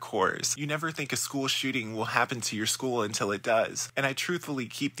to our cores. You never think a school shooting will happen to your school until it does. And I truthfully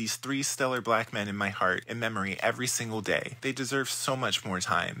keep these 3 stellar black men in my heart and memory every single day. They deserve so much more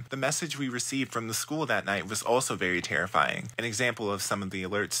time. The message we received from the school that night was also very terrifying. An example of some of the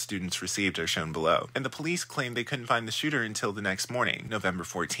alerts students received are shown below. And the police claimed they couldn't find the shooter until the next morning, November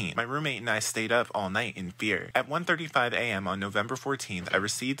 14th. My roommate and I stayed up all night in fear. At 1:35 a.m. on November 14th, I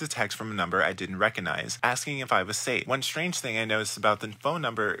received a text from a number I didn't recognize, asking if I was safe. One strange thing I noticed about the phone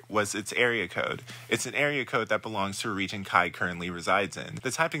number was its area code. It's an area code that belongs to a region Kai currently resides in.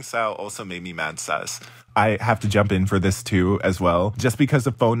 The typing style also made me mad sus. I have to jump in for this too as well. Just because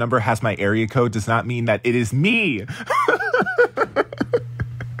the phone number has my area code does not mean that it is me.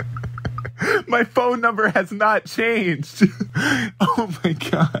 My phone number has not changed. Oh my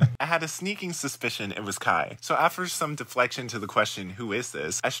god. I had a sneaking suspicion it was Kai. So after some deflection to the question, who is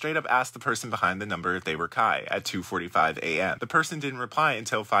this? I straight up asked the person behind the number if they were Kai at 2:45 a.m. The person didn't reply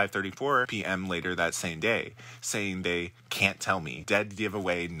until 5:34 p.m. later that same day, saying they can't tell me. Dead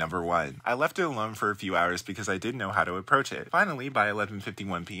giveaway number 1. I left it alone for a few hours because I didn't know how to approach it. Finally, by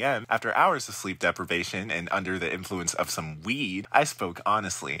 11:51 p.m., after hours of sleep deprivation and under the influence of some weed, I spoke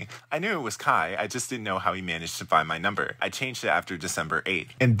honestly. I knew it was Kai, I just didn't know how he managed to find my number. I changed it after December 8th.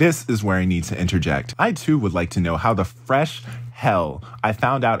 And this is where I need to interject. I too would like to know how the fresh hell I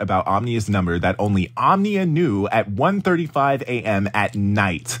found out about Omnia's number that only Omnia knew at 1:35 a.m. at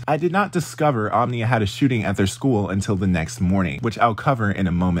night. I did not discover Omnia had a shooting at their school until the next morning, which I'll cover in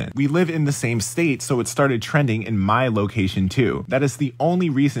a moment. We live in the same state, so it started trending in my location too. That is the only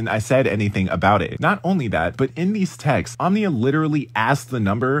reason I said anything about it. Not only that, but in these texts, Omnia literally asked the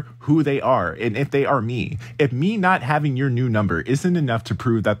number who they are and if they are me. If me not having your new number isn't enough to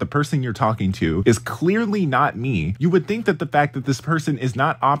prove that the person you're talking to is clearly not me, you would think that the fact that this person is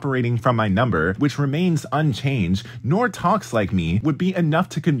not operating from my number, which remains unchanged, nor talks like me, would be enough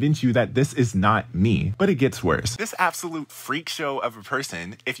to convince you that this is not me. But it gets worse. This absolute freak show of a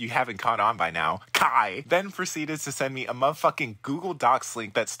person, if you haven't caught on by now, Kai, then proceeded to send me a motherfucking Google Docs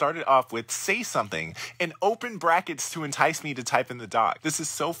link that started off with "say something" in open brackets to entice me to type in the doc. This is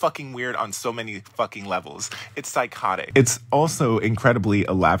so fucking weird on so many fucking levels. It's psychotic. It's also incredibly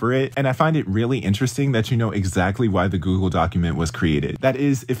elaborate, and I find it really interesting that you know exactly why the Google document was created. That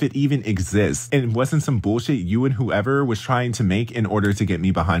is, if it even exists, and it wasn't some bullshit you and whoever was trying to make in order to get me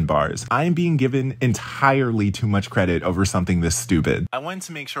behind bars. I am being given entirely too much credit over something this stupid. I wanted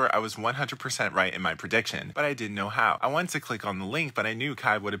to make sure I was 100% right in my prediction, but I didn't know how. I wanted to click on the link, but I knew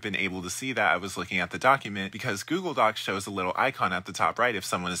Kai would have been able to see that I was looking at the document because Google Docs shows a little icon at the top right if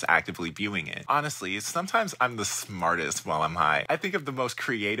someone is actively viewing it. Honestly, sometimes I'm the smartest while I'm high. I think of the most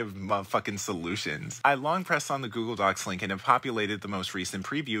creative motherfucking solutions. I long pressed on the Google Docs link and it populated the most recent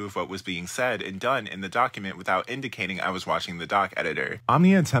preview of what was being said and done in the document without indicating I was watching the doc editor.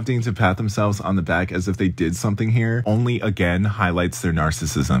 Omnia attempting to pat themselves on the back as if they did something here only again highlights their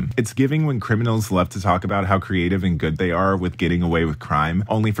narcissism. It's giving when criminals love to talk about how creative and good they are with getting away with crime,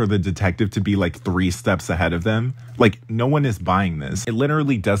 only for the detective to be like 3 steps ahead of them. Like, no one is buying this. It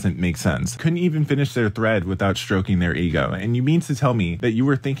literally doesn't make sense. Couldn't even finish their thread without stroking their ego. And you mean to tell me that you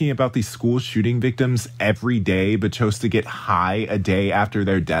were thinking about these school shooting victims every day, but chose to get high a day after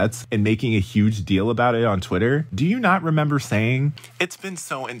their deaths and making a huge deal about it on Twitter? Do you not remember saying, "It's been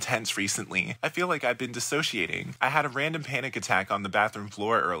so intense recently. I feel like I've been dissociating. I had a random panic attack on the bathroom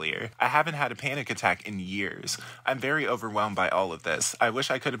floor earlier. I haven't had a panic attack in years. I'm very overwhelmed by all of this. I wish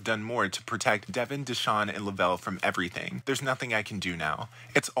I could have done more to protect Devin, Deshaun, and Lavelle from everything. There's nothing I can do now.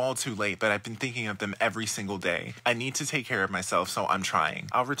 It's all too late, but I've been thinking of them every single day. I need to take care of myself, so I'm trying.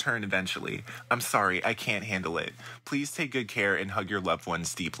 I'll return eventually. I'm sorry, I can't handle it. Please take good care and hug your loved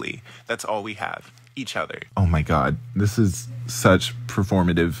ones deeply. That's all we have. Each other." Oh my god, this is such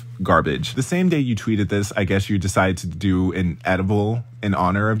performative garbage. The same day you tweeted this, I guess you decided to do an edible in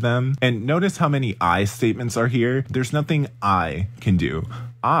honor of them. And notice how many I statements are here. There's nothing I can do.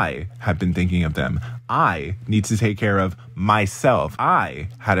 I have been thinking of them. I need to take care of myself. I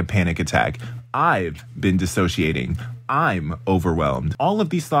had a panic attack. I've been dissociating. I'm overwhelmed. All of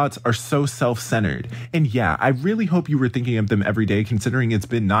these thoughts are so self-centered. And yeah, I really hope you were thinking of them every day, considering it's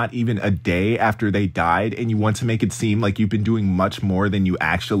been not even a day after they died and you want to make it seem like you've been doing much more than you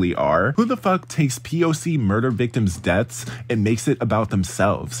actually are. Who the fuck takes POC murder victims' deaths and makes it about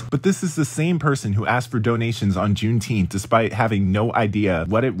themselves? But this is the same person who asked for donations on Juneteenth despite having no idea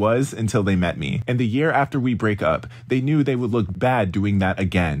what it was until they met me. And the year after we break up, they knew they would look bad doing that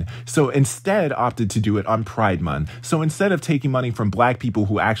again. So instead opted to do it on Pride Month. So instead of taking money from black people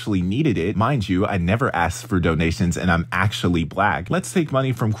who actually needed it, mind you, I never asked for donations and I'm actually black. Let's take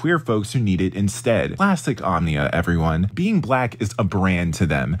money from queer folks who need it instead. Classic Omnia, everyone. Being black is a brand to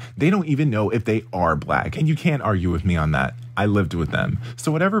them. They don't even know if they are black, and you can't argue with me on that. I lived with them.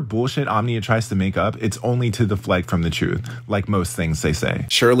 So whatever bullshit Omnia tries to make up, it's only to deflect from the truth, like most things they say.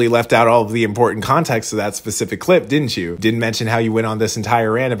 Surely left out all of the important context of that specific clip, didn't you? Didn't mention how you went on this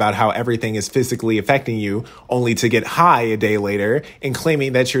entire rant about how everything is physically affecting you, only to get high a day later and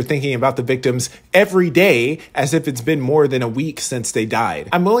claiming that you're thinking about the victims every day as if it's been more than a week since they died.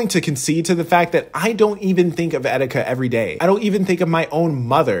 I'm willing to concede to the fact that I don't even think of Etika every day. I don't even think of my own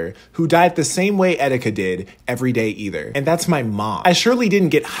mother, who died the same way Etika did, every day either. And that's my mom. I surely didn't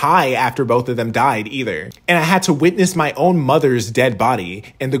get high after both of them died either. And I had to witness my own mother's dead body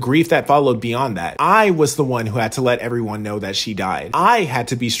and the grief that followed beyond that. I was the one who had to let everyone know that she died. I had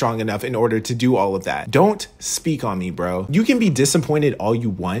to be strong enough in order to do all of that. Don't speak on me, bro. You can be disappointed all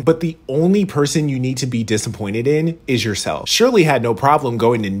you want, but the only person you need to be disappointed in is yourself. Shirley had no problem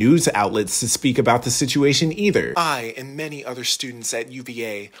going to news outlets to speak about the situation either. I and many other students at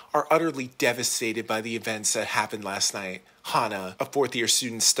UVA are utterly devastated by the events that happened last night. Hannah, a fourth-year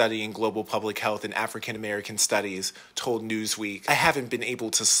student studying global public health and African American studies, told Newsweek, "I haven't been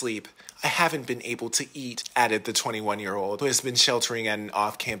able to sleep. I haven't been able to eat," added the 21-year-old, who has been sheltering at an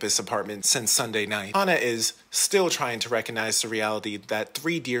off-campus apartment since Sunday night. Hannah is still trying to recognize the reality that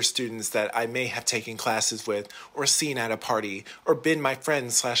 3 dear students that I may have taken classes with or seen at a party or been my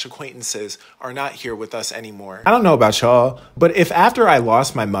friends/acquaintances are not here with us anymore. I don't know about y'all, but if after I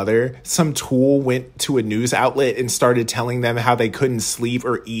lost my mother, some tool went to a news outlet and started telling them how they couldn't sleep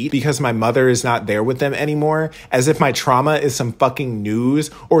or eat because my mother is not there with them anymore, as if my trauma is some fucking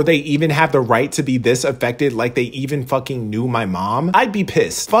news, or they even have the right to be this affected like they even fucking knew my mom, I'd be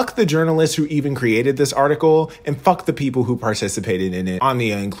pissed. Fuck the journalist who even created this article, and fuck the people who participated in it,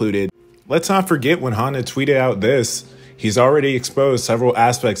 Omnia included. Let's not forget when Hannah tweeted out this: "He's already exposed several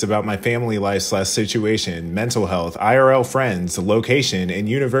aspects about my family life/situation, mental health, IRL friends, location, and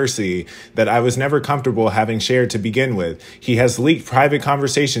university that I was never comfortable having shared to begin with. He has leaked private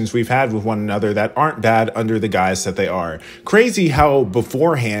conversations we've had with one another that aren't bad under the guise that they are." Crazy how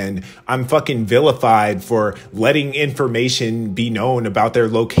beforehand I'm fucking vilified for letting information be known about their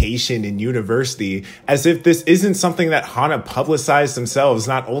location and university, as if this isn't something that Hannah publicized themselves,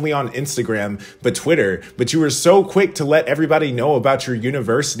 not only on Instagram, but Twitter. But you were so quick to let everybody know about your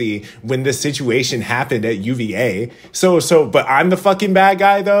university when this situation happened at UVA. But I'm the fucking bad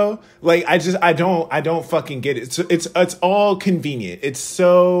guy though. Like, I don't fucking get it. It's all convenient. It's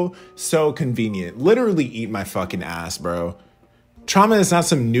so convenient. Literally eat my fucking ass, bro. Trauma is not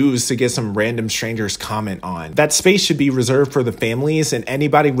some news to get some random stranger's comment on. That space should be reserved for the families, and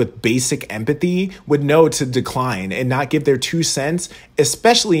anybody with basic empathy would know to decline and not give their 2 cents,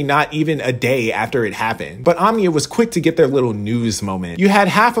 especially not even a day after it happened. But Omnia was quick to get their little news moment. You had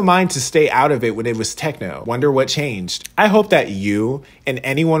half a mind to stay out of it when it was techno. Wonder what changed. I hope that you and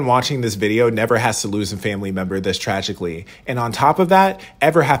anyone watching this video never has to lose a family member this tragically. And on top of that,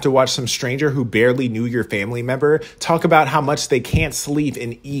 ever have to watch some stranger who barely knew your family member talk about how much they can't can't sleep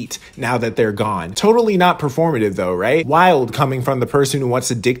and eat now that they're gone. Totally not performative though, right? Wild coming from the person who wants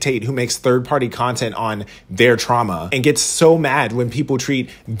to dictate who makes third-party content on their trauma and gets so mad when people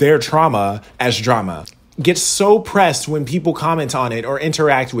treat their trauma as drama. Gets so pressed when people comment on it or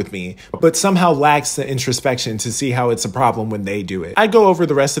interact with me, but somehow lacks the introspection to see how it's a problem when they do it. I'd go over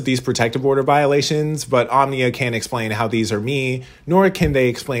the rest of these protective order violations, but Omnia can't explain how these are me, nor can they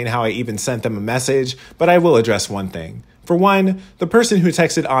explain how I even sent them a message, but I will address one thing. For one, the person who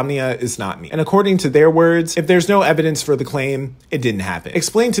texted Omnia is not me. And according to their words, if there's no evidence for the claim, it didn't happen.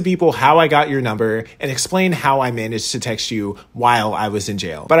 Explain to people how I got your number and explain how I managed to text you while I was in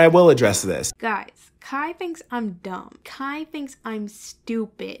jail. But I will address this. Guys, Kai thinks I'm dumb. Kai thinks I'm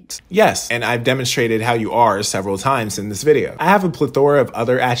stupid. Yes, and I've demonstrated how you are several times in this video. I have a plethora of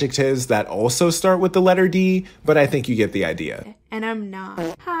other adjectives that also start with the letter D, but I think you get the idea. And I'm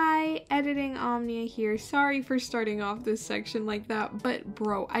not. Hi, editing Omnia here. Sorry for starting off this section like that, but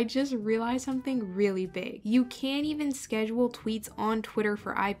bro, I just realized something really big. You can't even schedule tweets on Twitter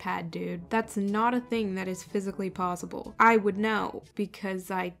for iPad, dude. That's not a thing that is physically possible. I would know because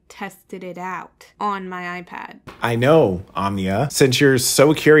I tested it out on my iPad. I know, Omnia. Since you're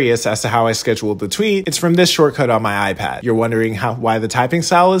so curious as to how I scheduled the tweet, it's from this shortcut on my iPad. You're wondering why the typing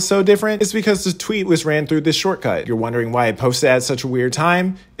style is so different? It's because the tweet was ran through this shortcut. You're wondering why I posted at such a weird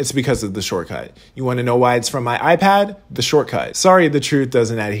time? It's because of the shortcut. You want to know why it's from my iPad? The shortcut. Sorry the truth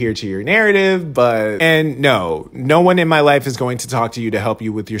doesn't adhere to your narrative, and no one in my life is going to talk to you to help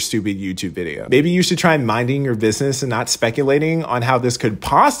you with your stupid YouTube video. Maybe you should try minding your business and not speculating on how this could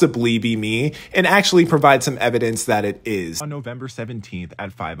possibly be me and actually provide some evidence that it is. On November 17th at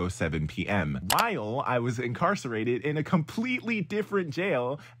 5:07 p.m. while I was incarcerated in a completely different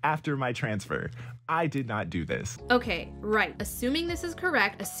jail after my transfer. I did not do this. Okay, right. Assuming this is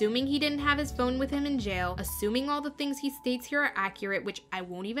correct, assuming he didn't have his phone with him in jail, assuming all the things he states here are accurate, which I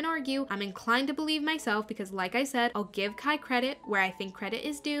won't even argue, I'm inclined to believe myself because like I said, I'll give Kai credit where I think credit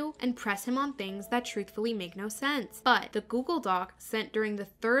is due and press him on things that truthfully make no sense. But the Google Doc sent during the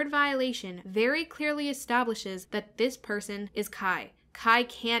third violation very clearly establishes that this person is Kai. Kai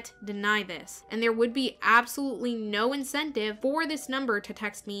can't deny this, and there would be absolutely no incentive for this number to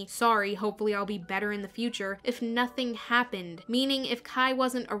text me, sorry, hopefully I'll be better in the future, if nothing happened. Meaning if Kai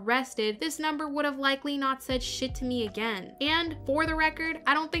wasn't arrested, this number would have likely not said shit to me again. And for the record,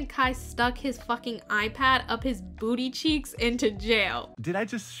 I don't think Kai stuck his fucking iPad up his booty cheeks into jail. Did I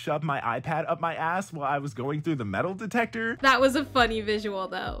just shove my iPad up my ass while I was going through the metal detector? That was a funny visual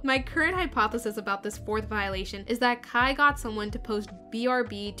though. My current hypothesis about this fourth violation is that Kai got someone to post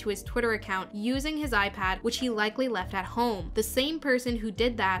BRB to his Twitter account using his iPad, which he likely left at home. The same person who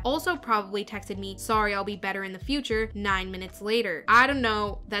did that also probably texted me, sorry, I'll be better in the future, 9 minutes later. I don't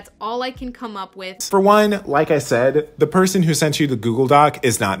know, that's all I can come up with. For one, like I said, the person who sent you the Google Doc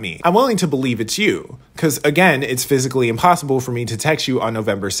is not me. I'm willing to believe it's you, because again, it's physically impossible for me to text you on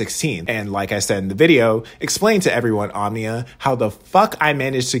November 16th. And like I said in the video, explain to everyone, Omnia, how the fuck I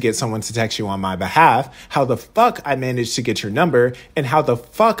managed to get someone to text you on my behalf, how the fuck I managed to get your number, and how the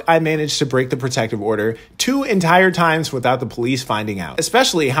fuck I managed to break the protective order 2 entire times without the police finding out.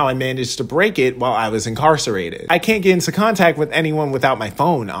 Especially how I managed to break it while I was incarcerated. I can't get into contact with anyone without my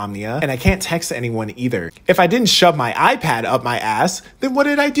phone, Omnia, and I can't text anyone either. If I didn't shove my iPad up my ass, then what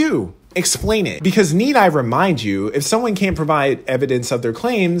did I do? Explain it. Because need I remind you, if someone can't provide evidence of their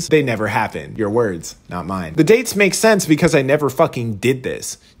claims, they never happen. Your words, not mine. The dates make sense because I never fucking did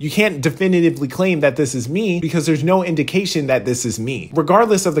this. You can't definitively claim that this is me because there's no indication that this is me.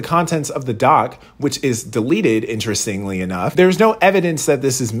 Regardless of the contents of the doc, which is deleted, interestingly enough, there's no evidence that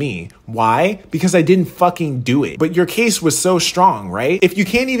this is me. Why? Because I didn't fucking do it. But your case was so strong, right? If you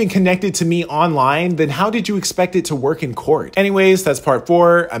can't even connect it to me online, then how did you expect it to work in court? Anyways, that's part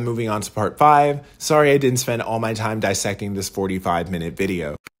 4. I'm moving on to part 5. Sorry I didn't spend all my time dissecting this 45-minute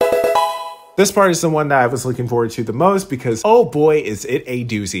video. This part is the one that I was looking forward to the most because, oh boy, is it a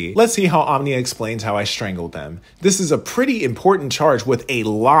doozy. Let's see how Omnia explains how I strangled them. This is a pretty important charge with a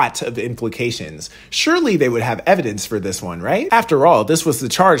lot of implications. Surely they would have evidence for this one, right? After all, this was the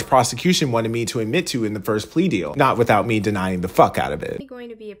charge prosecution wanted me to admit to in the first plea deal, not without me denying the fuck out of it. I'm going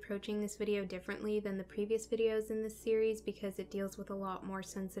to be approaching this video differently than the previous videos in this series because it deals with a lot more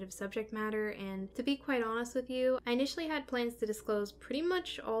sensitive subject matter, and to be quite honest with you, I initially had plans to disclose pretty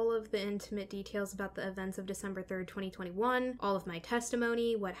much all of the intimate details about the events of December 3rd, 2021, all of my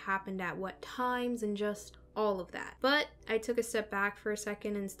testimony, what happened at what times, and just all of that. But I took a step back for a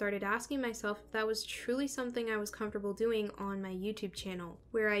second and started asking myself if that was truly something I was comfortable doing on my YouTube channel,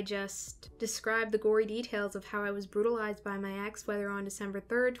 where I just described the gory details of how I was brutalized by my ex, whether on December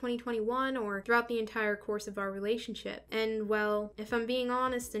 3rd, 2021, or throughout the entire course of our relationship. And well, if I'm being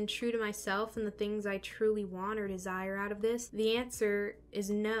honest and true to myself and the things I truly want or desire out of this, the answer is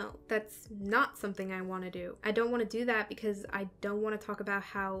no. That's not something I want to do. I don't want to do that because I don't want to talk about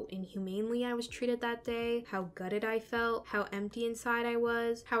how inhumanely I was treated that day, how gutted I felt, how empty inside I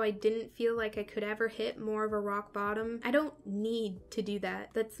was, how I didn't feel like I could ever hit more of a rock bottom. I don't need to do that.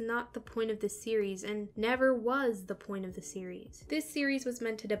 That's not the point of this series and never was the point of the series. This series was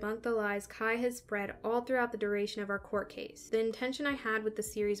meant to debunk the lies Kai has spread all throughout the duration of our court case. The intention I had with the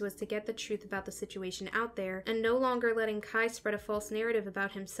series was to get the truth about the situation out there and no longer letting Kai spread a false narrative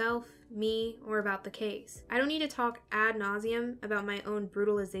about himself, me, or about the case. I don't need to talk ad nauseum about my own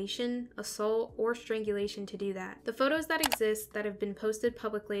brutalization, assault, or strangulation to do that. The photos that exist that have been posted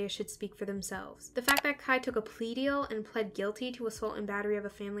publicly should speak for themselves. The fact that Kai took a plea deal and pled guilty to assault and battery of a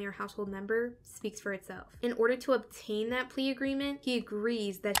family or household member speaks for itself. In order to obtain that plea agreement, he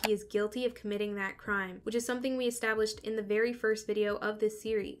agrees that he is guilty of committing that crime, which is something we established in the very first video of this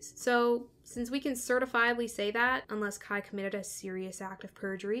series. So, since we can certifiably say that, unless Kai committed a serious act of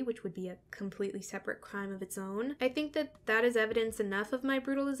perjury, which would be a completely separate crime of its own, I think that that is evidence enough of my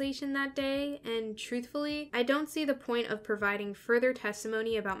brutalization that day, and truthfully, I don't see the point of providing further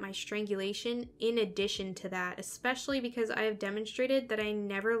testimony about my strangulation in addition to that, especially because I have demonstrated that I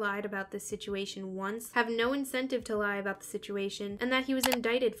never lied about this situation once, have no incentive to lie about the situation, and that he was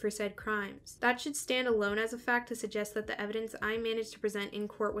indicted for said crimes. That should stand alone as a fact to suggest that the evidence I managed to present in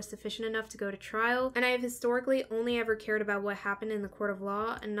court was sufficient enough to go to trial, and I have historically only ever cared about what happened in the court of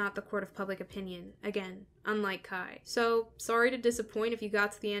law and not the court of public opinion. Again, unlike Kai. So, sorry to disappoint if you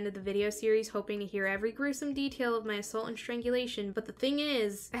got to the end of the video series hoping to hear every gruesome detail of my assault and strangulation, but the thing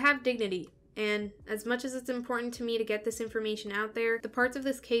is, I have dignity. And as much as it's important to me to get this information out there, the parts of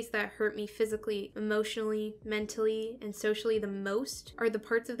this case that hurt me physically, emotionally, mentally, and socially the most are the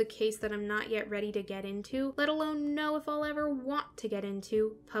parts of the case that I'm not yet ready to get into, let alone know if I'll ever want to get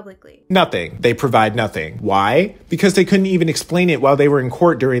into publicly. Nothing. They provide nothing. Why? Because they couldn't even explain it while they were in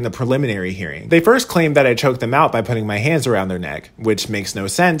court during the preliminary hearing. They first claimed that I choked them out by putting my hands around their neck, which makes no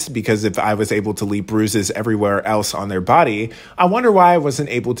sense because if I was able to leave bruises everywhere else on their body, I wonder why I wasn't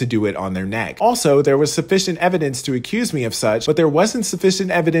able to do it on their neck. Also, there was sufficient evidence to accuse me of such, but there wasn't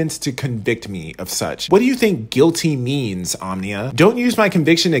sufficient evidence to convict me of such. What do you think guilty means, Omnia? Don't use my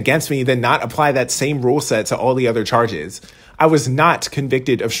conviction against me, then not apply that same rule set to all the other charges. I was not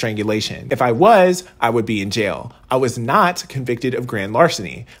convicted of strangulation. If I was, I would be in jail. I was not convicted of grand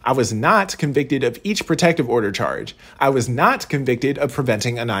larceny. I was not convicted of each protective order charge. I was not convicted of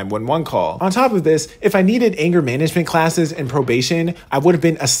preventing a 911 call. On top of this, if I needed anger management classes and probation, I would have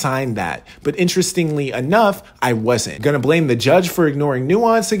been assigned that. But interestingly enough, I wasn't. Gonna blame the judge for ignoring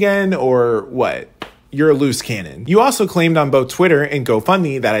nuance again, or what? You're a loose cannon. You also claimed on both Twitter and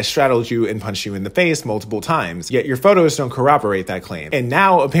GoFundMe that I straddled you and punched you in the face multiple times, yet your photos don't corroborate that claim. And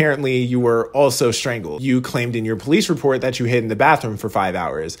now, apparently, you were also strangled. You claimed in your police report that you hid in the bathroom for 5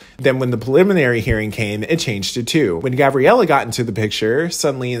 hours. Then when the preliminary hearing came, it changed to 2. When Gabriella got into the picture,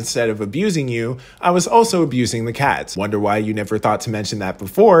 suddenly instead of abusing you, I was also abusing the cats. Wonder why you never thought to mention that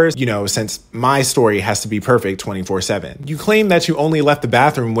before, you know, since my story has to be perfect 24/7. You claimed that you only left the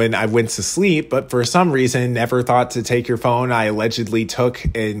bathroom when I went to sleep, but for some reason never thought to take your phone I allegedly took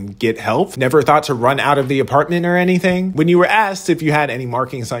and get help. Never thought to run out of the apartment or anything. When you were asked if you had any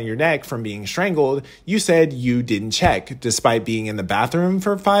markings on your neck from being strangled, you said you didn't check, despite being in the bathroom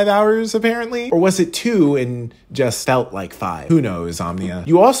for 5 hours, apparently? Or was it 2 and just felt like 5? Who knows, Omnia?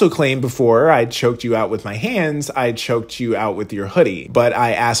 You also claimed before I'd choked you out with my hands, I'd choked you out with your hoodie. But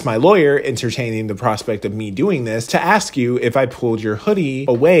I asked my lawyer, entertaining the prospect of me doing this, to ask you if I pulled your hoodie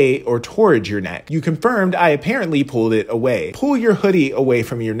away or towards your neck. You confirmed I apparently pulled it away. Pull your hoodie away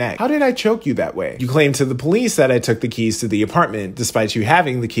from your neck. How did I choke you that way? You claimed to the police that I took the keys to the apartment, despite you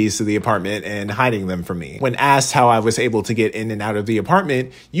having the keys to the apartment and hiding them from me. When asked how I was able to get in and out of the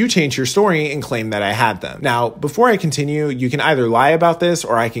apartment, you changed your story and claimed that I had them. Now, before I continue, you can either lie about this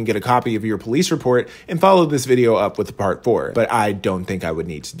or I can get a copy of your police report and follow this video up with part 4, but I don't think I would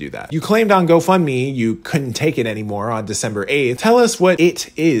need to do that. You claimed on GoFundMe you couldn't take it anymore on December 8th. Tell us what it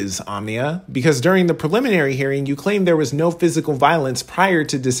is, Omnia, because during during the preliminary hearing, you claimed there was no physical violence prior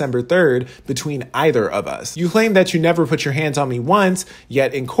to December 3rd between either of us. You claimed that you never put your hands on me once,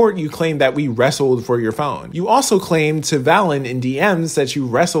 yet in court you claimed that we wrestled for your phone. You also claimed to Valen in DMs that you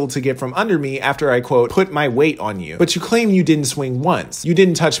wrestled to get from under me after I, quote, put my weight on you. But you claim you didn't swing once. You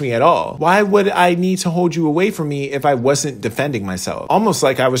didn't touch me at all. Why would I need to hold you away from me if I wasn't defending myself? Almost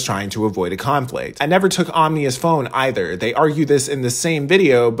like I was trying to avoid a conflict. I never took Omnia's phone either. They argue this in the same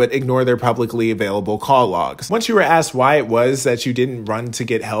video, but ignore their publicly available call logs. Once you were asked why it was that you didn't run to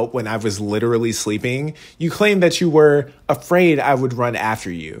get help when I was literally sleeping, you claimed that you were afraid I would run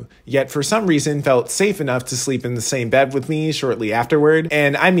after you, yet for some reason felt safe enough to sleep in the same bed with me shortly afterward,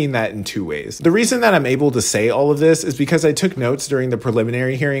 and I mean that in two ways. The reason that I'm able to say all of this is because I took notes during the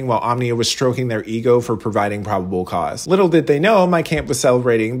preliminary hearing while Omnia was stroking their ego for providing probable cause. Little did they know my camp was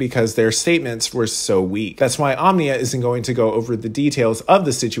celebrating because their statements were so weak. That's why Omnia isn't going to go over the details of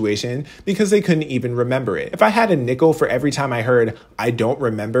the situation because they couldn't even remember it. If I had a nickel for every time I heard "I don't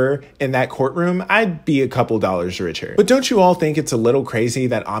remember" in that courtroom, I'd be a couple dollars richer. But don't you all think it's a little crazy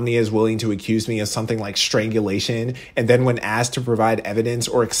that Omnia is willing to accuse me of something like strangulation, and then when asked to provide evidence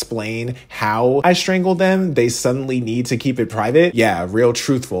or explain how I strangled them, they suddenly need to keep it private? Yeah, real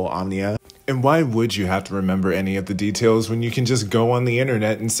truthful, Omnia. And why would you have to remember any of the details when you can just go on the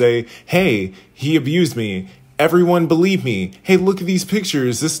internet and say, hey, he abused me. Everyone believe me. Hey, look at these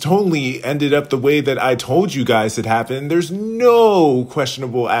pictures. This totally ended up the way that I told you guys it happened. There's no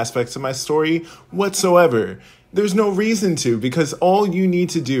questionable aspects of my story whatsoever. There's no reason to, because all you need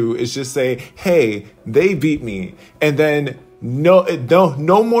to do is just say, hey, they beat me. And then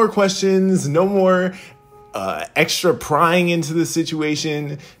no more questions, no more extra prying into the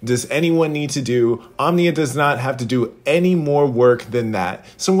situation does anyone need to do. Omnia does not have to do any more work than that.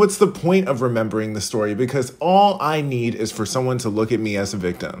 So what's the point of remembering the story? Because all I need is for someone to look at me as a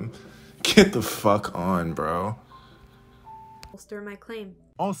victim. Get the fuck on, bro. Bolster my claim.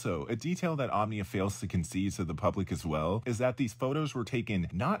 Also, a detail that Omnia fails to concede to the public as well is that these photos were taken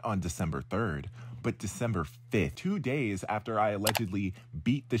not on December 3rd, but December 5th, 2 days after I allegedly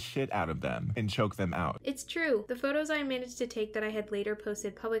beat the shit out of them and choked them out. It's true. The photos I managed to take that I had later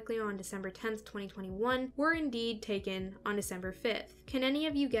posted publicly on December 10th, 2021 were indeed taken on December 5th. Can any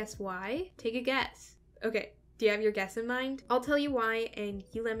of you guess why? Take a guess. Okay. Do you have your guess in mind? I'll tell you why, and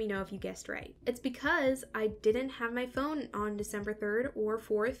you let me know if you guessed right. It's because I didn't have my phone on December 3rd or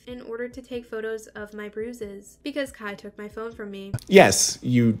 4th in order to take photos of my bruises, because Kai took my phone from me. Yes,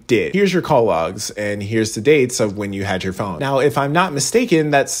 you did. Here's your call logs, and here's the dates of when you had your phone. Now, if I'm not mistaken,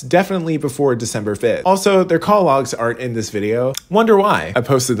 that's definitely before December 5th. Also, their call logs aren't in this video. Wonder why. I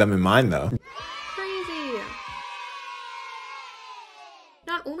posted them in mine, though. Crazy.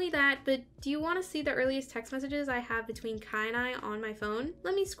 Not only that, but do you want to see the earliest text messages I have between Kai and I on my phone?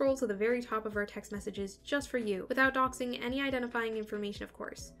 Let me scroll to the very top of our text messages just for you, without doxing any identifying information, of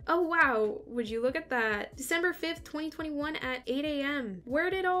course. Oh wow, would you look at that? December 5th, 2021 at 8 a.m.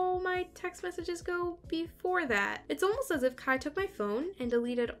 Where did all my text messages go before that? It's almost as if Kai took my phone and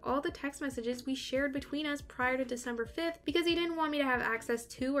deleted all the text messages we shared between us prior to December 5th because he didn't want me to have access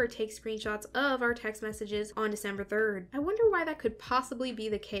to or take screenshots of our text messages on December 3rd. I wonder why that could possibly be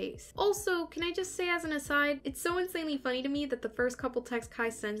the case. Also, can I just say as an aside, it's so insanely funny to me that the first couple texts Kai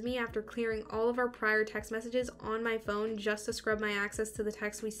sends me after clearing all of our prior text messages on my phone just to scrub my access to the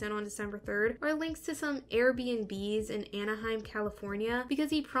text we sent on December 3rd are links to some Airbnbs in Anaheim, California, because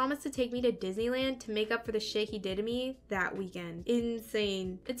he promised to take me to Disneyland to make up for the shit he did to me that weekend.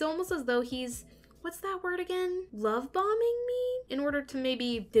 Insane. It's almost as though he's, what's that word again? Love bombing me? In order to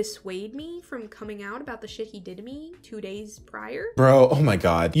maybe dissuade me from coming out about the shit he did to me 2 days prior? Bro, oh my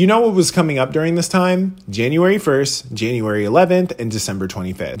god. You know what was coming up during this time? January 1st, January 11th, and December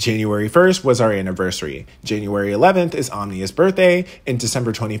 25th. January 1st was our anniversary. January 11th is Omnia's birthday, and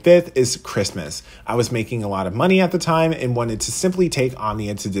December 25th is Christmas. I was making a lot of money at the time and wanted to simply take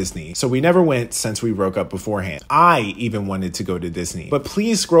Omnia to Disney, so we never went since we broke up beforehand. I even wanted to go to Disney. But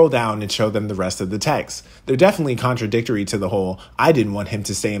please scroll down and show them the rest of the texts. They're definitely contradictory to the whole "I didn't want him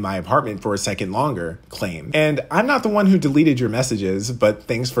to stay in my apartment for a second longer" claim. And I'm not the one who deleted your messages, but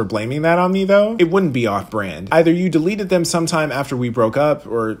thanks for blaming that on me though. It wouldn't be off-brand. Either you deleted them sometime after we broke up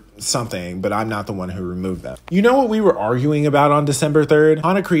or something, but I'm not the one who removed them. You know what we were arguing about on December 3rd?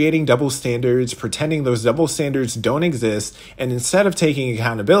 Hana creating double standards, pretending those double standards don't exist, and instead of taking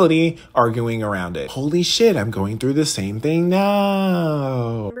accountability, arguing around it. Holy shit, I'm going through the same thing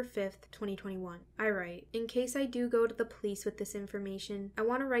now. December 5th, 2021. I write, in case I do go to the police with this information, I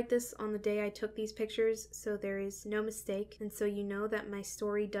want to write this on the day I took these pictures so there is no mistake and so you know that my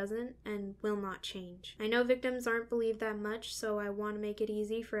story doesn't and will not change. I know victims aren't believed that much, so I want to make it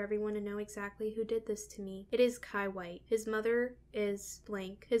easy for everyone to know exactly who did this to me. It is Kai White. His mother is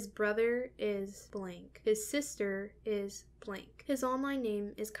blank. His brother is blank. His sister is blank. His online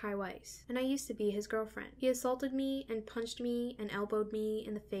name is Kai Weiss, and I used to be his girlfriend. He assaulted me and punched me and elbowed me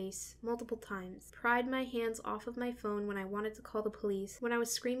in the face multiple times, pried my hands off of my phone when I wanted to call the police, when I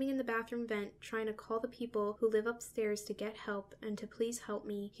was screaming in the bathroom vent trying to call the people who live upstairs to get help and to please help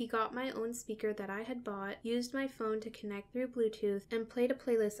me. He got my own speaker that I had bought, used my phone to connect through Bluetooth, and played a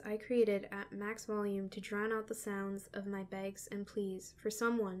playlist I created at max volume to drown out the sounds of my begs and pleas for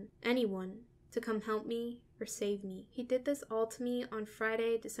someone, anyone, to come help me or save me. He did this all to me on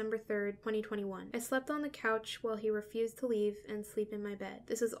Friday, December 3rd, 2021. I slept on the couch while he refused to leave and sleep in my bed.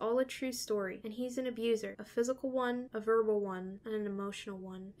 This is all a true story, and he's an abuser, a physical one, a verbal one, and an emotional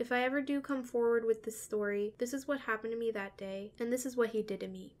one. If I ever do come forward with this story, this is what happened to me that day, and this is what he did to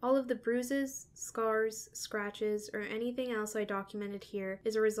me. All of the bruises, scars, scratches, or anything else I documented here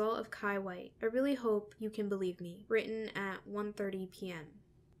is a result of Kai White. I really hope you can believe me. Written at 1:30 p.m.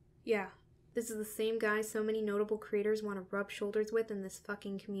 Yeah. This is the same guy so many notable creators want to rub shoulders with in this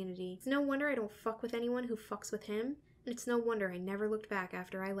fucking community. It's no wonder I don't fuck with anyone who fucks with him, and it's no wonder I never looked back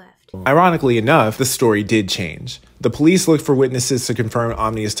after I left. Ironically enough, the story did change. The police looked for witnesses to confirm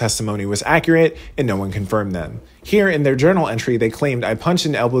Omnia's testimony was accurate, and no one confirmed them. Here in their journal entry, they claimed I punched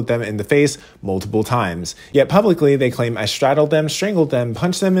and elbowed them in the face multiple times. Yet publicly, they claim I straddled them, strangled them,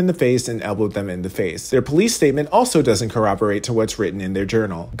 punched them in the face, and elbowed them in the face. Their police statement also doesn't corroborate to what's written in their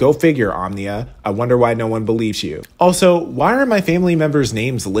journal. Go figure, Omnia. I wonder why no one believes you. Also, why are my family members'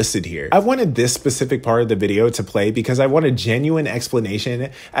 names listed here? I wanted this specific part of the video to play because I want a genuine explanation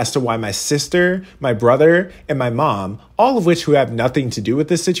as to why my sister, my brother, and my mom, all of which who have nothing to do with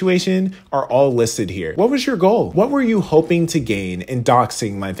this situation, are all listed here. What was your goal? What were you hoping to gain in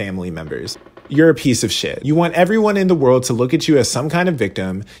doxing my family members? You're a piece of shit. You want everyone in the world to look at you as some kind of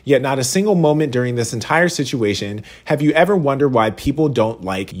victim, yet not a single moment during this entire situation have you ever wondered why people don't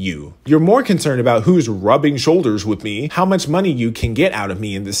like you. You're more concerned about who's rubbing shoulders with me, how much money you can get out of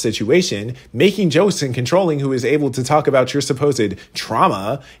me in this situation, making jokes and controlling who is able to talk about your supposed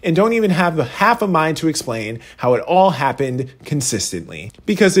trauma, and don't even have half a mind to explain how it all happened consistently.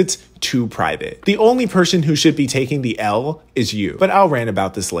 Because it's too private. The only person who should be taking the L is you. But I'll rant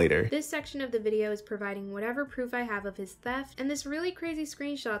about this later. This section of the video is providing whatever proof I have of his theft and this really crazy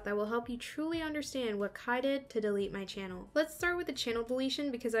screenshot that will help you truly understand what Kai did to delete my channel. Let's start with the channel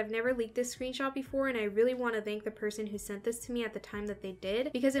deletion because I've never leaked this screenshot before and I really want to thank the person who sent this to me at the time that they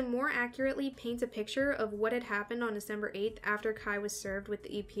did because it more accurately paints a picture of what had happened on December 8th after Kai was served with the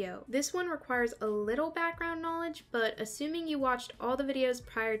EPO. This one requires a little background knowledge, but assuming you watched all the videos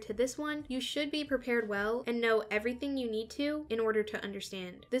prior to this one, you should be prepared well and know everything you need to in order to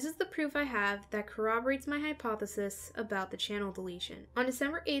understand. This is the proof I have that corroborates my hypothesis about the channel deletion. On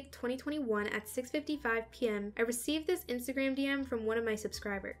December 8th, 2021 at 6:55 p.m., I received this Instagram DM from one of my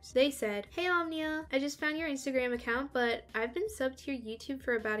subscribers. They said, "Hey Omnia, I just found your Instagram account, but I've been subbed to your YouTube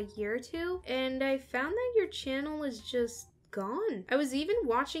for about a year or two, and I found that your channel is just gone. I was even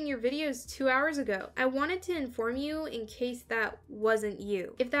watching your videos 2 hours ago. I wanted to inform you in case that wasn't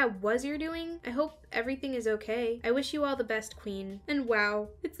you. If that was your doing, I hope everything is okay. I wish you all the best, Queen." And wow,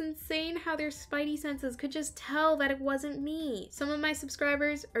 it's insane how their spidey senses could just tell that it wasn't me. Some of my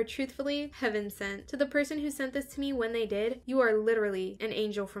subscribers are truthfully heaven sent. To the person who sent this to me when they did, you are literally an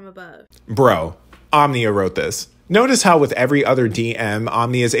angel from above. Bro, Omnia wrote this. Notice how with every other DM,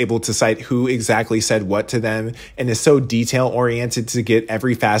 Omnia is able to cite who exactly said what to them and is so detail-oriented to get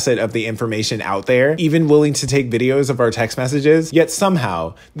every facet of the information out there, even willing to take videos of our text messages. Yet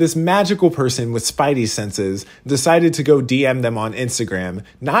somehow, this magical person with spidey senses decided to go DM them on Instagram,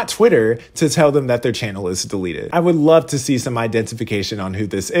 not Twitter, to tell them that their channel is deleted. I would love to see some identification on who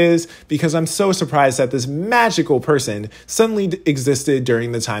this is because I'm so surprised that this magical person suddenly existed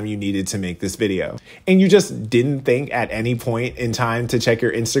during the time you needed to make this video. And you just didn't think at any point in time to check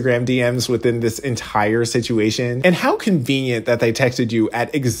your Instagram DMs within this entire situation. And how convenient that they texted you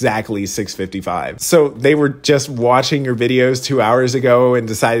at exactly 6:55. So they were just watching your videos 2 hours ago and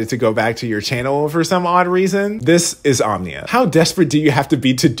decided to go back to your channel for some odd reason. This is Omnia. How desperate do you have to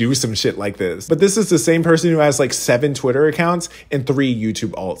be to do some shit like this? But this is the same person who has like 7 Twitter accounts and 3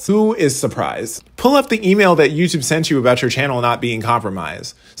 YouTube alts. Who is surprised? Pull up the email that YouTube sent you about your channel not being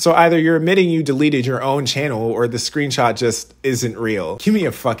compromised. So either you're admitting you deleted your own channel or the screenshot just isn't real. Give me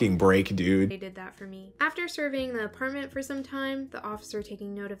a fucking break, dude. They did that for me. After surveying the apartment for some time, the officer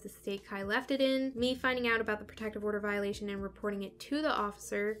taking note of the state Kai left it in, me finding out about the protective order violation and reporting it to the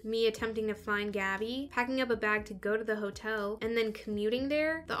officer, me attempting to find Gabby, packing up a bag to go to the hotel, and then commuting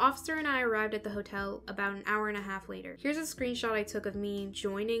there, the officer and I arrived at the hotel about an hour and a half later. Here's a screenshot I took of me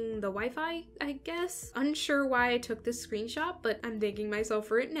joining the Wi-Fi, I guess. Unsure why I took this screenshot, but I'm thanking myself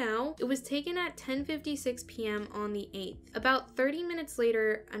for it now. It was taken at 10:56 p.m. on the 8th. About 30 minutes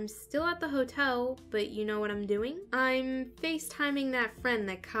later, I'm still at the hotel, but you know what I'm doing? I'm FaceTiming that friend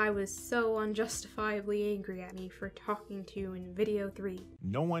that Kai was so unjustifiably angry at me for talking to in video 3.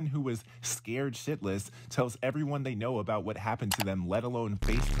 No one who was scared shitless tells everyone they know about what happened to them, let alone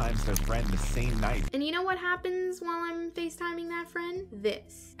FaceTimes their friend the same night. And you know what happens while I'm FaceTiming that friend?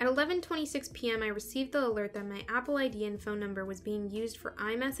 This. At 11:26 p.m. I received the alert that my Apple ID and phone number was being used for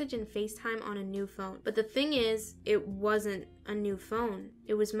iMessage and FaceTime on a new phone. But the thing is, it wasn't a new phone.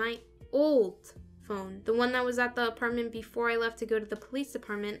 It was my old phone, the one that was at the apartment before I left to go to the police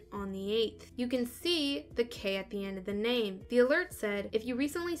department on the 8th. You can see the K at the end of the name. The alert said, if you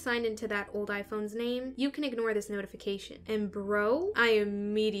recently signed into that old iPhone's name, you can ignore this notification. And bro, I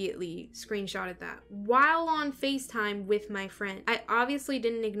immediately screenshotted that while on FaceTime with my friend. I obviously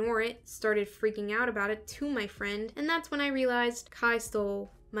didn't ignore it, started freaking out about it to my friend, and that's when I realized Kai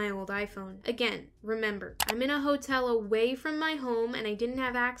stole my old iPhone. Again, remember, I'm in a hotel away from my home and I didn't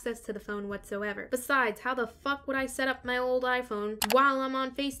have access to the phone whatsoever. Besides, how the fuck would I set up my old iPhone while I'm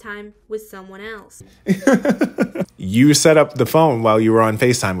on FaceTime with someone else? You set up the phone while you were on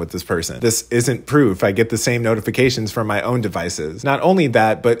FaceTime with this person. This isn't proof. I get the same notifications from my own devices. Not only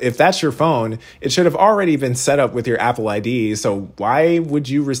that, but if that's your phone, it should have already been set up with your Apple ID, so why would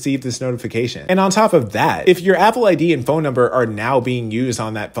you receive this notification? And on top of that, if your Apple ID and phone number are now being used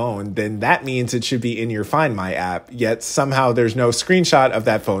on that phone, then that means it should be in your Find My app, yet somehow there's no screenshot of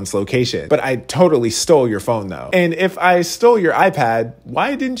that phone's location. But I totally stole your phone though. And if I stole your iPad,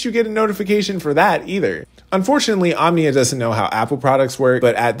 why didn't you get a notification for that either? Unfortunately, Omnia doesn't know how Apple products work,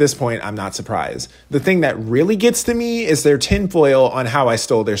 but at this point, I'm not surprised. The thing that really gets to me is their tinfoil on how I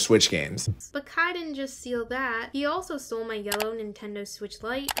stole their Switch games. But Kai didn't just steal that, he also stole my yellow Nintendo Switch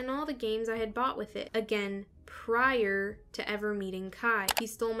Lite and all the games I had bought with it. Again, prior to ever meeting Kai. He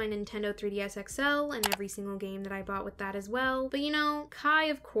stole my Nintendo 3DS XL and every single game that I bought with that as well. But you know, Kai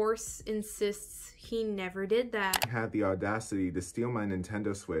of course insists he never did that. He had the audacity to steal my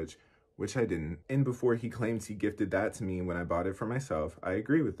Nintendo Switch, which I didn't. And before he claims he gifted that to me when I bought it for myself, I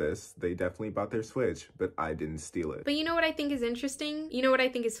agree with this. They definitely bought their Switch, but I didn't steal it. But you know what I think is interesting? You know what I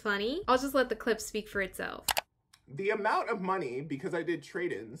think is funny? I'll just let the clip speak for itself. The amount of money, because I did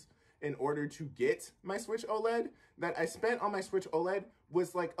trade-ins in order to get my Switch OLED, that I spent on my Switch OLED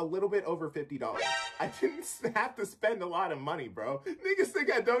was like a little bit over $50. I didn't have to spend a lot of money, bro. Niggas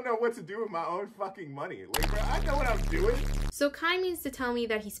think I don't know what to do with my own fucking money. Like, bro, I know what I'm doing. So Kai means to tell me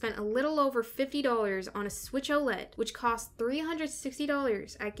that he spent a little over $50 on a Switch OLED, which cost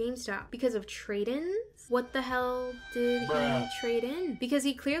 $360 at GameStop because of trade-ins? What the hell did he trade in? Because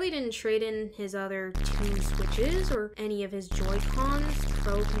he clearly didn't trade in his other 2 Switches or any of his Joy-Cons,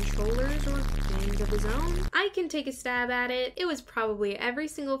 Pro controllers, or games of his own. I can take a stab at it. It was probably every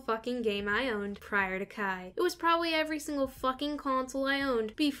single fucking game I owned prior to Kai. It was probably every single fucking console I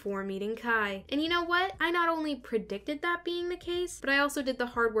owned before meeting Kai. And you know what? I not only predicted that being the case, but I also did the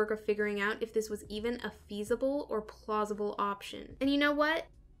hard work of figuring out if this was even a feasible or plausible option. And you know what?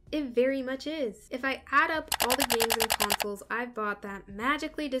 It very much is. If I add up all the games and consoles I've bought that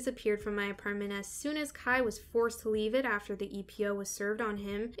magically disappeared from my apartment as soon as Kai was forced to leave it after the EPO was served on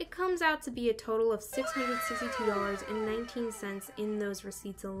him, it comes out to be a total of $662.19 in those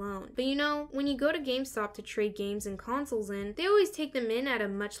receipts alone. But you know, when you go to GameStop to trade games and consoles in, they always take them in at a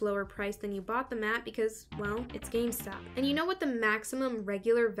much lower price than you bought them at because, well, it's GameStop. And you know what the maximum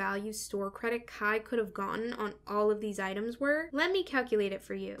regular value store credit Kai could have gotten on all of these items were? Let me calculate it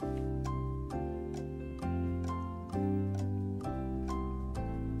for you.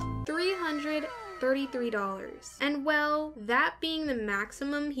 $333. And well, that being the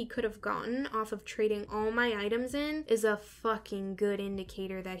maximum he could have gotten off of trading all my items in is a fucking good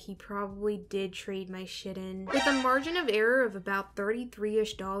indicator that he probably did trade my shit in. With a margin of error of about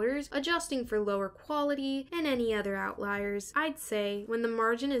 $33-ish, adjusting for lower quality and any other outliers, I'd say when the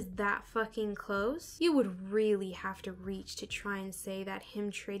margin is that fucking close, you would really have to reach to try and say that him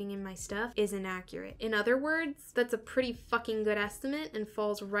trading in my stuff isn't accurate. In other words, that's a pretty fucking good estimate and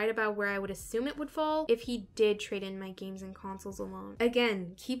falls right about where I would assume it would fall if he did trade in my games and consoles alone.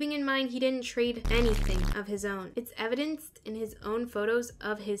 Again, keeping in mind he didn't trade anything of his own. It's evidenced in his own photos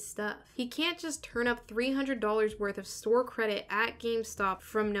of his stuff. He can't just turn up $300 worth of store credit at GameStop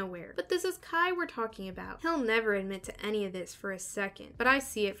from nowhere. But this is Kai we're talking about. He'll never admit to any of this for a second, but I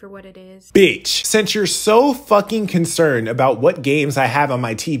see it for what it is. Bitch, since you're so fucking concerned about what games I have on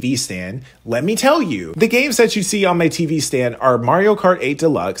my TV stand, let me tell you. The games that you see on my TV stand are Mario Kart 8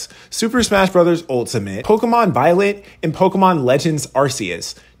 Deluxe, Super Smash Bros. Ultimate, Pokemon Violet, and Pokemon Legends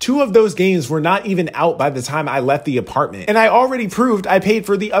Arceus. 2 of those games were not even out by the time I left the apartment, and I already proved I paid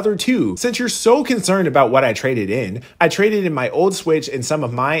for the other 2. Since you're so concerned about what I traded in my old Switch and some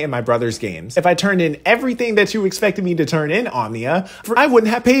of my and my brother's games. If I turned in everything that you expected me to turn in, Omnia, I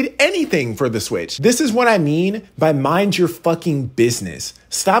wouldn't have paid anything for the Switch. This is what I mean by mind your fucking business.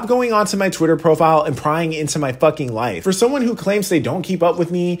 Stop going onto my Twitter profile and prying into my fucking life. For someone who claims they don't keep up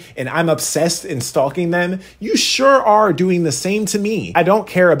with me and I'm obsessed in stalking them, you sure are doing the same to me. I don't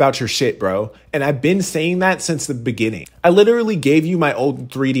care about your shit, bro. And I've been saying that since the beginning. I literally gave you my old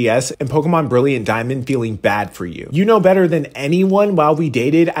 3DS and Pokemon Brilliant Diamond feeling bad for you. You know better than anyone while we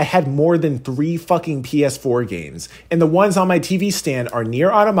dated, I had more than 3 fucking PS4 games. And the ones on my TV stand are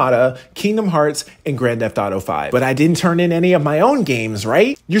Nier Automata, Kingdom Hearts, and Grand Theft Auto 5. But I didn't turn in any of my own games,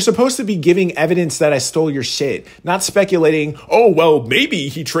 right? You're supposed to be giving evidence that I stole your shit, not speculating, oh, well, maybe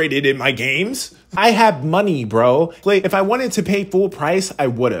he traded in my games. I have money, bro. Like, if I wanted to pay full price, I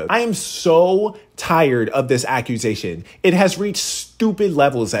would have. I am so tired of this accusation. It has reached stupid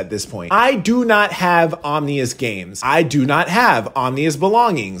levels at this point. I do not have Omnia's games. I do not have Omnia's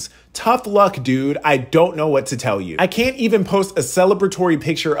belongings. Tough luck, dude. I don't know what to tell you. I can't even post a celebratory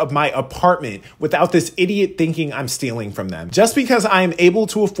picture of my apartment without this idiot thinking I'm stealing from them. Just because I am able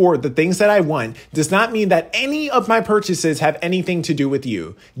to afford the things that I want does not mean that any of my purchases have anything to do with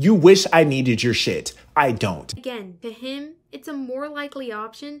you. You wish I needed your shit. I don't. Again, to him, it's a more likely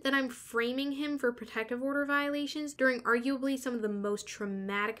option that I'm framing him for protective order violations during arguably some of the most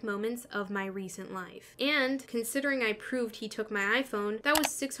traumatic moments of my recent life. And considering I proved he took my iPhone, that was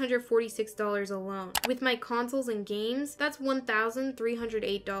 $646 alone. With my consoles and games, that's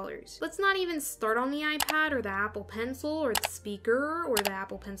 $1,308. Let's not even start on the iPad or the Apple Pencil or the speaker or the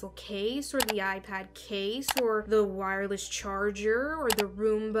Apple Pencil case or the iPad case or the wireless charger or the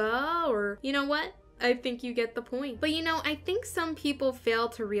Roomba or, you know what? I think you get the point. But you know, I think some people fail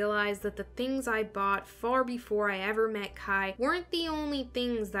to realize that the things I bought far before I ever met Kai weren't the only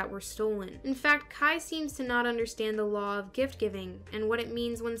things that were stolen. In fact, Kai seems to not understand the law of gift giving and what it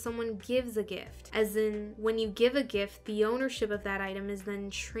means when someone gives a gift. As in, when you give a gift, the ownership of that item is then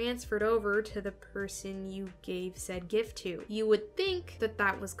transferred over to the person you gave said gift to. You would think that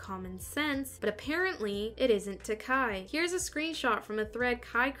that was common sense, but apparently it isn't to Kai. Here's a screenshot from a thread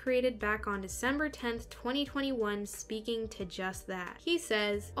Kai created back on December 10th, 2021, speaking to just that. He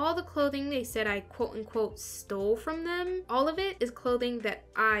says, all the clothing they said I quote-unquote stole from them, all of it is clothing that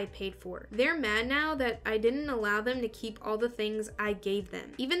I paid for. They're mad now that I didn't allow them to keep all the things I gave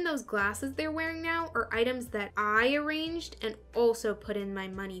them. Even those glasses they're wearing now are items that I arranged and also put in my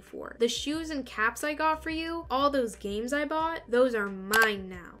money for. The shoes and caps I got for you, all those games I bought, those are mine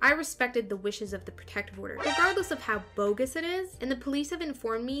now. I respected the wishes of the protective order, regardless of how bogus it is, and the police have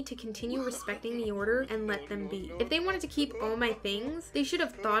informed me to continue respecting the order and let them be. If they wanted to keep all my things, they should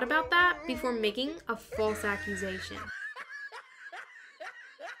have thought about that before making a false accusation.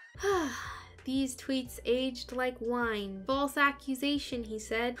 These tweets aged like wine. False accusation, he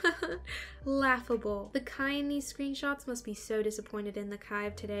said. Laughable. The Kai in these screenshots must be so disappointed in the Kai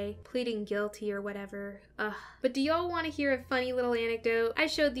of today, pleading guilty or whatever. Ugh. But do y'all want to hear a funny little anecdote? I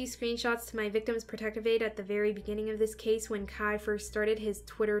showed these screenshots to my victim's protective aide at the very beginning of this case when Kai first started his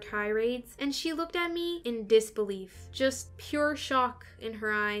Twitter tirades, and she looked at me in disbelief. Just pure shock in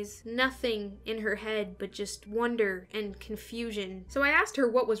her eyes. Nothing in her head but just wonder and confusion. So I asked her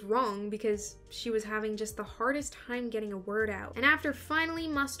what was wrong because she was having just the hardest time getting a word out. And after finally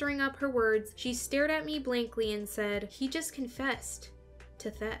mustering up her words, she stared at me blankly and said, "He just confessed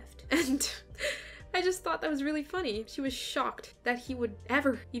to theft." And I just thought that was really funny. She was shocked that he would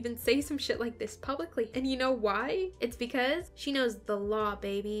ever even say some shit like this publicly. And you know why? It's because she knows the law,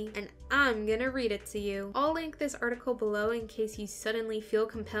 baby. And I'm gonna read it to you. I'll link this article below in case you suddenly feel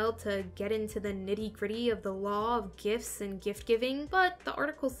compelled to get into the nitty-gritty of the law of gifts and gift giving. But the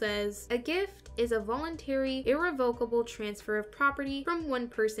article says, a gift is a voluntary, irrevocable transfer of property from one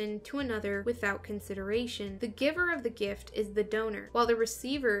person to another without consideration. The giver of the gift is the donor, while the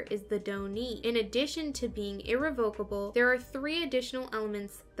receiver is the donee. In addition to being irrevocable, there are 3 additional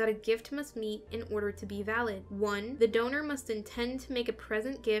elements that a gift must meet in order to be valid. 1, the donor must intend to make a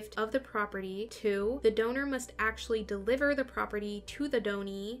present gift of the property. 2, the donor must actually deliver the property to the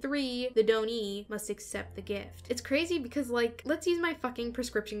donee. 3, the donee must accept the gift. It's crazy because, like, let's use my fucking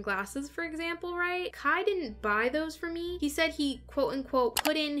prescription glasses for example, right? Kai didn't buy those for me. He said he quote unquote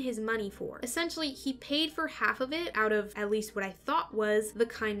put in his money for. Essentially, he paid for half of it out of at least what I thought was the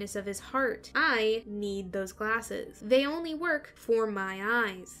kindness of his heart. I need those glasses. They only work for my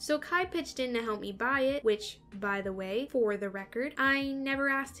eyes. So Kai pitched in to help me buy it, which, by the way, for the record, I never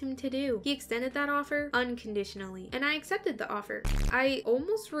asked him to do. He extended that offer unconditionally, and I accepted the offer. I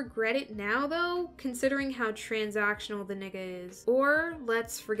almost regret it now though, considering how transactional the nigga is. Or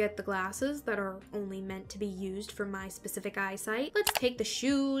let's forget the glasses that are only meant to be used for my specific eyesight. Let's take the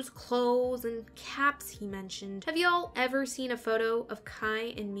shoes, clothes, and caps he mentioned. Have y'all ever seen a photo of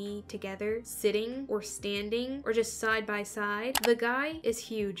Kai and me together, sitting or standing or just side by side? The guy is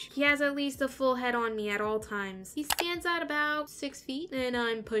huge. He has at least a full head on me at all times. He stands at about 6 feet and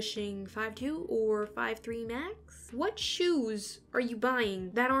I'm pushing 5'2" or 5'3" max. What shoes are you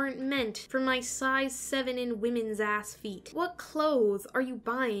buying that aren't meant for my size 7 in women's ass feet? What clothes are you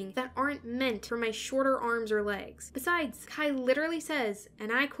buying that aren't meant for my shorter arms or legs? Besides, Kai literally says,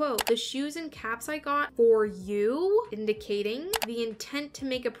 and I quote, "The shoes and caps I got for you," indicating the intent to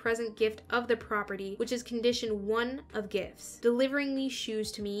make a present gift of the property, which is condition 1 of gifts. Delivering these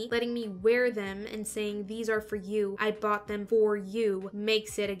shoes to me, letting me wear them, and saying these are for you, I bought them for you,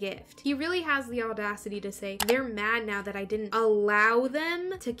 makes it a gift. He really has the audacity to say they're mad now that I didn't allow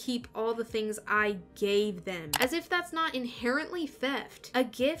them to keep all the things I gave them. As if that's not inherently theft. A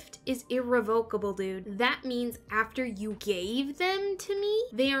gift is irrevocable, dude. That means after you gave them to me,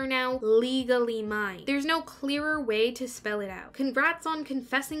 they are now legally mine. There's no clearer way to spell it out. Congrats on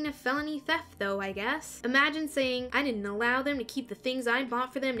confessing to felony theft though, I guess. Imagine saying, I didn't allow them to keep the things I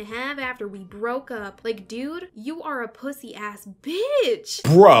bought for them to have after we broke up. Like, dude, you are a pussy ass bitch.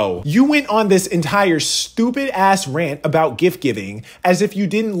 Bro, you went on this entire stupid ass rant about gift giving as if you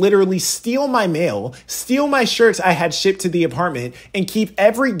didn't literally steal my mail, steal my shirts I had shipped to the apartment, and keep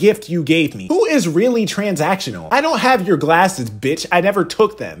every gift you gave me. Who is really transactional? I don't have your glasses, bitch. I never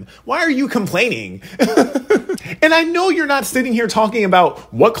took them. Why are you complaining? And I know you're not sitting here talking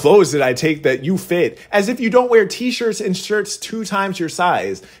about what clothes did I take that you fit, as if you don't wear t-shirts and shirts 2 times your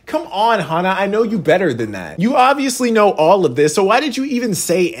size. Come on, Hana, I know you better than that. You obviously know all of this, so why did you even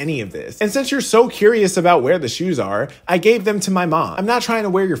say any of this? And since you're so curious about where the shoes are, I gave them to my mom. I'm not trying to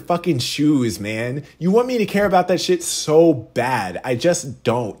wear your fucking shoes, man. You want me to care about that shit so bad. I just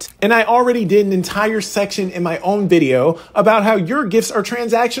don't. And I already did an entire section in my own video about how your gifts are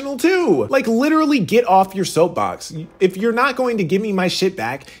transactional too. Like, literally get off your soapbox. If you're not going to give me my shit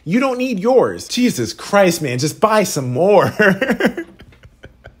back, you don't need yours. Jesus Christ, man, just buy some more.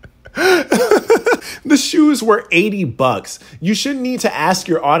 The shoes were $80. You shouldn't need to ask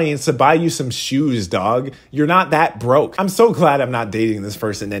your audience to buy you some shoes, dog. You're not that broke. I'm so glad I'm not dating this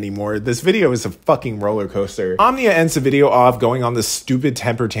person anymore. This video is a fucking roller coaster. Omnia ends the video off going on this stupid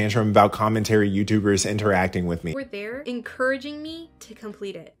temper tantrum about commentary YouTubers interacting with me. Were there encouraging me to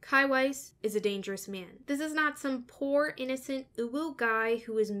complete it. Kai Weiss is a dangerous man. This is not some poor, innocent, uwu guy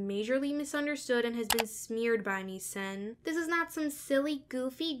who is majorly misunderstood and has been smeared by me, Sen. This is not some silly,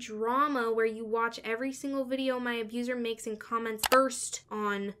 goofy drama where you watch every single video my abuser makes and comments first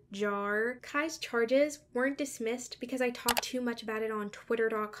on Jar. Kai's charges weren't dismissed because I talked too much about it on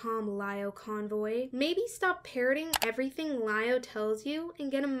twitter.com Lio Convoy. Maybe stop parroting everything Lio tells you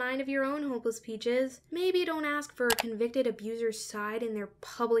and get a mind of your own, hopeless peaches. Maybe don't ask for a convicted abuser's side in their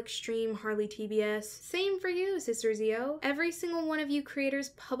public stream, Harley TBS. Same for you, Sister Zio. Every single one of you creators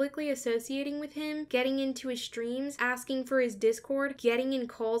publicly associating with him, getting into his streams, asking for his Discord, getting in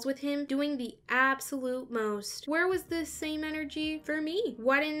calls with him, doing the absolute most. Where was this same energy for me?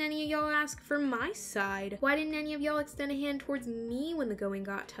 Why didn't any of y'all ask for my side? Why didn't any of y'all extend a hand towards me when the going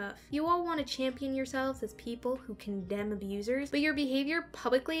got tough? You all want to champion yourselves as people who condemn abusers, but your behavior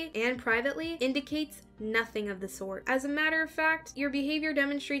publicly and privately indicates nothing of the sort. As a matter of fact, your behavior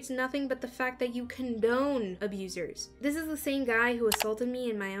demonstrates nothing but the fact that you condone abusers. This is the same guy who assaulted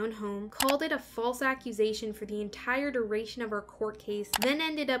me in my own home, called it a false accusation for the entire duration of our court case, then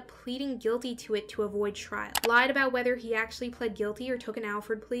ended up pleading guilty to it to avoid trial. Lied about whether he actually pled guilty or took an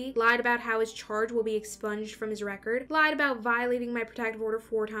Alfred plea, lied about how his charge will be expunged from his record, lied about violating my protective order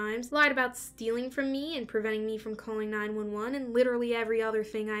 4 times, lied about stealing from me and preventing me from calling 911, and literally every other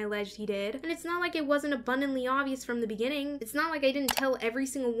thing I alleged he did. And it's not like it wasn't abundantly obvious from the beginning. It's not like I didn't tell every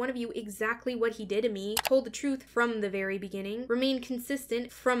single one of you exactly what he did to me, told the truth from the very beginning, remained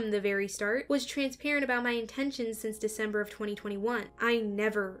consistent from the very start, was transparent about my intentions since December of 2021. I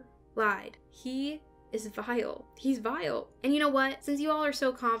never lied. He is vile. He's vile. And you know what? Since you all are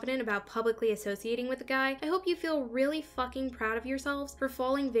so confident about publicly associating with the guy, I hope you feel really fucking proud of yourselves for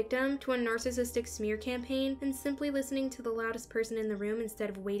falling victim to a narcissistic smear campaign and simply listening to the loudest person in the room instead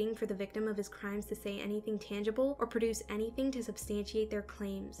of waiting for the victim of his crimes to say anything tangible or produce anything to substantiate their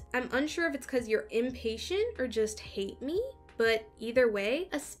claims. I'm unsure if it's because you're impatient or just hate me, but either way,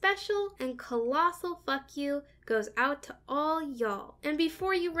 a special and colossal fuck you goes out to all y'all. And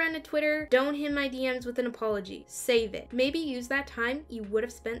before you run to Twitter, don't hit my DMs with an apology. Save it. Maybe use that time you would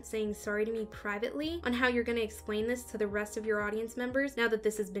have spent saying sorry to me privately on how you're gonna explain this to the rest of your audience members now that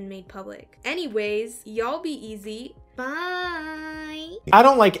this has been made public. Anyways, y'all be easy. Bye. I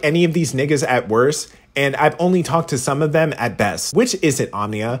don't like any of these niggas at worst, and I've only talked to some of them at best. Which is it,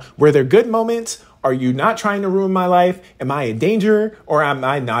 Omnia? Were there good moments? Are you not trying to ruin my life? Am I a danger or am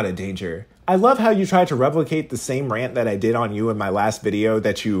I not a danger? I love how you tried to replicate the same rant that I did on you in my last video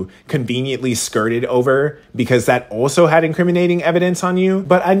that you conveniently skirted over because that also had incriminating evidence on you.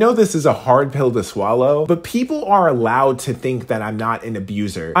 But I know this is a hard pill to swallow, but people are allowed to think that I'm not an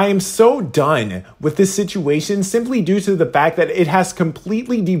abuser. I am so done with this situation simply due to the fact that it has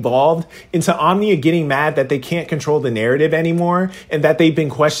completely devolved into Omnia getting mad that they can't control the narrative anymore and that they've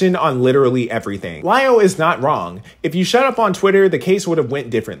been questioned on literally everything. LMFAO is not wrong. If you shut up on Twitter, the case would have went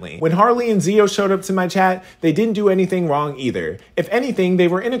differently. When Harley and xzae showed up to my chat, they didn't do anything wrong either. If anything, they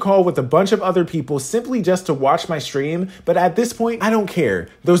were in a call with a bunch of other people simply just to watch my stream, but at this point, I don't care.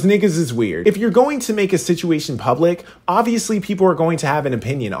 Those niggas is weird. If you're going to make a situation public, obviously people are going to have an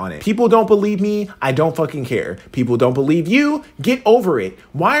opinion on it. People don't believe me, I don't fucking care. People don't believe you, get over it.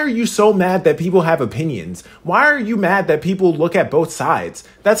 Why are you so mad that people have opinions? Why are you mad that people look at both sides?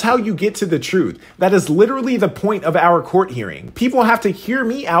 That's how you get to the truth. That is literally the point of our court hearing. People have to hear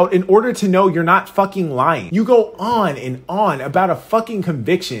me out in order to know you're not fucking lying. You go on and on about a fucking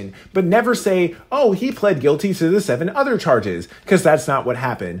conviction, but never say, oh, he pled guilty to the 7 other charges, because that's not what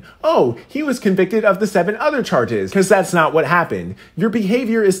happened. Oh, he was convicted of the 7 other charges, because that's not what happened. Your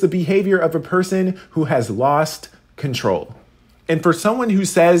behavior is the behavior of a person who has lost control. And for someone who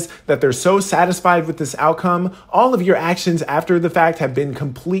says that they're so satisfied with this outcome, all of your actions after the fact have been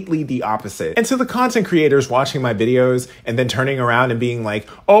completely the opposite. And to the content creators watching my videos and then turning around and being like,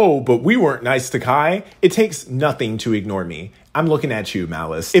 oh, but we weren't nice to Kai, it takes nothing to ignore me. I'm looking at you,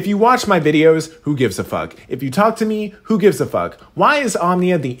 Malice. If you watch my videos, who gives a fuck? If you talk to me, who gives a fuck? Why is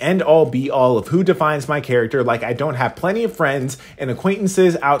Omnia the end-all be-all of who defines my character like I don't have plenty of friends and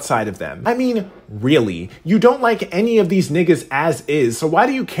acquaintances outside of them? I mean, really? You don't like any of these niggas as is, so why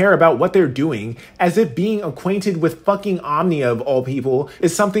do you care about what they're doing as if being acquainted with fucking Omnia of all people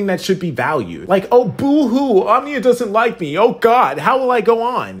is something that should be valued? Like, oh, boo-hoo, Omnia doesn't like me. Oh God, how will I go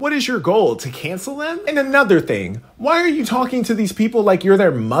on? What is your goal, to cancel them? And another thing, why are you talking to these people like you're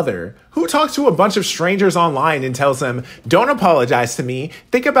their mother? Who talks to a bunch of strangers online and tells them, don't apologize to me,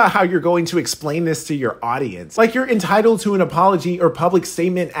 think about how you're going to explain this to your audience? Like you're entitled to an apology or public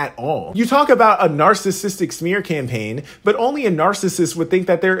statement at all. You talk about a narcissistic smear campaign, but only a narcissist would think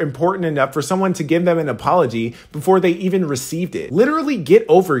that they're important enough for someone to give them an apology before they even received it. Literally get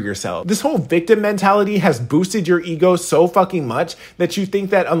over yourself. This whole victim mentality has boosted your ego so fucking much that you think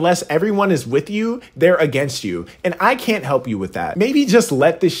that unless everyone is with you, they're against you. And I can't help you with that. Maybe just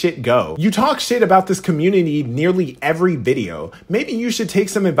let this shit go. You talk shit about this community nearly every video. Maybe you should take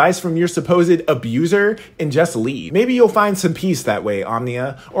some advice from your supposed abuser and just leave. Maybe you'll find some peace that way,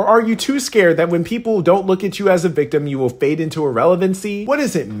 Omnia. Or are you too scared that when people don't look at you as a victim, you will fade into irrelevancy? What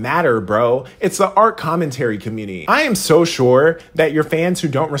does it matter, bro? It's the art commentary community. I am so sure that your fans who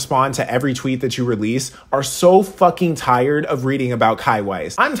don't respond to every tweet that you release are so fucking tired of reading about Kai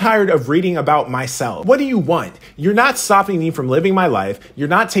Weiss. I'm tired of reading about myself. What do you want? You're not stopping me from living my life. You're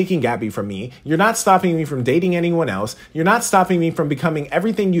not taking Gabby from me. You're not stopping me from dating anyone else. You're not stopping me from becoming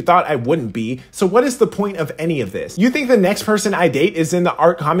everything you thought I wouldn't be. So what is the point of any of this? You think the next person I date is in the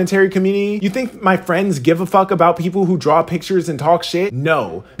art commentary community? You think my friends give a fuck about people who draw pictures and talk shit?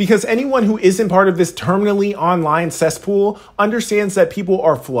 No. Because anyone who isn't part of this terminally online cesspool understands that people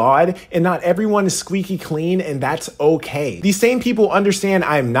are flawed and not everyone is squeaky clean, and that's okay. These same people understand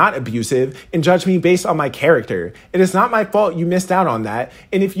I am not abusive and judge me based on my character. It is not my fault you missed out on that,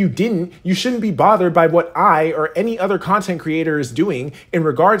 and if you didn't, you shouldn't be bothered by what I or any other content creator is doing in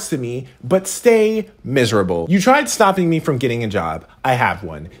regards to me, but stay miserable. You tried stopping me from getting a job. I have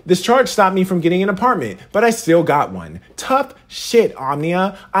one. This charge stopped me from getting an apartment, but I still got one. Tough shit,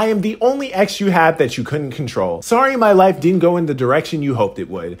 Omnia. I am the only ex you had that you couldn't control. Sorry my life didn't go in the direction you hoped it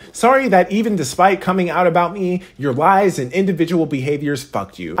would. Sorry that even despite coming out about me, your lies and individual behaviors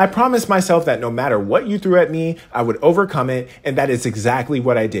fucked you. I promised myself that no matter what you threw at me, I would overcome it, and that is exactly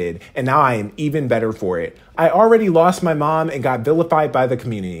what I did, and now I am even better for it. I already lost my mom and got vilified by the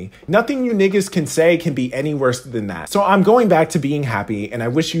community. Nothing you niggas can say can be any worse than that. So I'm going back to being happy, and I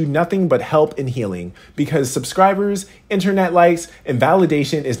wish you nothing but help and healing, because subscribers, internet likes, and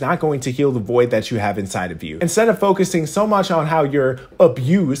validation is not going to heal the void that you have inside of you. Instead of focusing so much on how your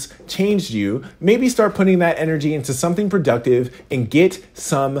abuse changed you, maybe start putting that energy into something productive and get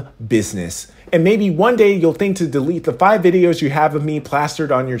some business. And maybe one day you'll think to delete the 5 videos you have of me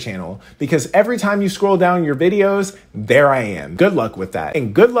plastered on your channel, because every time you scroll down your videos, there I am. Good luck with that.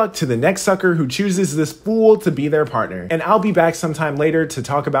 And good luck to the next sucker who chooses this fool to be their partner. And I'll be back sometime later to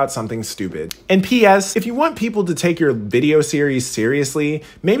talk about something stupid. And P.S. if you want people to take your video series seriously,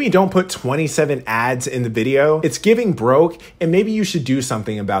 maybe don't put 27 ads in the video. It's giving broke, and maybe you should do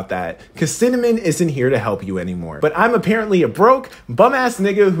something about that, because Cinnamon isn't here to help you anymore. But I'm apparently a broke, bum-ass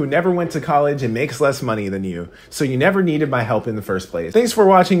nigga who never went to college and makes less money than you, so you never needed my help in the first place. Thanks for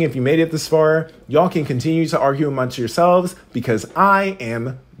watching. If you made it this far, y'all can continue to argue amongst yourselves, because I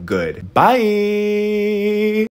am good. Bye!